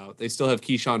thing about. They still have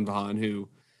Keyshawn Vaughn, who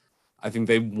I think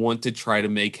they want to try to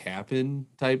make happen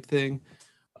type thing.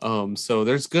 So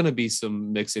there's going to be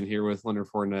some mix in here with Leonard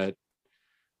Fournette.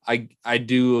 I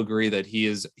do agree that he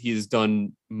has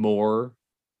done more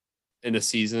in a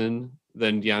season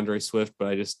than DeAndre Swift,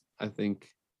 but I think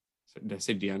did I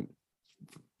say DeAndre?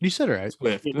 You said it right.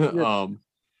 Swift.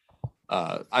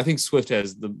 I think Swift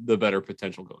has the better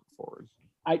potential going forward.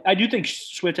 I do think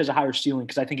Swift has a higher ceiling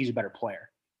because I think he's a better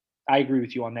player. I agree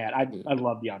with you on that. I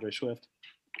love DeAndre Swift.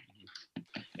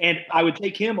 And I would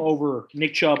take him over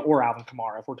Nick Chubb or Alvin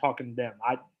Kamara if we're talking them.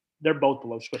 They're both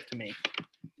below Swift to me.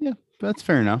 Yeah, that's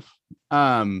fair enough.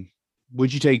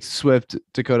 Would you take Swift,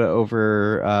 Dakota,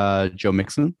 over Joe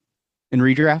Mixon in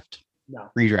redraft?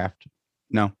 No. Redraft.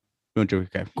 No.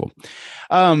 Okay, cool.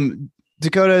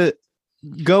 Dakota,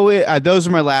 go with those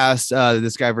are my last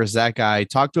this guy versus that guy.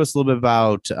 Talk to us a little bit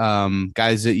about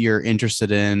guys that you're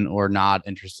interested in or not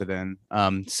interested in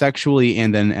sexually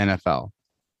and then NFL.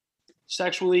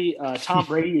 Sexually, Tom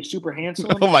Brady is super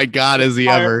handsome. Oh my God, is he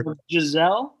ever?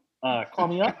 Giselle, call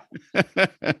me up.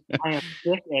 I am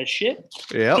thick as shit.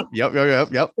 Yep.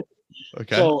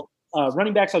 Okay. So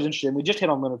running backs I was interested in. We just hit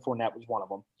on Leonard Fournette was one of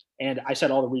them. And I said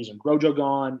all the reasons. Rojo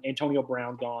gone, Antonio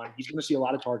Brown gone. He's going to see a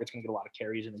lot of targets, going to get a lot of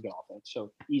carries in a good offense.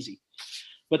 So easy.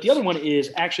 But the other one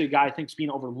is actually a guy I think is being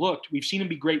overlooked. We've seen him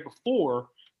be great before,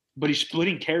 but he's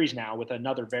splitting carries now with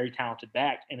another very talented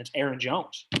back, and it's Aaron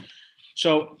Jones.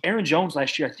 So Aaron Jones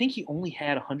last year, I think he only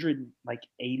had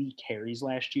 180 carries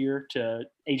last year to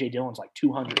A.J. Dillon's like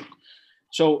 200.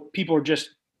 So people are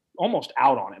just almost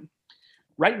out on him.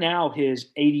 Right now, his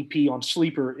ADP on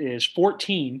Sleeper is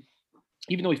 14,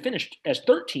 even though he finished as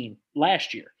 13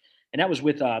 last year. And that was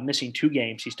with missing 2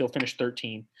 games. He still finished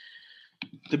 13.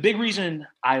 The big reason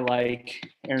I like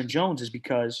Aaron Jones is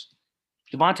because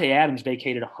Devontae Adams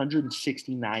vacated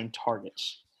 169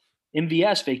 targets.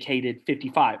 MVS vacated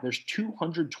 55. There's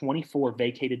 224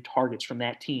 vacated targets from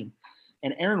that team.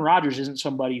 And Aaron Rodgers isn't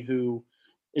somebody who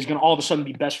is going to all of a sudden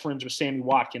be best friends with Sammy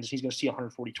Watkins. He's going to see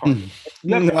 140 targets.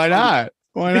 Why not?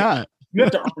 Why not? You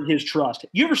have to earn his trust.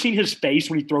 You ever seen his face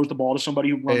when he throws the ball to somebody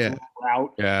who runs a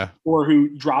route? Yeah. Or who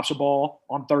drops a ball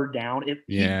on third down? He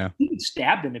would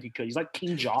stab them if he could. He's like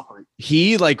King Joffrey.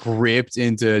 He ripped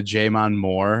into Jamon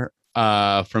Moore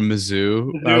from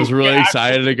Mizzou. I was really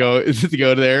excited to go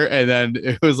there, and then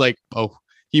it was like, oh,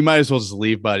 he might as well just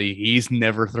leave, buddy. He's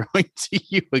never throwing to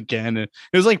you again. And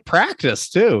it was like practice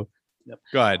too. Yep.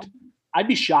 Go ahead. I'd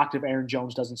be shocked if Aaron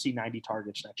Jones doesn't see 90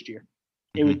 targets next year.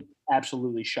 It would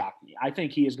absolutely shock me. I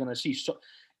think he is going to see.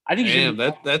 I think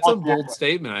that's a bold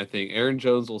statement. I think Aaron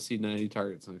Jones will see 90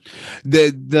 targets next year.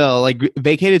 The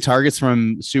vacated targets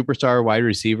from superstar wide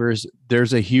receivers,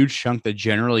 there's a huge chunk that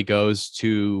generally goes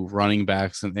to running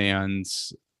backs and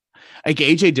like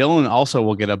AJ Dillon also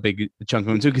will get a big chunk of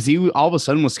them too, because he all of a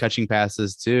sudden was catching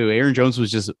passes too. Aaron Jones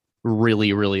was just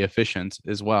really, really efficient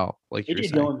as well. Like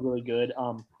AJ Dillon's really good.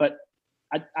 But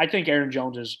I think Aaron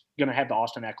Jones is going to have the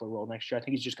Austin Eckler role next year. I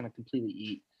think he's just going to completely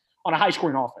eat on a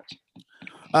high-scoring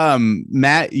offense.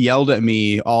 Matt yelled at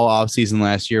me all offseason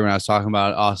last year when I was talking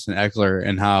about Austin Eckler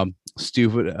and how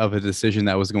stupid of a decision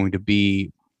that was going to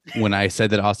be when I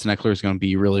said that Austin Eckler is going to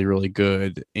be really, really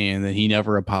good, and then he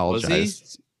never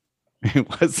apologized.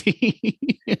 Was he?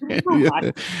 I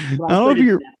don't know if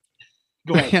you're.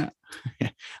 Go ahead. I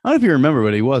don't know if you remember,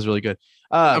 but he was really good.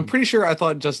 I'm pretty sure I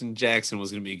thought Justin Jackson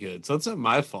was going to be good, so it's not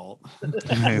my fault.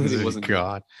 It wasn't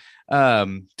God.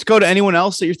 To go to anyone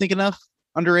else that you're thinking of,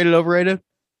 underrated, overrated?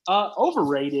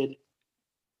 Overrated.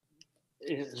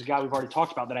 is a guy we've already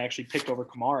talked about that I actually picked over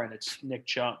Kamara, and it's Nick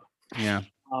Chubb. Yeah.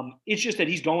 It's just that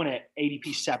he's going at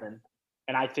ADP 7,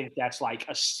 and I think that's like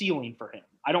a ceiling for him.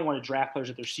 I don't want to draft players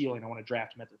at their ceiling. I want to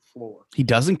draft them at their floor. He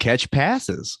doesn't catch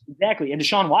passes. Exactly. And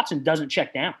Deshaun Watson doesn't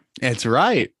check down. That's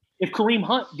right. If Kareem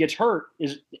Hunt gets hurt,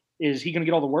 is he going to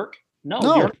get all the work? No.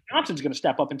 Dearness Johnson's going to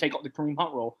step up and take the Kareem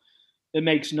Hunt role. It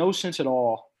makes no sense at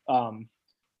all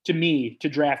to me to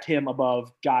draft him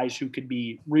above guys who could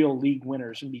be real league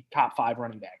winners and be top 5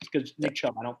 running backs, because Nick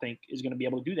Chubb, I don't think, is going to be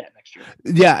able to do that next year.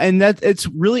 Yeah, and it's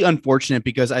really unfortunate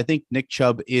because I think Nick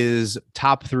Chubb is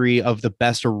top 3 of the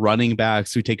best running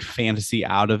backs who take fantasy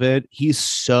out of it. He's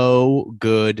so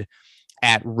good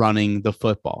at running the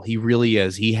football. He really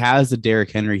is. He has the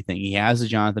Derrick Henry thing. He has the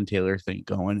Jonathan Taylor thing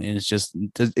going, and it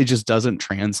just doesn't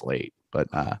translate. But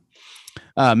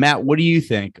Matt, what do you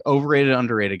think? Overrated,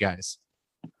 underrated guys?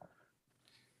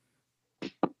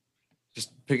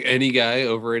 Just pick any guy,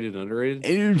 overrated, underrated.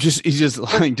 He's just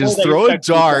like throw a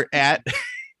dart at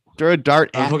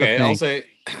Okay,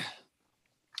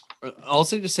 I'll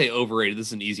just say overrated. This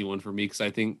is an easy one for me because I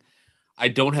think I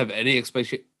don't have any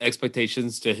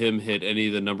expectations to him hit any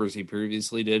of the numbers he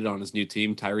previously did on his new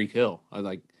team, Tyreek Hill. I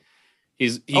like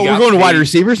we're going to wide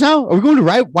receivers now? Are we going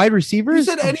to wide receivers?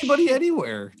 You said anybody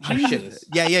anywhere. Jesus.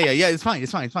 Yeah. It's fine.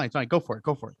 Go for it.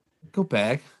 Go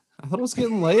back. I thought it was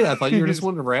getting late. I thought you were just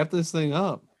wanting to wrap this thing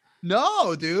up.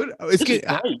 No, dude. It's good.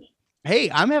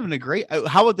 Hey, I'm having a great.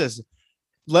 How about this?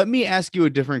 Let me ask you a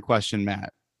different question,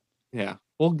 Matt. Yeah.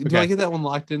 Well, do I get that one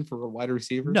locked in for a wide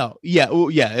receiver? No. Yeah.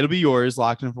 Well, yeah. It'll be yours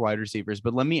locked in for wide receivers.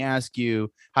 But let me ask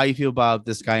you how you feel about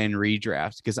this guy in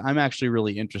redraft, because I'm actually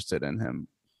really interested in him.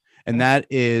 And that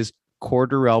is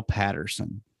Cordarrelle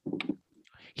Patterson.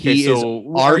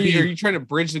 Are you trying to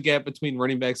bridge the gap between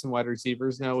running backs and wide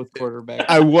receivers now with quarterback?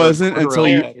 I wasn't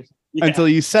until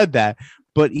you said that.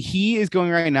 But he is going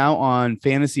right now on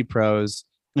Fantasy Pros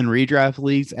and redraft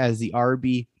leagues as the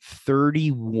RB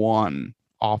 31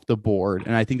 off the board,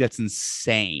 and I think that's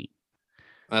insane.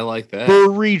 I like that for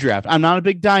redraft. I'm not a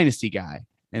big dynasty guy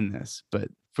in this, but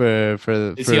for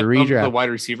redraft, the wide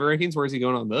receiver rankings, where is he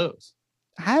going on those?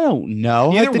 I don't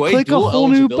know. Either I have to way, click a whole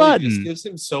new button. Just gives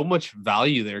him so much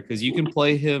value there because you can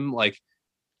play him like,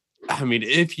 I mean,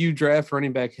 if you draft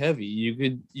running back heavy,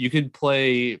 you could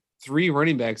play 3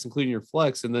 running backs, including your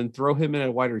flex, and then throw him in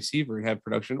a wide receiver and have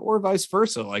production, or vice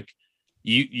versa. Like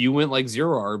you went like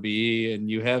 0 RB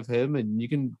and you have him, and you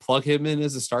can plug him in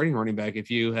as a starting running back if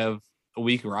you have a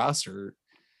weak roster.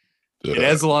 It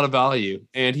adds a lot of value,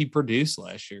 and he produced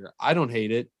last year. I don't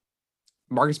hate it.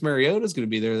 Marcus Mariota is going to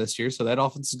be there this year, so that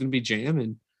offense is going to be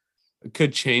jamming. It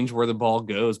could change where the ball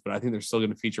goes, but I think they're still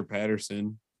going to feature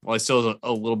Patterson. Well, he still has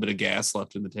a little bit of gas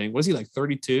left in the tank. Was he like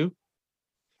 32?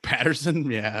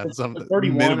 Patterson, yeah, something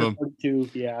 31 minimum. or 32,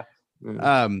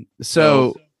 yeah.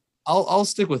 So I'll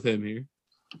stick with him here.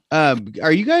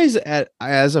 Are you guys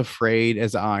as afraid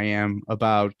as I am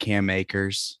about Cam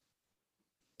Akers?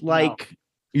 Like,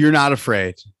 you're not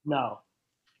afraid? No.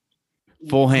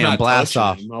 Full hand blast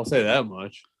off. I'll say that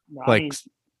much. No, like, I mean,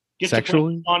 get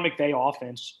sexually? to Sean McVay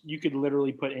offense, you could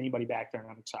literally put anybody back there,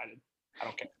 and I'm excited. I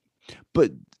don't care.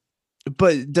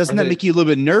 But doesn't that make you a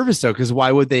little bit nervous though? Because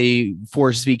why would they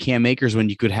force feed Cam Akers when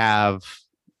you could have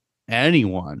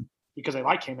anyone? Because they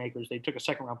like Cam Akers. They took a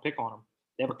 2nd-round pick on him.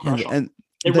 They have a crush on him. And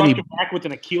They rushed him back with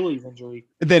an Achilles injury.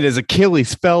 Then his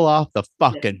Achilles fell off the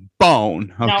fucking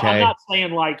bone. Okay. Now, I'm not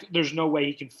saying like there's no way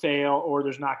he can fail or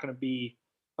there's not going to be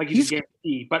like he's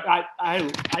guaranteed, but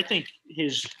I think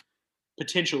his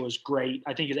potential is great.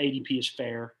 I think his ADP is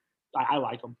fair. I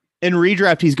like him. In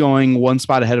redraft, he's going 1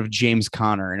 spot ahead of James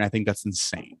Conner, and I think that's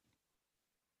insane.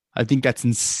 Oh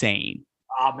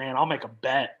man, I'll make a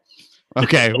bet.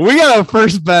 Okay, we got a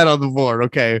first bet on the board.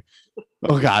 Okay.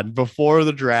 Oh God, before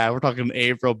the draft, we're talking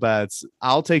April bets.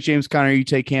 I'll take James Conner, you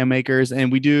take Cam Akers,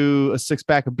 and we do a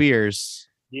 6-pack of beers.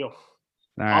 Deal. All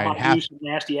right. I'll buy you some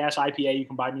nasty ass IPA. You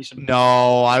can buy me some.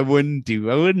 No, I wouldn't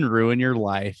ruin your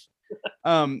life.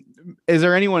 Is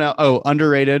there anyone else? Oh,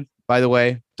 underrated, by the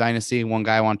way, Dynasty. One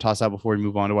guy I want to toss out before we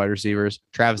move on to wide receivers.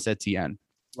 Travis Etienne.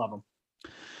 Love him.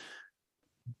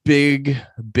 Big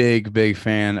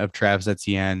fan of Travis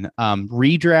Etienne.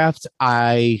 Redraft,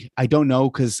 I don't know,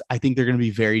 because I think they're going to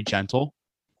be very gentle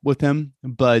with him.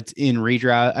 But in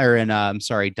redraft or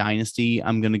in Dynasty,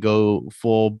 I'm going to go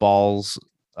full balls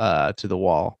to the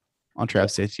wall on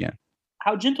Travis Etienne.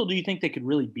 How gentle do you think they could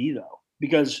really be though?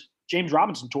 Because James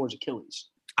Robinson tore his Achilles.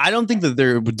 I don't think that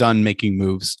they're done making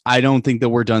moves. I don't think that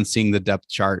we're done seeing the depth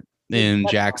chart in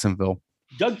Jacksonville.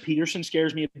 Doug Peterson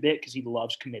scares me a bit because he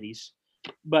loves committees.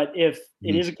 But if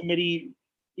it is a committee,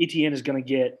 Etienne is going to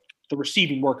get the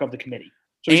receiving work of the committee.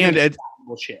 So he's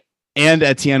bullshit. And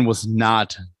Etienne was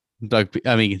not Doug.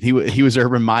 I mean, he was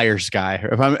Urban Meyer's guy.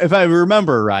 If I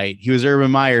remember right, he was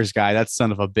Urban Meyer's guy. That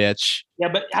son of a bitch. Yeah,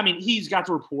 but I mean, he's got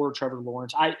the rapport of Trevor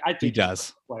Lawrence. I think he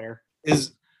does. Player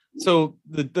so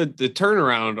the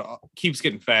turnaround keeps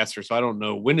getting faster. So I don't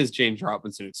know, when is James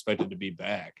Robinson expected to be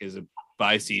back? Is it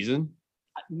by season?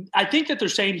 I think that they're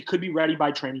saying he could be ready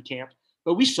by training camp,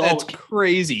 but we saw that's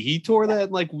crazy. He tore that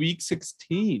in like week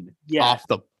 16. Yeah, off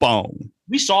the bone.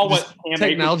 We saw what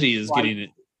technology is getting it.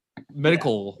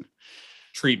 Medical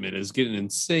treatment is getting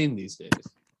insane these days.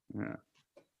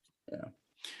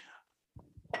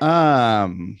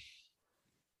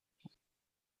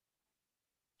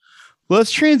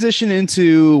 Let's transition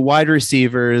into wide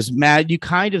receivers. Matt, you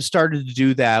kind of started to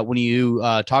do that when you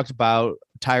talked about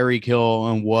Tyreek Hill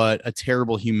and what a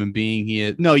terrible human being he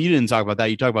is. No, you didn't talk about that.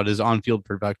 You talked about his on-field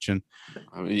production.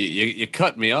 I mean, you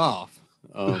cut me off.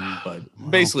 But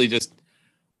basically just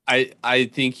I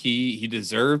think he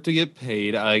deserved to get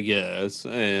paid, I guess.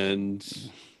 And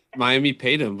Miami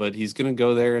paid him, but he's going to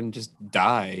go there and just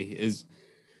die.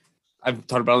 I've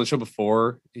talked about on the show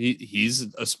before.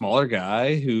 He's a smaller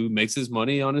guy who makes his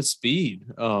money on his speed,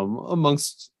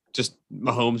 amongst just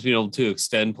Mahomes being able to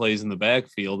extend plays in the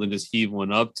backfield and just heave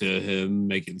one up to him,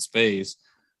 making space.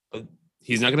 But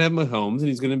he's not going to have Mahomes, and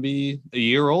he's going to be a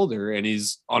year older, and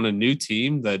he's on a new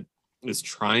team that is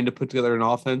trying to put together an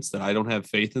offense that I don't have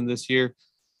faith in this year.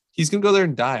 He's going to go there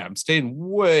and die. I'm staying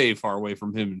way far away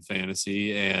from him in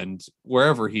fantasy, and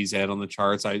wherever he's at on the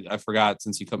charts, I forgot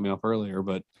since you cut me off earlier,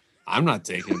 but I'm not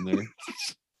taking him there.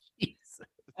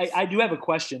 I do have a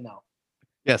question, though.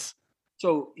 Yes.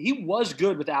 So he was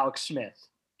good with Alex Smith.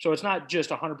 So it's not just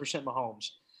 100% Mahomes.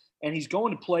 And he's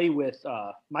going to play with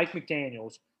Mike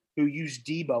McDaniels, who used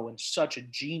Debo in such a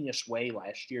genius way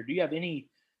last year. Do you have any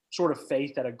sort of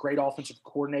faith that a great offensive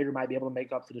coordinator might be able to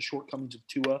make up for the shortcomings of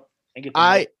Tua and get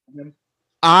him?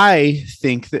 I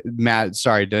think that, Matt,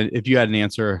 sorry, if you had an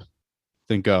answer,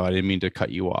 then go. I didn't mean to cut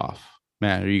you off.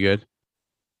 Matt, are you good?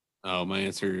 Oh, my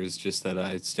answer is just that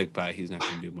I stick by. He's not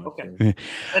going to do much. Okay.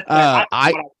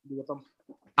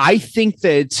 I think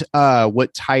that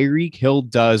what Tyreek Hill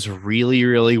does really,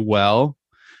 really well,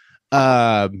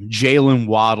 Jalen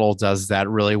Waddle does that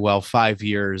really well 5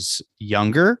 years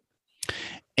younger.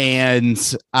 And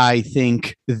I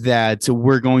think that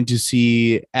we're going to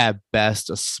see at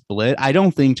best a split. I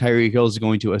don't think Tyreek Hill is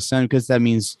going to ascend, because that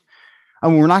means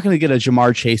we're not going to get a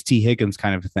Jamar Chase, T. Higgins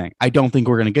kind of a thing. I don't think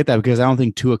we're going to get that, because I don't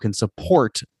think Tua can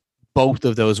support both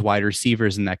of those wide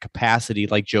receivers in that capacity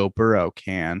like Joe Burrow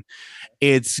can.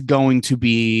 It's going to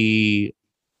be,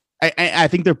 I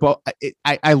think they're both,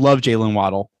 I love Jalen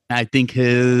Waddle. I think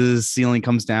his ceiling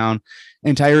comes down,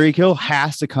 and Tyreek Hill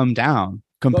has to come down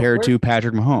compared to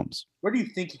Patrick Mahomes. Where do you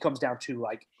think he comes down to?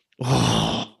 Like,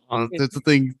 that's the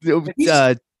thing.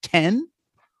 10?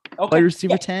 Okay. Wide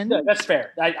receiver 10? Yeah, that's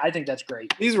fair. I think that's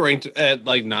great. He's ranked at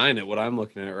like 9 at what I'm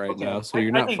looking at right now, so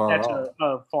you're not far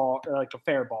off. Like a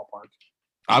fair ballpark.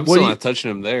 I'm still not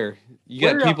touching him there. You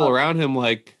got people around him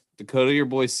like Dakota, your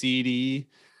boy CD.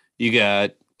 You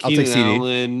got Keenan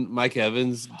Allen, Mike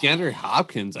Evans, DeAndre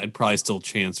Hopkins. I'd probably still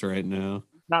chance right now.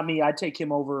 Not me. I'd take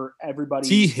him over everybody.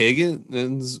 T.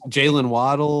 Higgins, Jalen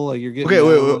Waddle. Like you're getting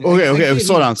okay.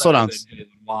 Slow down.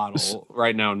 Waddle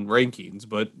right now in rankings,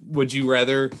 but would you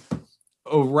rather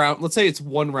let's say it's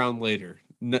one round later,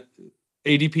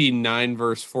 ADP 9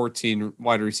 versus 14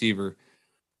 wide receiver?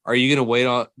 Are you going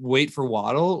to wait for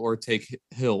Waddle or take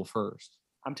Hill first?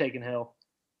 I'm taking Hill.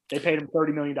 They paid him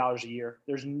 $30 million a year.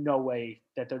 There's no way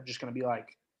that they're just going to be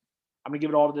like, I'm going to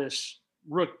give it all to this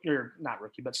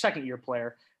second year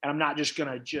player, and I'm not just going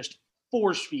to just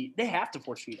force feed. They have to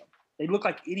force feed them. They look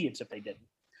like idiots if they didn't.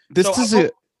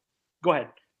 Go ahead.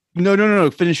 No.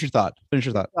 Finish your thought.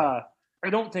 I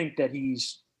don't think that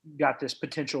he's got this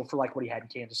potential for like what he had in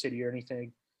Kansas City or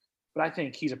anything, but I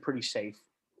think he's a pretty safe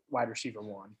wide receiver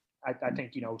one. I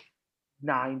think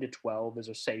 9 to 12 is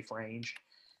a safe range,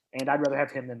 and I'd rather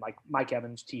have him than like Mike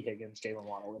Evans, T. Higgins, Jalen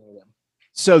Waddle, any of them.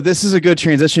 So this is a good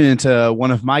transition into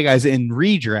one of my guys in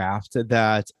redraft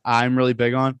that I'm really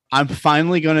big on. I'm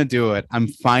finally going to do it. I'm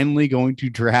finally going to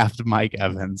draft Mike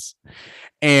Evans.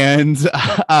 And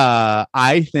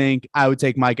I think I would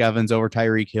take Mike Evans over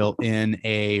Tyreek Hill in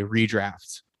a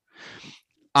redraft.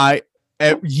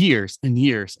 Years and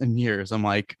years and years, I'm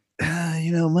like,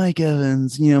 Mike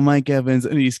Evans,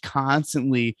 and he's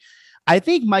constantly, I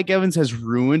think Mike Evans has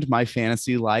ruined my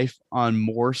fantasy life on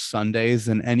more Sundays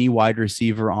than any wide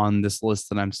receiver on this list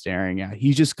that I'm staring at.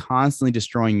 He's just constantly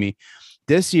destroying me.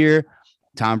 This year,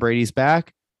 Tom Brady's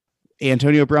back.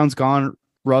 Antonio Brown's gone.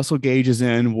 Russell Gage is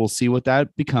in. We'll see what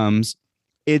that becomes.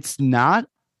 It's not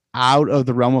out of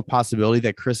the realm of possibility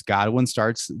that Chris Godwin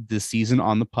starts this season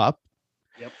on the pup.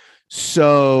 Yep.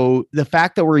 So the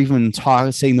fact that we're even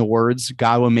saying the words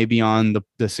Godwin may be on the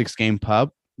 6-game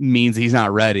pup means he's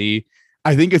not ready.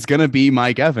 I think it's going to be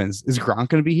Mike Evans. Is Gronk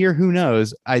going to be here? Who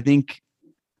knows? I think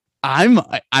I'm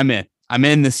in. I'm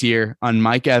in this year on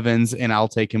Mike Evans, and I'll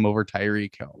take him over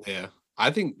Tyreek Hill. Yeah. I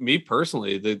think me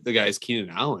personally, the guy is Keenan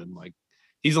Allen. Like,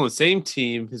 he's on the same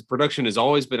team. His production has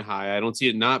always been high. I don't see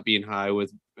it not being high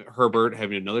with Herbert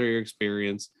having another year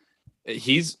experience.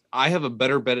 I have a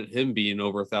better bet at him being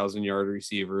over 1,000-yard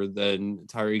receiver than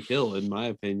Tyreek Hill, in my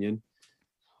opinion.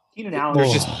 Keenan Allen.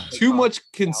 There's just too much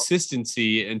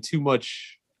consistency and too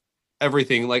much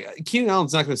everything. Like, Keenan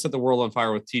Allen's not going to set the world on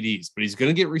fire with TDs, but he's going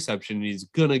to get reception. And he's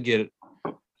going to get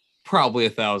probably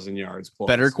 1,000 yards plus.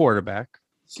 Better quarterback.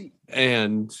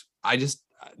 And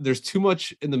there's too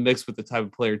much in the mix with the type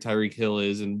of player Tyreek Hill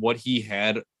is and what he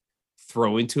had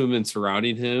throwing to him and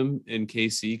surrounding him in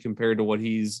KC compared to what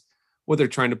they're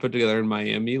trying to put together in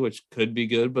Miami, which could be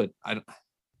good, but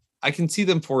I can see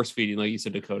them force feeding, like you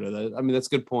said, Dakota. That's a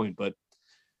good point, but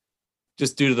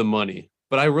just due to the money.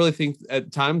 But I really think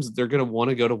at times they're going to want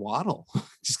to go to Waddle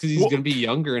just because he's going to be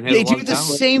younger and has a lot of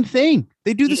talent. Same thing.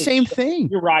 They do the same thing.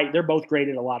 You're right. They're both great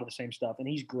at a lot of the same stuff, and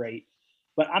he's great.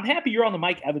 But I'm happy you're on the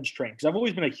Mike Evans train because I've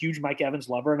always been a huge Mike Evans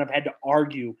lover, and I've had to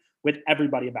argue with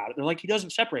everybody about it. They're like, he doesn't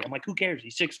separate. I'm like, who cares?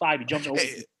 He's 6'5". He jumps over.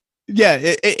 Yeah,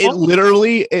 it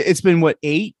literally, it's been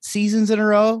 8 seasons in a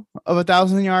row of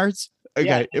 1,000 yards.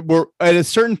 Okay, Yeah. We're at a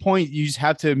certain point, you just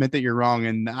have to admit that you're wrong,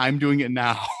 and I'm doing it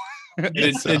now.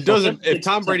 It doesn't. If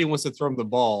Tom Brady wants to throw him the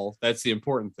ball, that's the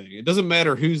important thing. It doesn't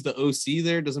matter who's the OC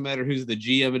there. It doesn't matter who's the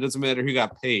GM. It doesn't matter who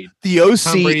got paid. The OC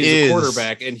Tom Brady is is the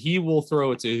quarterback, and he will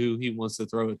throw it to who he wants to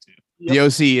throw it to. The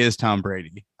OC is Tom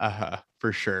Brady.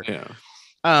 For sure.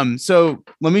 Yeah. So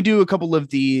let me do a couple of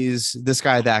these. This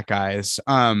guy, that guys.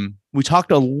 We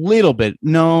talked a little bit.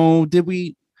 No, did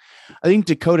we? I think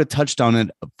Dakota touched on it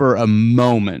for a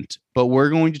moment, but we're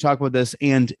going to talk about this,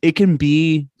 and it's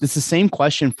the same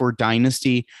question for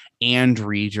Dynasty and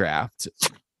redraft.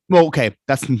 Well, okay,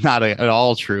 that's not at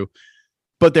all true,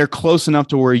 but they're close enough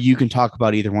to where you can talk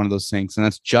about either one of those things, and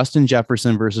that's Justin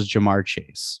Jefferson versus Jamar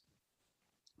Chase.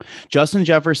 Justin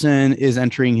Jefferson is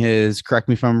entering his, correct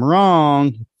me if I'm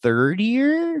wrong, third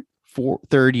year,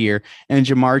 and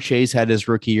Jamar Chase had his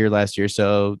rookie year last year,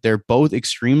 so they're both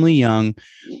extremely young.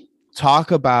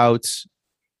 Talk about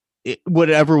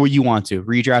whatever you want to,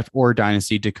 redraft or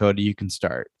Dynasty. Dakota, you can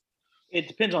start. It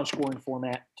depends on scoring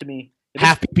format to me.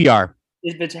 Half PPR.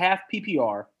 If it's half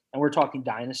PPR and we're talking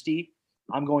Dynasty,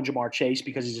 I'm going Jamar Chase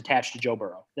because he's attached to Joe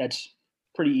Burrow. That's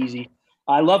pretty easy.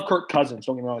 I love Kirk Cousins.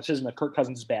 Don't get me wrong. This isn't that Kirk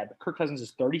Cousins is bad, but Kirk Cousins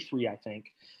is 33, I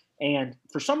think. And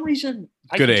for some reason,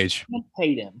 good age. I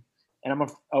paid him. And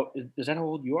is that how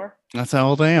old you are? That's how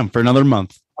old I am for another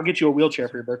month. I'll get you a wheelchair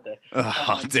for your birthday.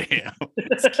 Oh, damn.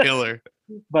 It's killer.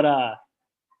 But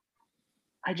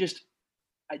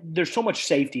there's so much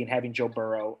safety in having Joe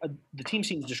Burrow. The team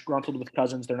seems disgruntled with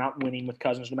Cousins. They're not winning with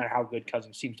Cousins, no matter how good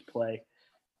Cousins seems to play.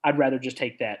 I'd rather just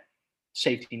take that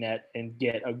safety net and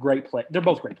get a great play. They're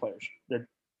both great players.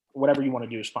 Whatever you want to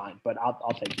do is fine, but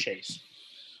I'll take Chase.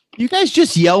 You guys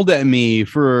just yelled at me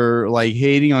for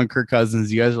hating on Kirk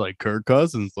Cousins. You guys are like, Kirk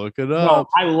Cousins, look it up. No,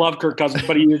 I love Kirk Cousins,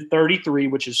 but he is 33,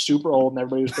 which is super old, and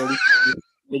everybody was 33.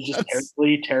 It's just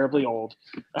terribly, terribly old.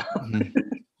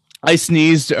 I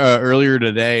sneezed earlier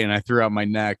today, and I threw out my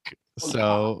neck.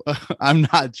 So I'm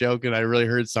not joking. I really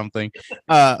heard something.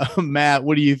 Matt,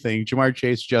 what do you think? Jamar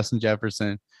Chase, Justin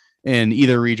Jefferson, in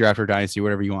either redraft or Dynasty,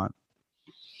 whatever you want.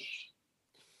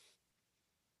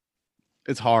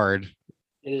 It's hard.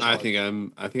 I think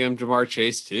I'm Jamar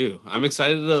Chase too. I'm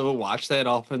excited to watch that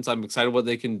offense. I'm excited what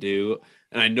they can do.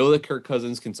 And I know that Kirk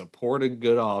Cousins can support a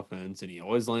good offense and he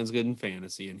always lands good in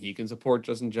fantasy and he can support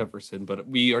Justin Jefferson, but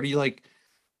we already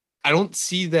I don't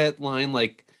see that line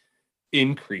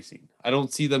increasing. I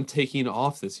don't see them taking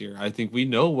off this year. I think we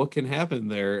know what can happen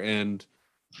there and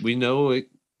we know it's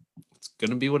going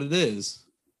to be what it is.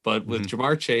 But with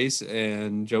Jamar Chase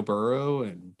and Joe Burrow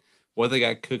and what they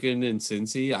got cooking in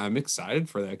Cincy, I'm excited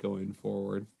for that going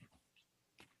forward.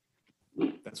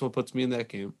 That's what puts me in that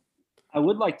camp. I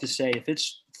would like to say if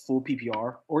it's full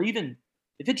PPR or even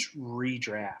if it's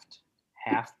redraft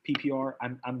half PPR,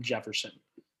 I'm Jefferson.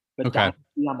 But okay.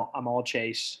 I'm all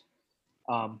Chase.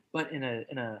 But in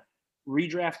a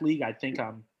redraft league, I think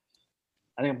I'm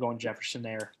going Jefferson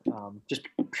there, just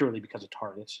purely because of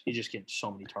targets. He's just getting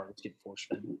so many targets, getting force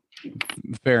fed.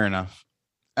 Fair enough.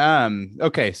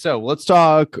 Okay, so let's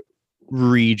talk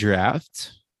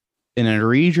redraft. In a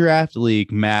redraft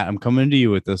league, Matt, I'm coming to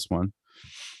you with this one.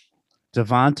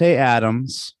 Devontae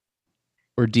Adams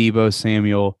or Deebo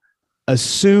Samuel,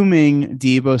 assuming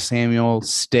Deebo Samuel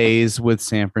stays with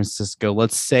San Francisco?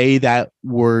 Let's say that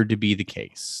were to be the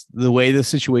case. The way the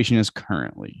situation is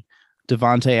currently,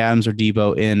 Devontae Adams or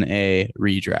Deebo in a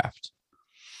redraft.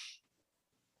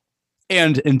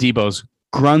 And Deebo's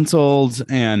gruntled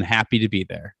and happy to be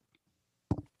there.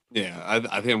 Yeah, I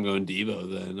think I'm going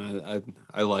Deebo then.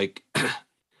 I like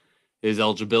his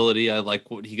eligibility. I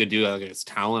like what he could do. I like his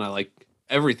talent. I like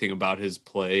everything about his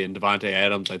play. And Devontae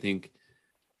Adams, I think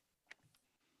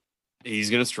he's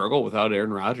going to struggle without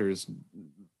Aaron Rodgers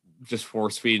just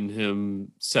force feeding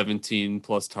him 17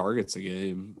 plus targets a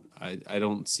game. I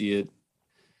don't see it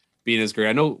being as great.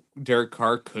 I know Derek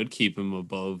Carr could keep him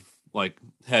above, like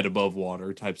head above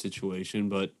water type situation,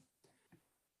 but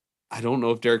I don't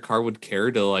know if Derek Carr would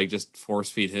care to like just force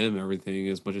feed him everything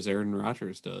as much as Aaron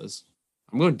Rodgers does.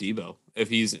 I'm going Deebo if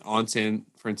he's on San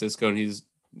Francisco and he's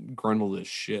gruntled as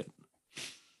shit.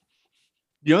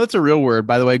 You know, that's a real word,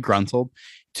 by the way, gruntled.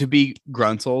 To be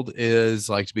gruntled is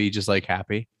like to be just like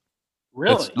happy.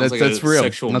 Really? That's real.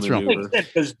 That's real.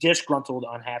 Because disgruntled,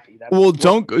 unhappy.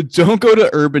 Don't go to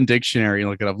Urban Dictionary and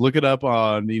look it up. Look it up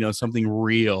on something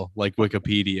real like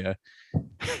Wikipedia.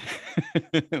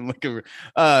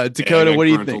 Dakota, what do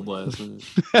you think? I'm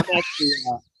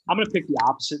going to pick the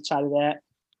opposite side of that.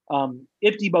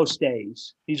 If Deebo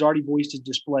stays, he's already voiced his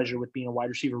displeasure with being a wide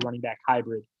receiver running back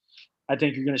hybrid. I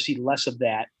think you're going to see less of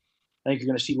that. I think you're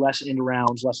going to see less end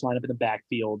rounds, less lineup in the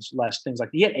backfields, less things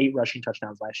like that. He had 8 rushing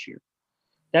touchdowns last year.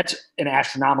 That's an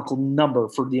astronomical number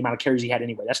for the amount of carries he had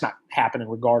anyway. That's not happening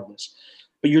regardless.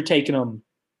 But you're taking him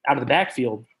out of the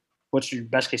backfield. What's your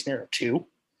best case scenario? 2?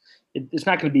 It's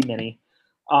not going to be many.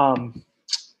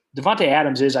 Devontae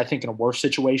Adams is, I think, in a worse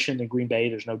situation than Green Bay.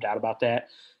 There's no doubt about that.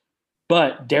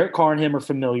 But Derek Carr and him are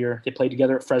familiar. They played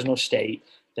together at Fresno State.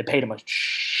 They paid him a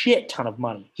shit ton of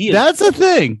money. That's a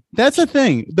thing.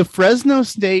 The Fresno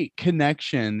State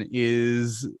connection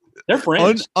is they're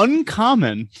friends.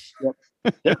 Uncommon. Yep.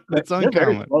 That's uncommon. They're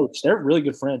very close. They're really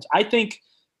good friends. I think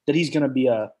that he's going to be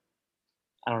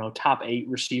top 8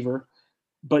 receiver.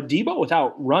 But Deebo,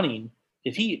 without running,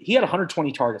 if he had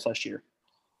 120 targets last year,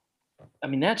 I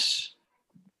mean that's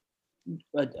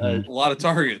a lot of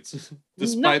targets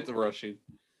despite the rushing.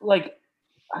 Like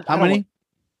how many?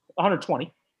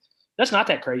 120. That's not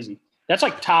that crazy. That's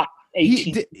like top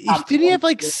 18. Did he have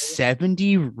like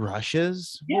 70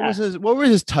 rushes? Yeah. What were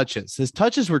his touches? His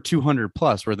touches were 200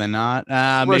 plus, were they not?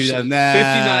 Maybe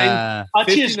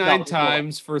 59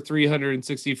 times for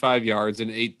 365 yards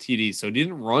and 8 TDs. So he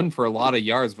didn't run for a lot of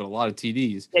yards, but a lot of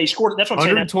TDs. Yeah, he scored. That's what I'm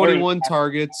saying. 121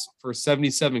 targets for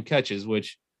 77 catches,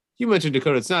 which you mentioned,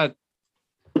 Dakota.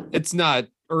 It's not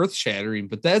earth shattering,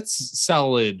 but that's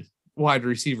solid wide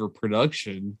receiver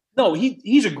production. No,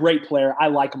 he's a great player. I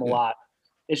like him a lot.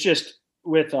 It's just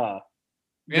with and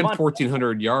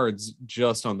 1,400 yards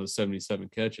just on those 77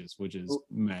 catches, which is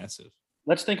massive.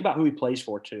 Let's think about who he plays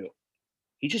for too.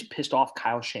 He just pissed off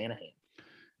Kyle Shanahan.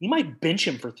 He might bench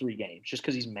him for 3 games just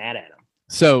because he's mad at him.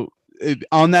 So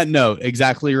on that note,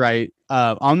 exactly right.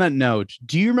 On that note,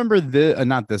 do you remember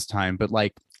not this time, but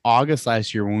like August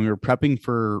last year when we were prepping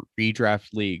for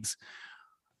redraft leagues?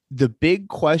 The big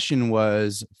question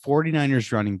was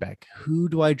 49ers running back. Who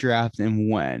do I draft and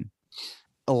when?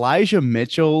 Elijah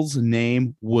Mitchell's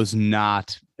name was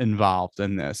not involved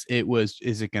in this.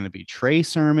 Is it going to be Trey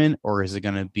Sermon or is it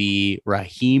going to be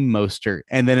Raheem Mostert?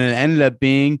 And then it ended up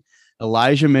being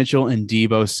Elijah Mitchell and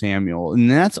Deebo Samuel. And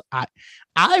that's,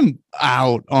 I'm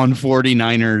out on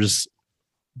 49ers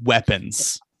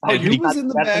weapons. And who was in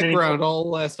the background all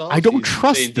last offseason? I don't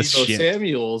trust this shit.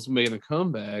 Samuel's making a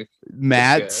comeback.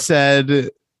 I said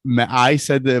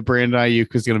that Brandon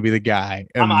Ayuk was going to be the guy,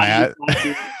 and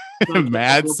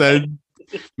Matt said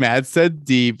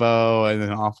Deebo, and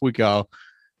then off we go.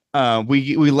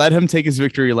 We let him take his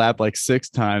victory lap like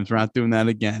 6 times. We're not doing that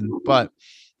again. But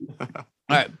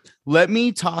all right, let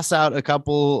me toss out a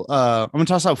couple. I'm gonna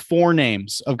toss out 4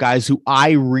 names of guys who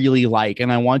I really like,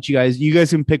 and I want you guys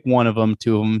can pick one of them,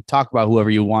 2 of them, talk about whoever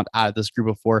you want out of this group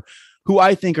of 4 who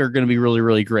I think are going to be really,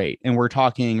 really great. And we're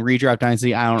talking redraft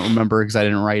dynasty. I don't remember because I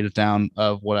didn't write it down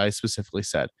of what I specifically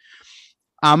said.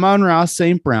 Amon-Ra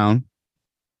St. Brown,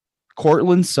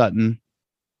 Cortland Sutton,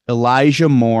 Elijah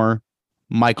Moore,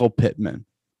 Michael Pittman.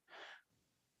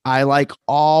 I like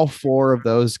all 4 of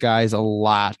those guys a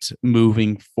lot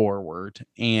moving forward.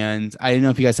 And I don't know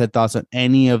if you guys had thoughts on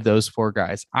any of those 4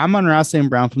 guys. Amon-Ra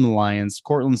St. Brown from the Lions,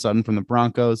 Cortland Sutton from the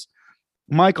Broncos,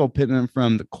 Michael Pittman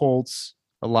from the Colts,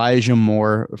 Elijah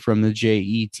Moore from the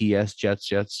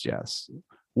Jets.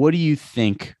 What do you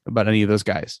think about any of those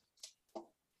guys?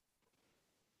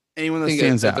 Anyone that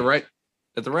stands out?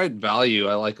 At the right value,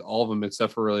 I like all of them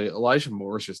except for really Elijah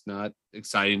Moore is just not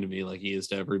exciting to me like he is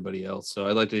to everybody else. So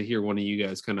I'd like to hear one of you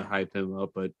guys kind of hype him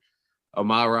up. But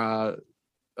Amon-Ra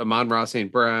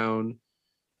St. Brown,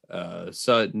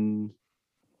 Sutton.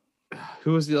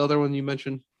 Who was the other one you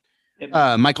mentioned?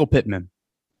 Michael Pittman.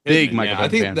 Big Michael I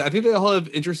Pittman fan. think they all have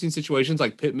interesting situations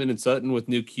like Pittman and Sutton with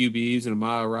new QBs and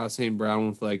Amon-Ra St. Brown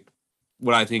with like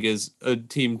what I think is a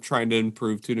team trying to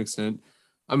improve to an extent.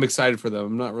 I'm excited for them.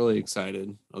 I'm not really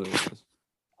excited otherwise.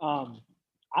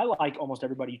 I like almost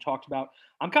everybody you talked about.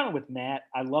 I'm kind of with Matt.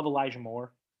 I love Elijah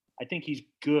Moore. I think he's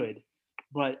good,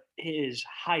 but his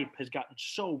hype has gotten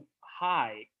so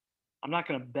high. I'm not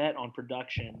going to bet on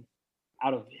production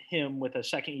out of him with a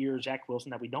second year Zach Wilson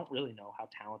that we don't really know how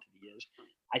talented he is.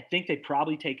 I think they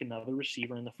probably take another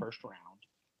receiver in the first round.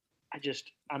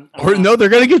 No, they're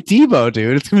going to get Debo,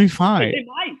 dude. It's going to be fine. They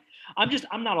might.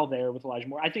 I'm not all there with Elijah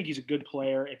Moore. I think he's a good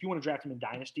player. If you want to draft him in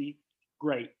Dynasty,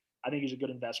 great. I think he's a good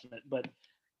investment, but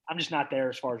I'm just not there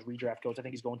as far as redraft goes. I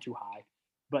think he's going too high.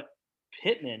 But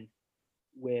Pittman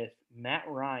with Matt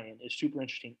Ryan is super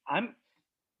interesting. I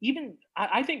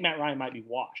think Matt Ryan might be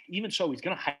washed. Even so, he's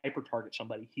going to hyper target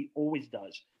somebody. He always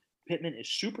does. Pittman is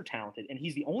super talented, and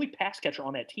he's the only pass catcher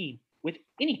on that team with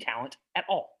any talent at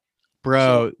all.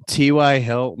 Bro, T.Y.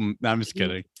 Hilton. No, I'm just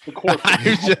kidding.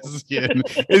 I'm just kidding.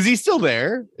 Is he still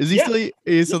there? Is he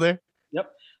still there?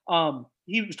 Yep.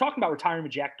 He was talking about retiring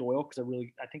with Jack Doyle because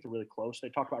I think they're really close. They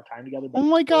talked about retiring together. Oh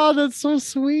my God, that's so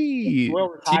sweet.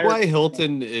 T.Y.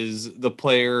 Hilton is the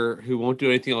player who won't do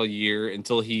anything all year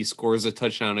until he scores a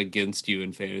touchdown against you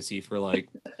in fantasy for like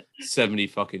 70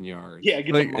 fucking yards. Yeah,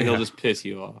 and he'll just piss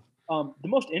you off. The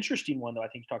most interesting one, though, I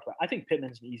think you talked about, I think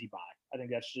Pittman's an easy buy. I think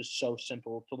that's just so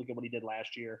simple to look at what he did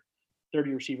last year.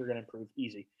 30 receiver going to improve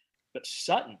easy. But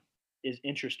Sutton is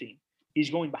interesting. He's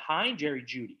going behind Jerry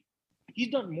Jeudy. He's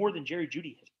done more than Jerry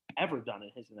Jeudy has ever done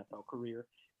in his NFL career.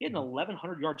 He had an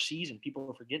 1,100-yard season people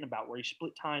are forgetting about where he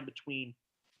split time between,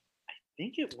 I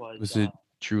think it was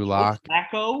Drew Lock?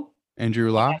 And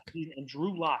Drew Lock? And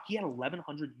Drew Lock. He had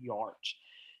 1,100 yards.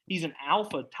 He's an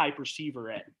alpha-type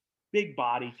receiver at big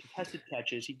body, contested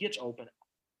catches. He gets open.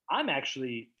 I'm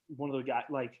actually one of the guys,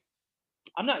 like,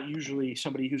 I'm not usually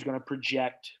somebody who's going to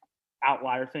project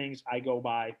outlier things. I go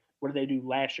by, what did they do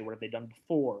last year? What have they done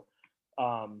before?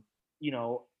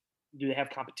 Do they have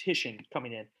competition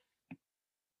coming in?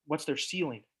 What's their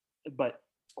ceiling? But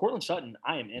Cortland Sutton,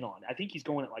 I am in on. I think he's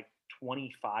going at like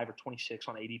 25 or 26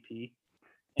 on ADP.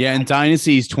 Yeah, and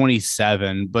Dynasty is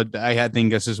 27, but I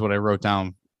think this is what I wrote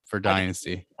down for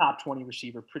Dynasty. Top 20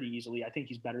 receiver pretty easily. I think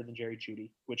he's better than Jerry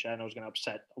Jeudy, which I know is going to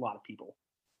upset a lot of people.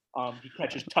 He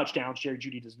catches touchdowns. Jerry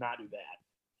Jeudy does not do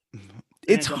that.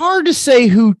 It's hard to say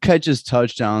who catches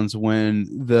touchdowns when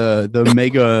the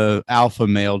mega alpha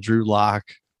male Drew Lock,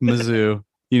 Mizzou,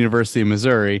 University of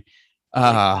Missouri.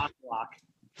 All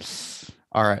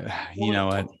right, you know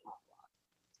what?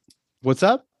 What's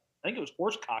up? I think it was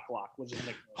Horse Cocklock was his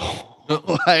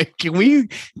nickname. Like,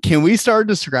 can we start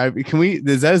describing?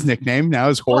 Is that his nickname now?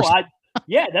 Is Horse?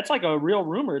 Yeah, that's like a real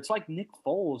rumor. It's like Nick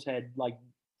Foles had like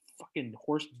fucking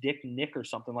Horse Dick Nick or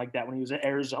something like that when he was at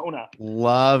Arizona.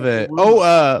 Love it.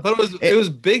 I thought it was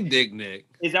Big Dick Nick.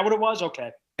 Is that what it was?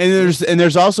 Okay. And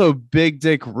there's also Big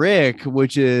Dick Rick,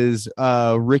 which is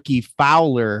Ricky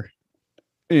Fowler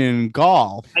in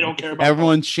golf. I don't care about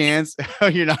everyone's chance.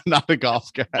 You're not a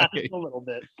golf guy. A little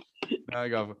bit. Not a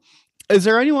golfer. Is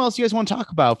there anyone else you guys want to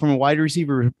talk about from a wide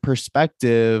receiver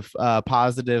perspective?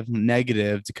 Positive,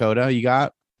 negative. Dakota, you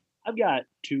got? I've got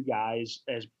two guys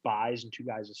as buys and two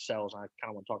guys as sells, and I kind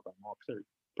of want to talk about them all because they're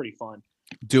pretty fun.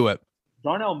 Do it.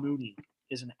 Darnell Mooney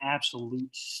is an absolute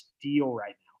steal right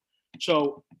now.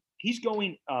 So he's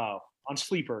going on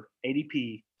Sleeper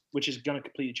ADP, which is going to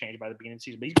completely change by the beginning of the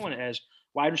season, but he's going as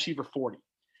wide receiver 40.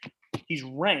 He's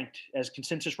ranked as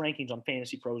consensus rankings on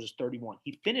Fantasy Pros as 31.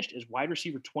 He finished as wide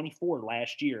receiver 24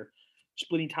 last year,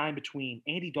 splitting time between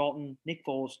Andy Dalton, Nick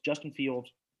Foles, Justin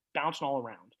Fields, bouncing all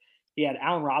around. He had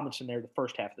Allen Robinson there the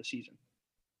first half of the season.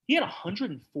 He had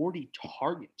 140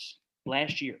 targets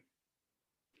last year.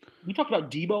 We talked about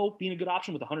Debo being a good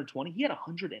option with 120. He had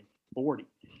 140.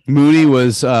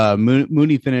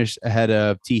 Mooney finished ahead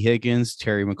of T. Higgins,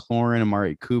 Terry McLaurin,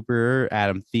 Amari Cooper,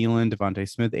 Adam Thielen, Devontae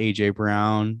Smith, AJ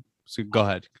Brown. So go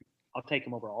ahead. I'll take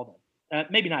him over all of them.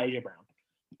 Maybe not AJ Brown,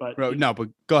 but but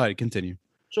go ahead, continue.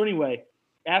 So anyway,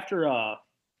 after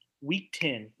week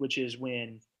 10, which is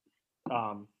when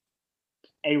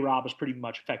A-Rob was pretty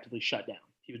much effectively shut down.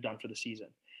 He was done for the season.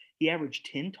 He averaged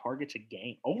 10 targets a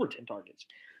game, over 10 targets.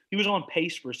 He was on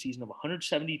pace for a season of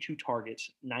 172 targets,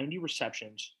 90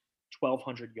 receptions,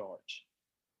 1,200 yards.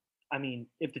 I mean,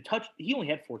 if he only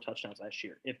had 4 touchdowns last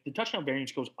year. If the touchdown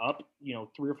variance goes up,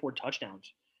 3 or 4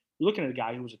 touchdowns, you're looking at a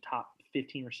guy who was a top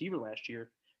 15 receiver last year.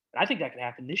 And I think that could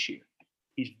happen this year.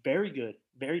 He's very good,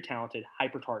 very talented,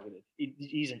 hyper targeted.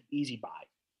 He's an easy buy.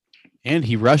 And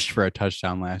he rushed for a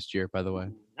touchdown last year, by the way.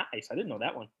 Nice. I didn't know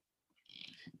that one.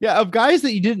 Yeah, of guys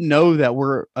that you didn't know that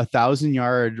were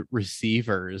 1,000-yard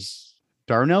receivers,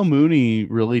 Darnell Mooney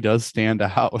really does stand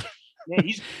out. Yeah,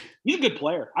 he's a good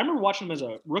player. I remember watching him as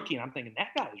a rookie, and I'm thinking that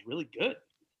guy is really good.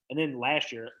 And then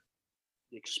last year,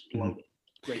 he exploded.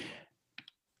 Great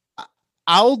man.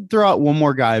 I'll throw out one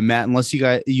more guy, Matt. Unless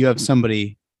you have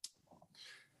somebody.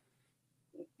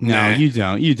 No, you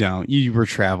don't. You don't. You were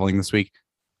traveling this week.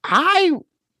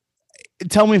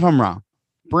 Tell me if I'm wrong.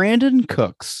 Brandon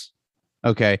Cooks.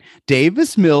 Okay.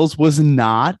 Davis Mills was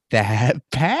not that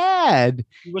bad.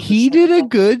 He did a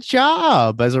good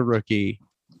job as a rookie.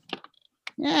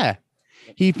 Yeah.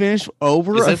 He finished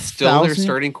over. Is that still their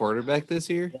starting quarterback this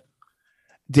year?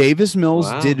 Davis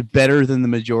Mills did better than the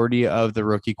majority of the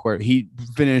rookie quarter. He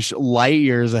finished light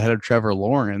years ahead of Trevor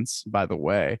Lawrence, by the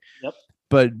way. Yep.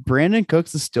 But Brandon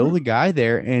Cooks is still the guy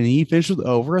there, and he finished with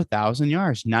over 1,000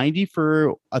 yards, 90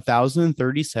 for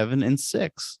 1,037 and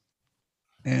 6.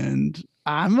 And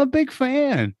I'm a big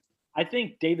fan. I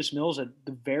think Davis Mills, at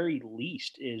the very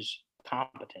least, is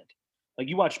competent. Like,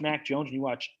 you watch Mac Jones and you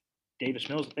watch Davis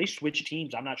Mills, if they switch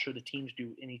teams, I'm not sure the teams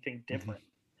do anything different.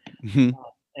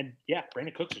 And yeah,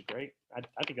 Brandon Cooks is great.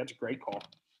 I think that's a great call.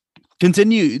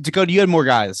 Continue. Dakota, you had more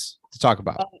guys to talk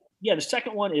about. Yeah, the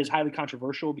second one is highly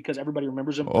controversial because everybody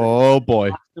remembers him. Oh,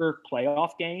 boy.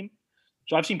 Playoff game.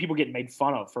 So I've seen people get made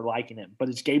fun of for liking him, but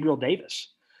it's Gabriel Davis.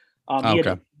 He had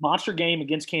a monster game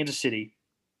against Kansas City,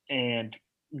 and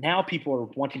now people are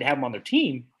wanting to have him on their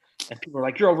team, and people are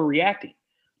like, you're overreacting.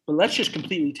 But let's just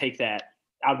completely take that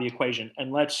out of the equation,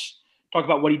 and let's talk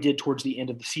about what he did towards the end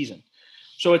of the season.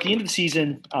 So at the end of the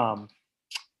season,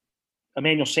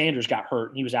 Emmanuel Sanders got hurt,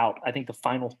 and he was out, I think, the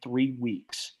final 3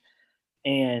 weeks.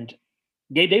 And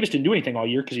Gabe Davis didn't do anything all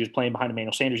year because he was playing behind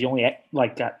Emmanuel Sanders. He only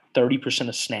got 30%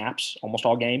 of snaps, almost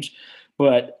all games.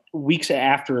 But weeks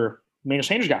after Emmanuel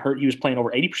Sanders got hurt, he was playing over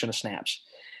 80% of snaps.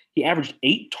 He averaged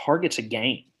 8 targets a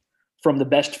game from the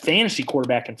best fantasy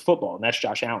quarterback in football, and that's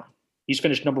Josh Allen. He's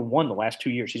finished number 1 the last 2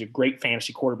 years. He's a great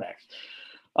fantasy quarterback.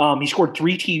 He scored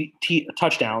 3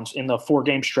 touchdowns in the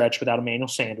 4-game stretch without Emmanuel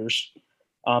Sanders.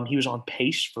 He was on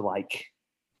pace for I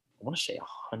want to say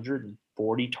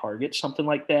 140 targets, something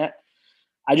like that.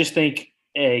 I just think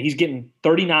he's getting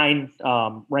 39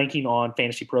 ranking on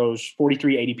Fantasy Pros,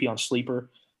 43 ADP on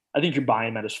Sleeper. I think you're buying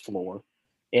him at his floor.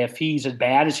 If he's as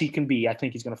bad as he can be, I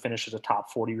think he's going to finish as a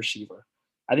top 40 receiver.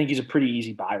 I think he's a pretty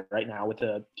easy buy right now.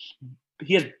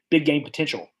 He has big game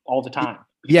potential all the time.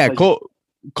 Yeah, Cole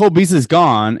Beasley is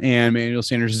gone, and Emmanuel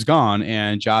Sanders is gone,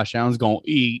 and Josh Allen's going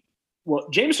to eat. Well,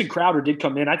 Jamison Crowder did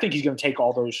come in. I think he's going to take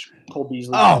all those Cole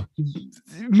Beasley. Oh,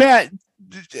 Matt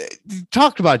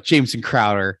talked about Jamison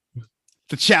Crowder.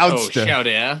 The shoutster. Shout,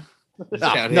 yeah.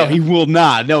 No, he will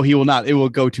not. No, he will not. It will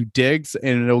go to Diggs,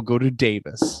 and it will go to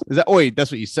Davis. Is that? Oh, wait,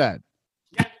 that's what you said.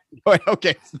 Yeah. Wait,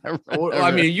 okay. Well,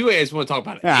 I mean, you guys want to talk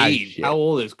about age. Shit. How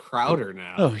old is Crowder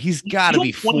now? Oh, he's got to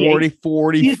be 40,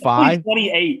 45. He's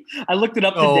 28. I looked it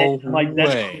up today.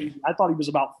 That's crazy. I thought he was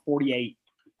about 48.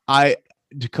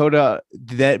 Dakota,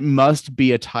 that must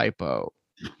be a typo.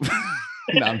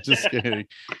 No, I'm just kidding.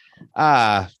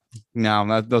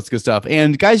 No, that's good stuff.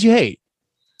 And guys you hate.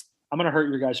 I'm going to hurt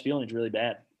your guys' feelings really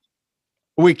bad.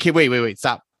 Wait,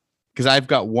 stop. Because I've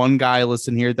got one guy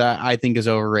listed here that I think is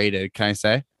overrated. Can I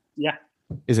say? Yeah.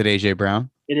 Is it AJ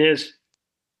Brown? It is.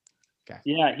 Okay.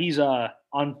 Yeah, he's on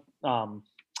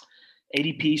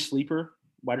ADP Sleeper,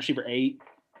 wide receiver 8,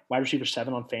 wide receiver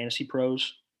 7 on Fantasy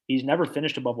Pros. He's never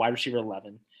finished above wide receiver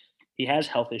 11. He has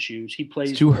health issues. He plays.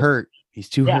 He's too hurt.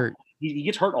 He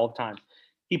gets hurt all the time.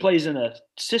 He plays in a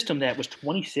system that was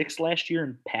 26 last year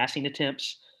in passing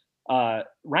attempts.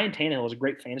 Ryan Tannehill is a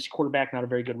great fantasy quarterback, not a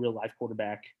very good real life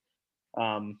quarterback.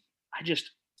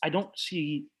 I don't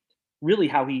see really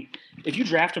how if you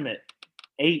draft him at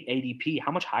 8 ADP,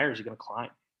 how much higher is he going to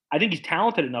climb? I think he's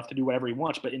talented enough to do whatever he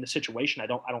wants, but in the situation, I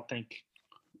don't think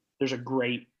there's a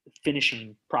great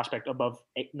finishing prospect above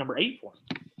number 8 for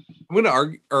him.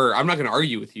 I'm not going to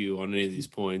argue with you on any of these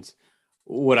points.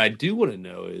 What I do want to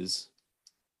know is,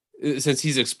 since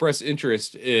he's expressed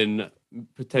interest in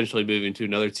potentially moving to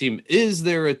another team, is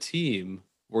there a team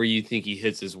where you think he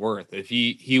hits his worth? If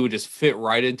he would just fit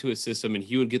right into a system and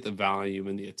he would get the volume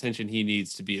and the attention he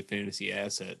needs to be a fantasy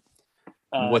asset,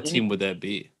 what team would that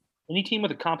be? Any team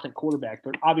with a competent quarterback.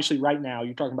 But obviously right now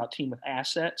you're talking about team with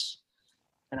assets.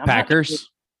 And Packers?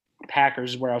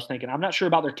 Packers is where I was thinking. I'm not sure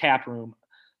about their cap room.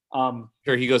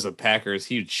 Sure, he goes to Packers.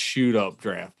 He'd shoot up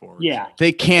draft boards. Yeah,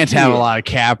 They can't have a lot of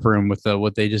cap room with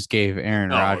what they just gave Aaron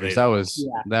No, Rodgers. they That don't. was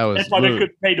that was that's why they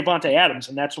could pay Devontae Adams,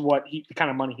 and that's what the kind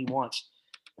of money he wants.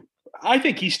 I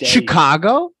think he stays.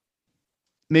 Chicago.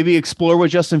 Maybe explore what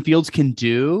Justin Fields can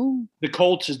do. The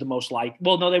Colts is the most like.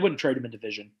 Well, no, they wouldn't trade him in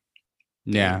division.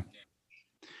 Yeah.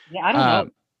 Yeah, I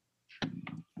don't know.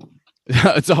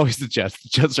 It's always the Jets. The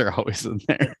Jets are always in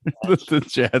there. The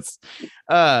Jets.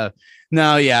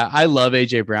 No, yeah, I love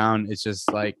AJ Brown. It's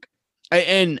just like,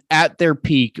 and at their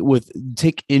peak,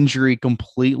 take injury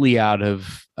completely out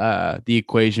of the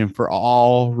equation for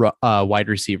all wide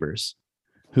receivers.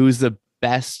 Who's the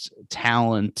best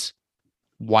talent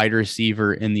wide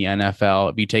receiver in the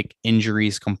NFL? If you take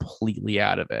injuries completely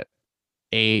out of it,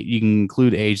 you can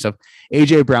include age stuff.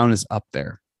 AJ Brown is up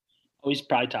there. Oh, he's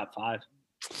probably top 5.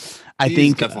 He's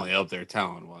think definitely up there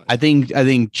talent wise. I think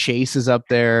Chase is up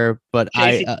there, but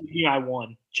Chase I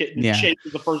won. Chase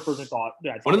was the first person thought.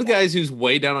 One of the guys who's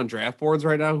way down on draft boards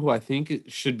right now, who I think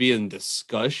should be in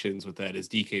discussions with that, is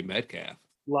DK Metcalf.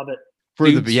 Love it.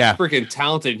 Dude's freaking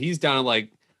talented. He's down at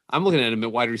like, I'm looking at him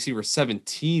at wide receiver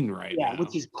 17 right now. Yeah,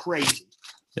 which is crazy.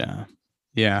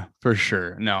 Yeah, for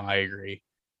sure. No, I agree.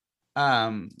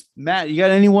 Matt, you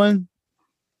got anyone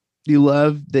you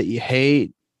love that you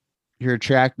hate? You're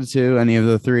attracted to any of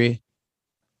the 3?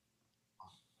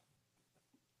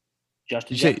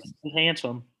 Justin Jefferson is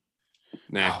handsome.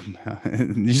 Nah.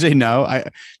 Did you say no?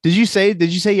 Did you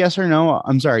say yes or no?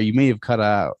 I'm sorry, you may have cut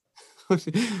out.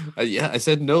 Yeah, I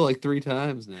said no like 3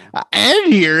 times now. I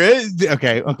didn't hear it.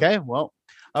 Okay. Well,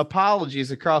 apologies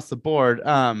across the board.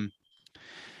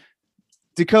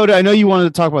 Dakota, I know you wanted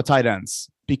to talk about tight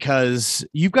ends because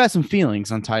you've got some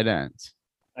feelings on tight ends.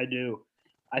 I do.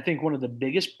 I think one of the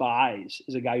biggest buys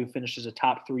is a guy who finished as a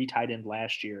top 3 tight end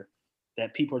last year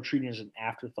that people are treating as an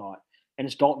afterthought, and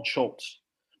it's Dalton Schultz.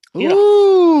 He had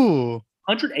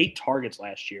 108 targets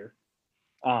last year.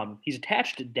 He's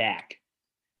attached to Dak.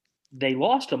 They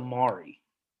lost Amari.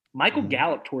 Michael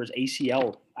Gallup tore his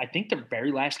ACL, I think the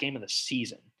very last game of the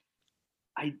season.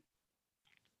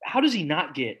 How does he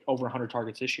not get over 100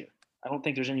 targets this year? I don't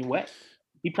think there's any way.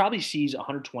 He probably sees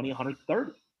 120,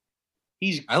 130.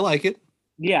 I like it.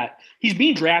 Yeah, he's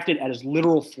being drafted at his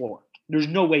literal floor. There's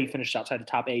no way he finished outside the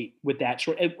top 8 with that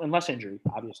short, unless injury,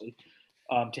 obviously,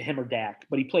 to him or Dak.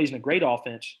 But he plays in a great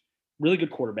offense, really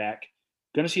good quarterback,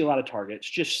 going to see a lot of targets.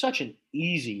 Just such an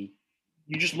easy.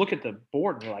 You just look at the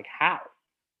board and you're like, how?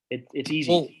 It's easy.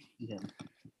 Well, to see him.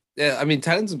 Yeah, I mean,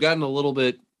 Titans have gotten a little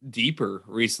bit deeper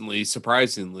recently,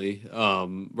 surprisingly.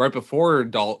 Right before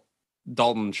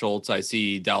Dalton Schultz, I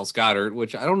see Dallas Goedert,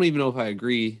 which I don't even know if I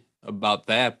agree about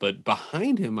that, but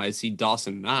behind him I see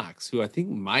Dawson Knox, who I think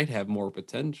might have more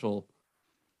potential.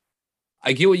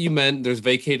 I get what you meant. There's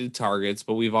vacated targets,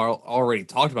 but we've already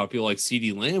talked about people like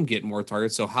CeeDee Lamb getting more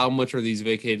targets. So how much are these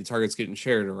vacated targets getting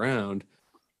shared around?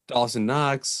 Dawson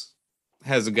Knox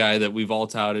has a guy that we've all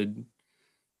touted,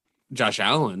 Josh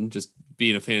Allen, just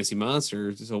being a fantasy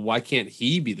monster. So why can't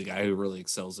he be the guy who really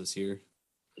excels this year?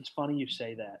 It's funny you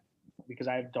say that because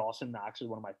I have Dawson Knox as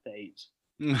one of my faves.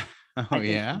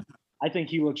 I think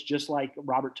he looks just like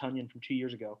Robert Tonyan from 2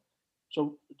 years ago.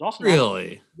 So Dawson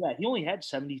Really? Knox, he only had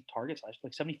 70 targets last,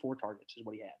 like 74 targets is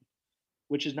what he had,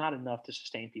 which is not enough to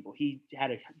sustain people. He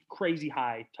had a crazy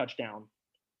high touchdown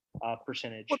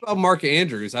percentage. What about Mark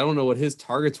Andrews? I don't know what his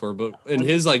targets were, but in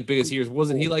his like biggest years,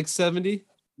 wasn't he like 70?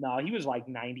 No, he was like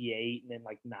 98 and then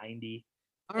like 90.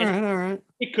 All right.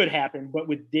 It could happen, but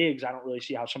with Diggs, I don't really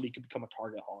see how somebody could become a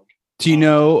target hog. Do you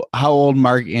know how old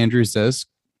Mark Andrews is?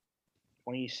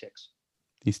 26.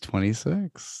 He's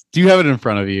 26. Do you have it in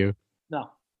front of you? No.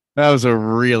 That was a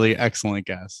really excellent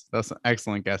guess. That's an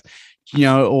excellent guess. Do you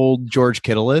know how old George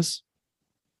Kittle is?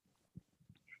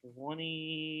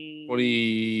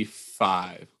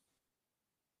 25.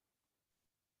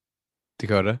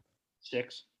 Dakota?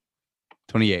 6.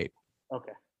 28.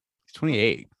 Okay. He's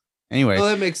 28. Anyway. Well,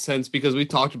 that makes sense because we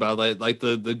talked about like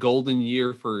the golden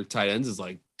year for tight ends is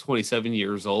like 27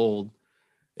 years old.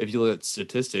 If you look at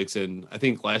statistics, and I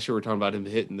think last year we were talking about him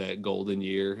hitting that golden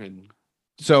year. And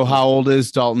so how old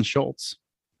is Dalton Schultz?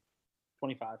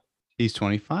 25. He's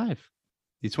 25.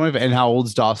 He's 25. And how old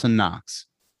is Dawson Knox?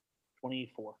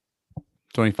 24.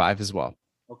 25 as well.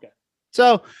 Okay.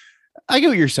 So I get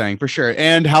what you're saying for sure.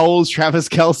 And how old is Travis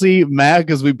Kelce, Matt?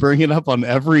 Because we bring it up on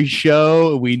every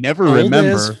show. We never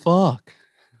remember. Old as fuck.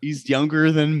 He's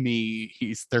younger than me.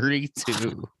 He's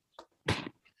 32.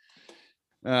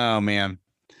 Oh, man.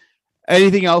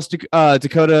 Anything else,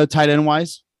 Dakota, tight end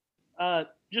wise?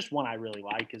 Just one I really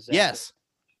like is Zach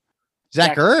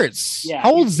Ertz. Yeah.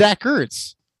 How old is Zach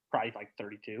Ertz? probably like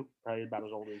 32, probably about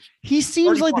as old as. He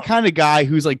seems like the 31. kind of guy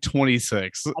who's like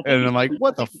 26, I think and he's I'm like,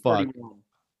 what the 30, fuck? 31.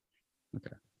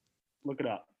 Okay. Look it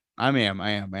up. I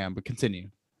am, but continue.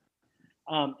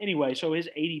 Anyway, so his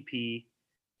ADP.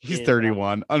 He's is,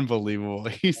 31. Unbelievable.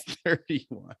 He's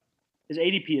 31. His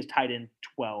ADP is tight end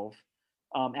 12.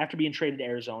 After being traded to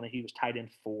Arizona, he was tight end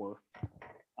 4.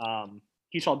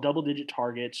 He saw double-digit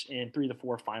targets in 3 of the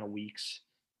 4 final weeks.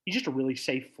 He's just a really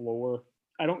safe floor.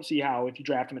 I don't see how if you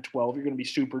draft him at 12, you're going to be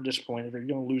super disappointed or you're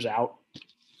going to lose out.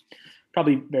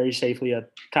 Probably very safely a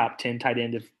top 10 tight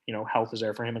end if, health is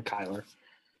there for him and Kyler.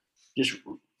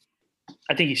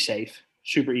 I think he's safe.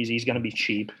 Super easy. He's going to be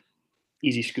cheap.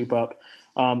 Easy scoop up.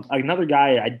 Another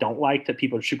guy I don't like that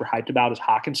people are super hyped about is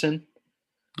Hawkinson.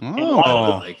 Oh,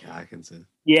 I like Hawkinson.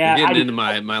 Yeah. You're getting into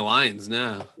my lines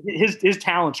now. His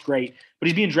talent's great, but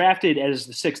he's being drafted as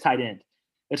the 6th tight end.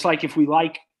 It's like if we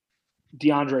like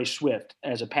DeAndre Swift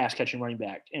as a pass-catching running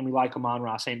back and we like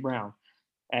Amon-Ra St. Brown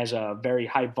as a very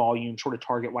high-volume sort of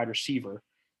target wide receiver,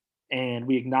 and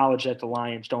we acknowledge that the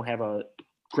Lions don't have a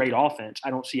great offense, I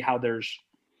don't see how there's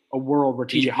a world where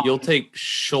TJ Hawkinson. You'll take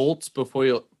Schultz before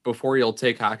you'll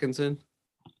take Hawkinson?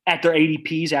 At their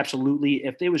ADPs, absolutely.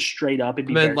 If it was straight up, it'd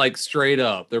be like straight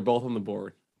up. They're both on the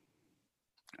board.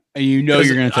 And you're going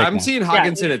to take I'm one. seeing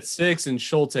Hawkinson at 6 and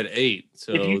Schultz at 8.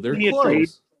 So they're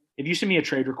close. If you send me a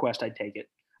trade request, I'd take it.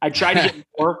 I try to get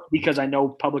more because I know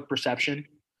public perception.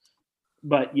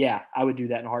 But, yeah, I would do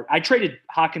that in a heart. I traded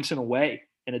Hawkinson away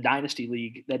in a Dynasty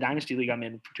league. That Dynasty league I'm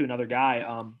in to another guy.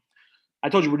 I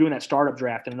told you we're doing that startup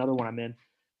draft and another one I'm in.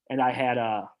 And I had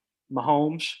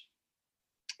Mahomes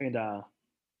and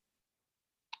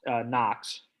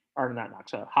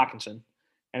Hawkinson.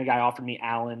 And a guy offered me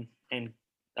Allen and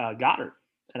Goddard.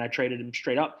 And I traded him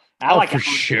straight up. I like for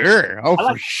sure.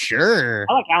 For sure.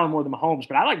 I like Allen more than Mahomes,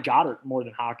 but I like Goddard more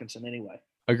than Hawkinson anyway.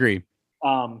 Agree.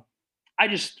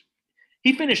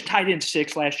 He finished tight end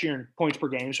 6 last year in points per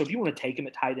game. So if you want to take him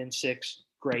at tight end 6,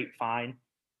 great, fine.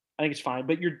 I think it's fine.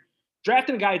 But you're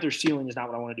drafting a guy at their ceiling is not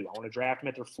what I want to do. I want to draft him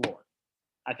at their floor.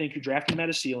 I think you're drafting him at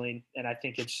a ceiling, and I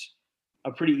think it's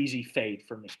a pretty easy fade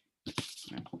for me.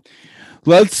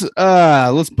 Let's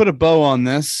put a bow on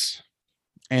this.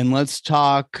 And let's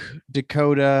talk,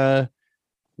 Dakota.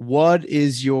 What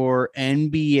is your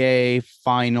NBA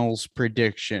Finals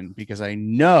prediction? Because I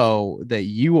know that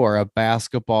you are a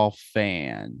basketball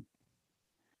fan.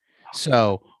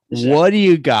 So, what do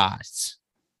you got?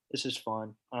 This is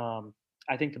fun.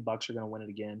 I think the Bucks are going to win it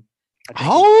again.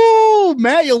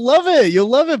 Matt, you'll love it. You'll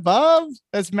love it, Bob.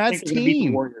 That's Matt's team. Beat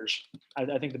the Warriors.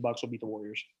 I think the Bucks will beat the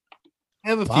Warriors. I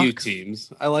have a few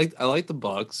teams. I like the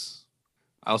Bucks.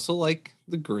 I also like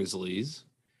the Grizzlies.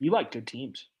 You like good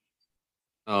teams.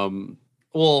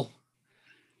 Well,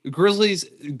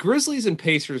 Grizzlies and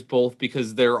Pacers both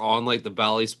because they're on like the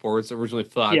Valley Sports, originally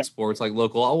Fox Sports, like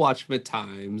local. I'll watch them at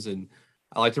times, and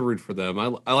I like to root for them.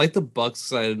 I like the Bucks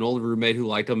because I had an old roommate who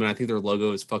liked them, and I think their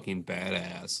logo is fucking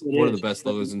badass. One of the best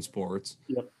logos in sports.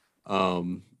 Yep.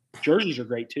 Jerseys are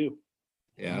great too.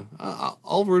 Yeah,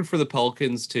 I'll root for the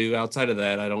Pelicans too. Outside of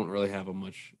that, I don't really have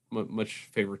a much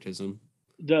favoritism.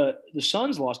 The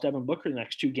Suns lost Devin Booker the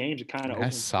next 2 games. It kind of I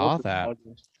saw that.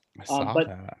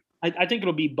 I think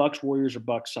it'll be Bucks Warriors or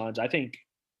Bucks Suns. I think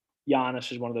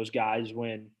Giannis is one of those guys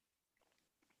when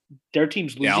their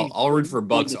team's losing. Yeah, I'll root for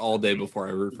Bucks all day before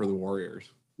I root for the Warriors.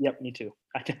 Yep, me too.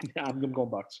 I'm going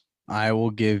Bucks. I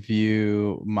will give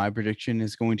you my prediction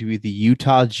is going to be the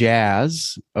Utah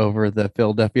Jazz over the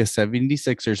Philadelphia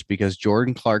 76ers because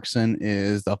Jordan Clarkson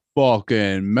is the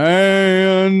fucking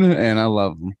man and I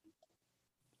love him.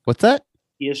 What's that?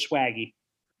 He is swaggy,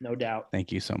 no doubt.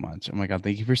 Thank you so much. Oh my God.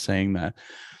 Thank you for saying that.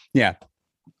 Yeah.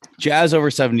 Jazz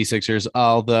over 76ers,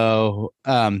 although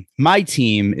my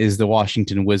team is the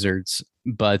Washington Wizards,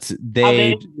 but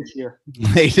they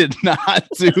did not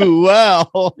do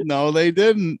well. No, they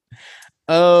didn't.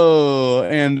 Oh,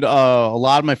 and a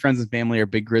lot of my friends and family are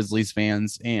big Grizzlies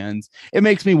fans, and it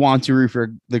makes me want to root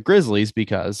for the Grizzlies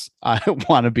because I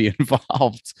want to be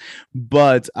involved.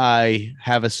 But I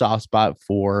have a soft spot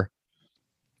for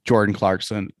Jordan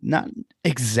Clarkson, not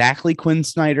exactly Quinn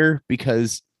Snyder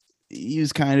because he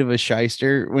was kind of a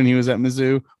shyster when he was at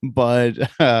Mizzou, but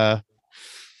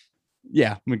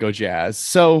yeah, I'm gonna go Jazz.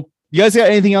 So you guys got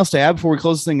anything else to add before we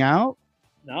close this thing out?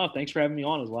 No, thanks for having me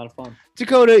on. It was a lot of fun.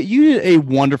 Dakota, you did a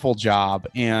wonderful job,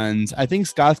 and I think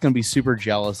Scott's gonna be super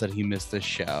jealous that he missed this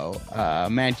show.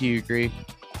 Matt, do you agree?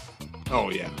 Oh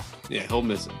yeah, he'll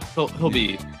miss it. He'll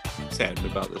be sad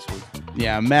about this one.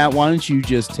 Yeah, Matt, why don't you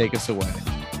just take us away?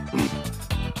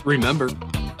 Remember,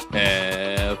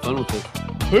 have fun with it.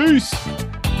 Peace.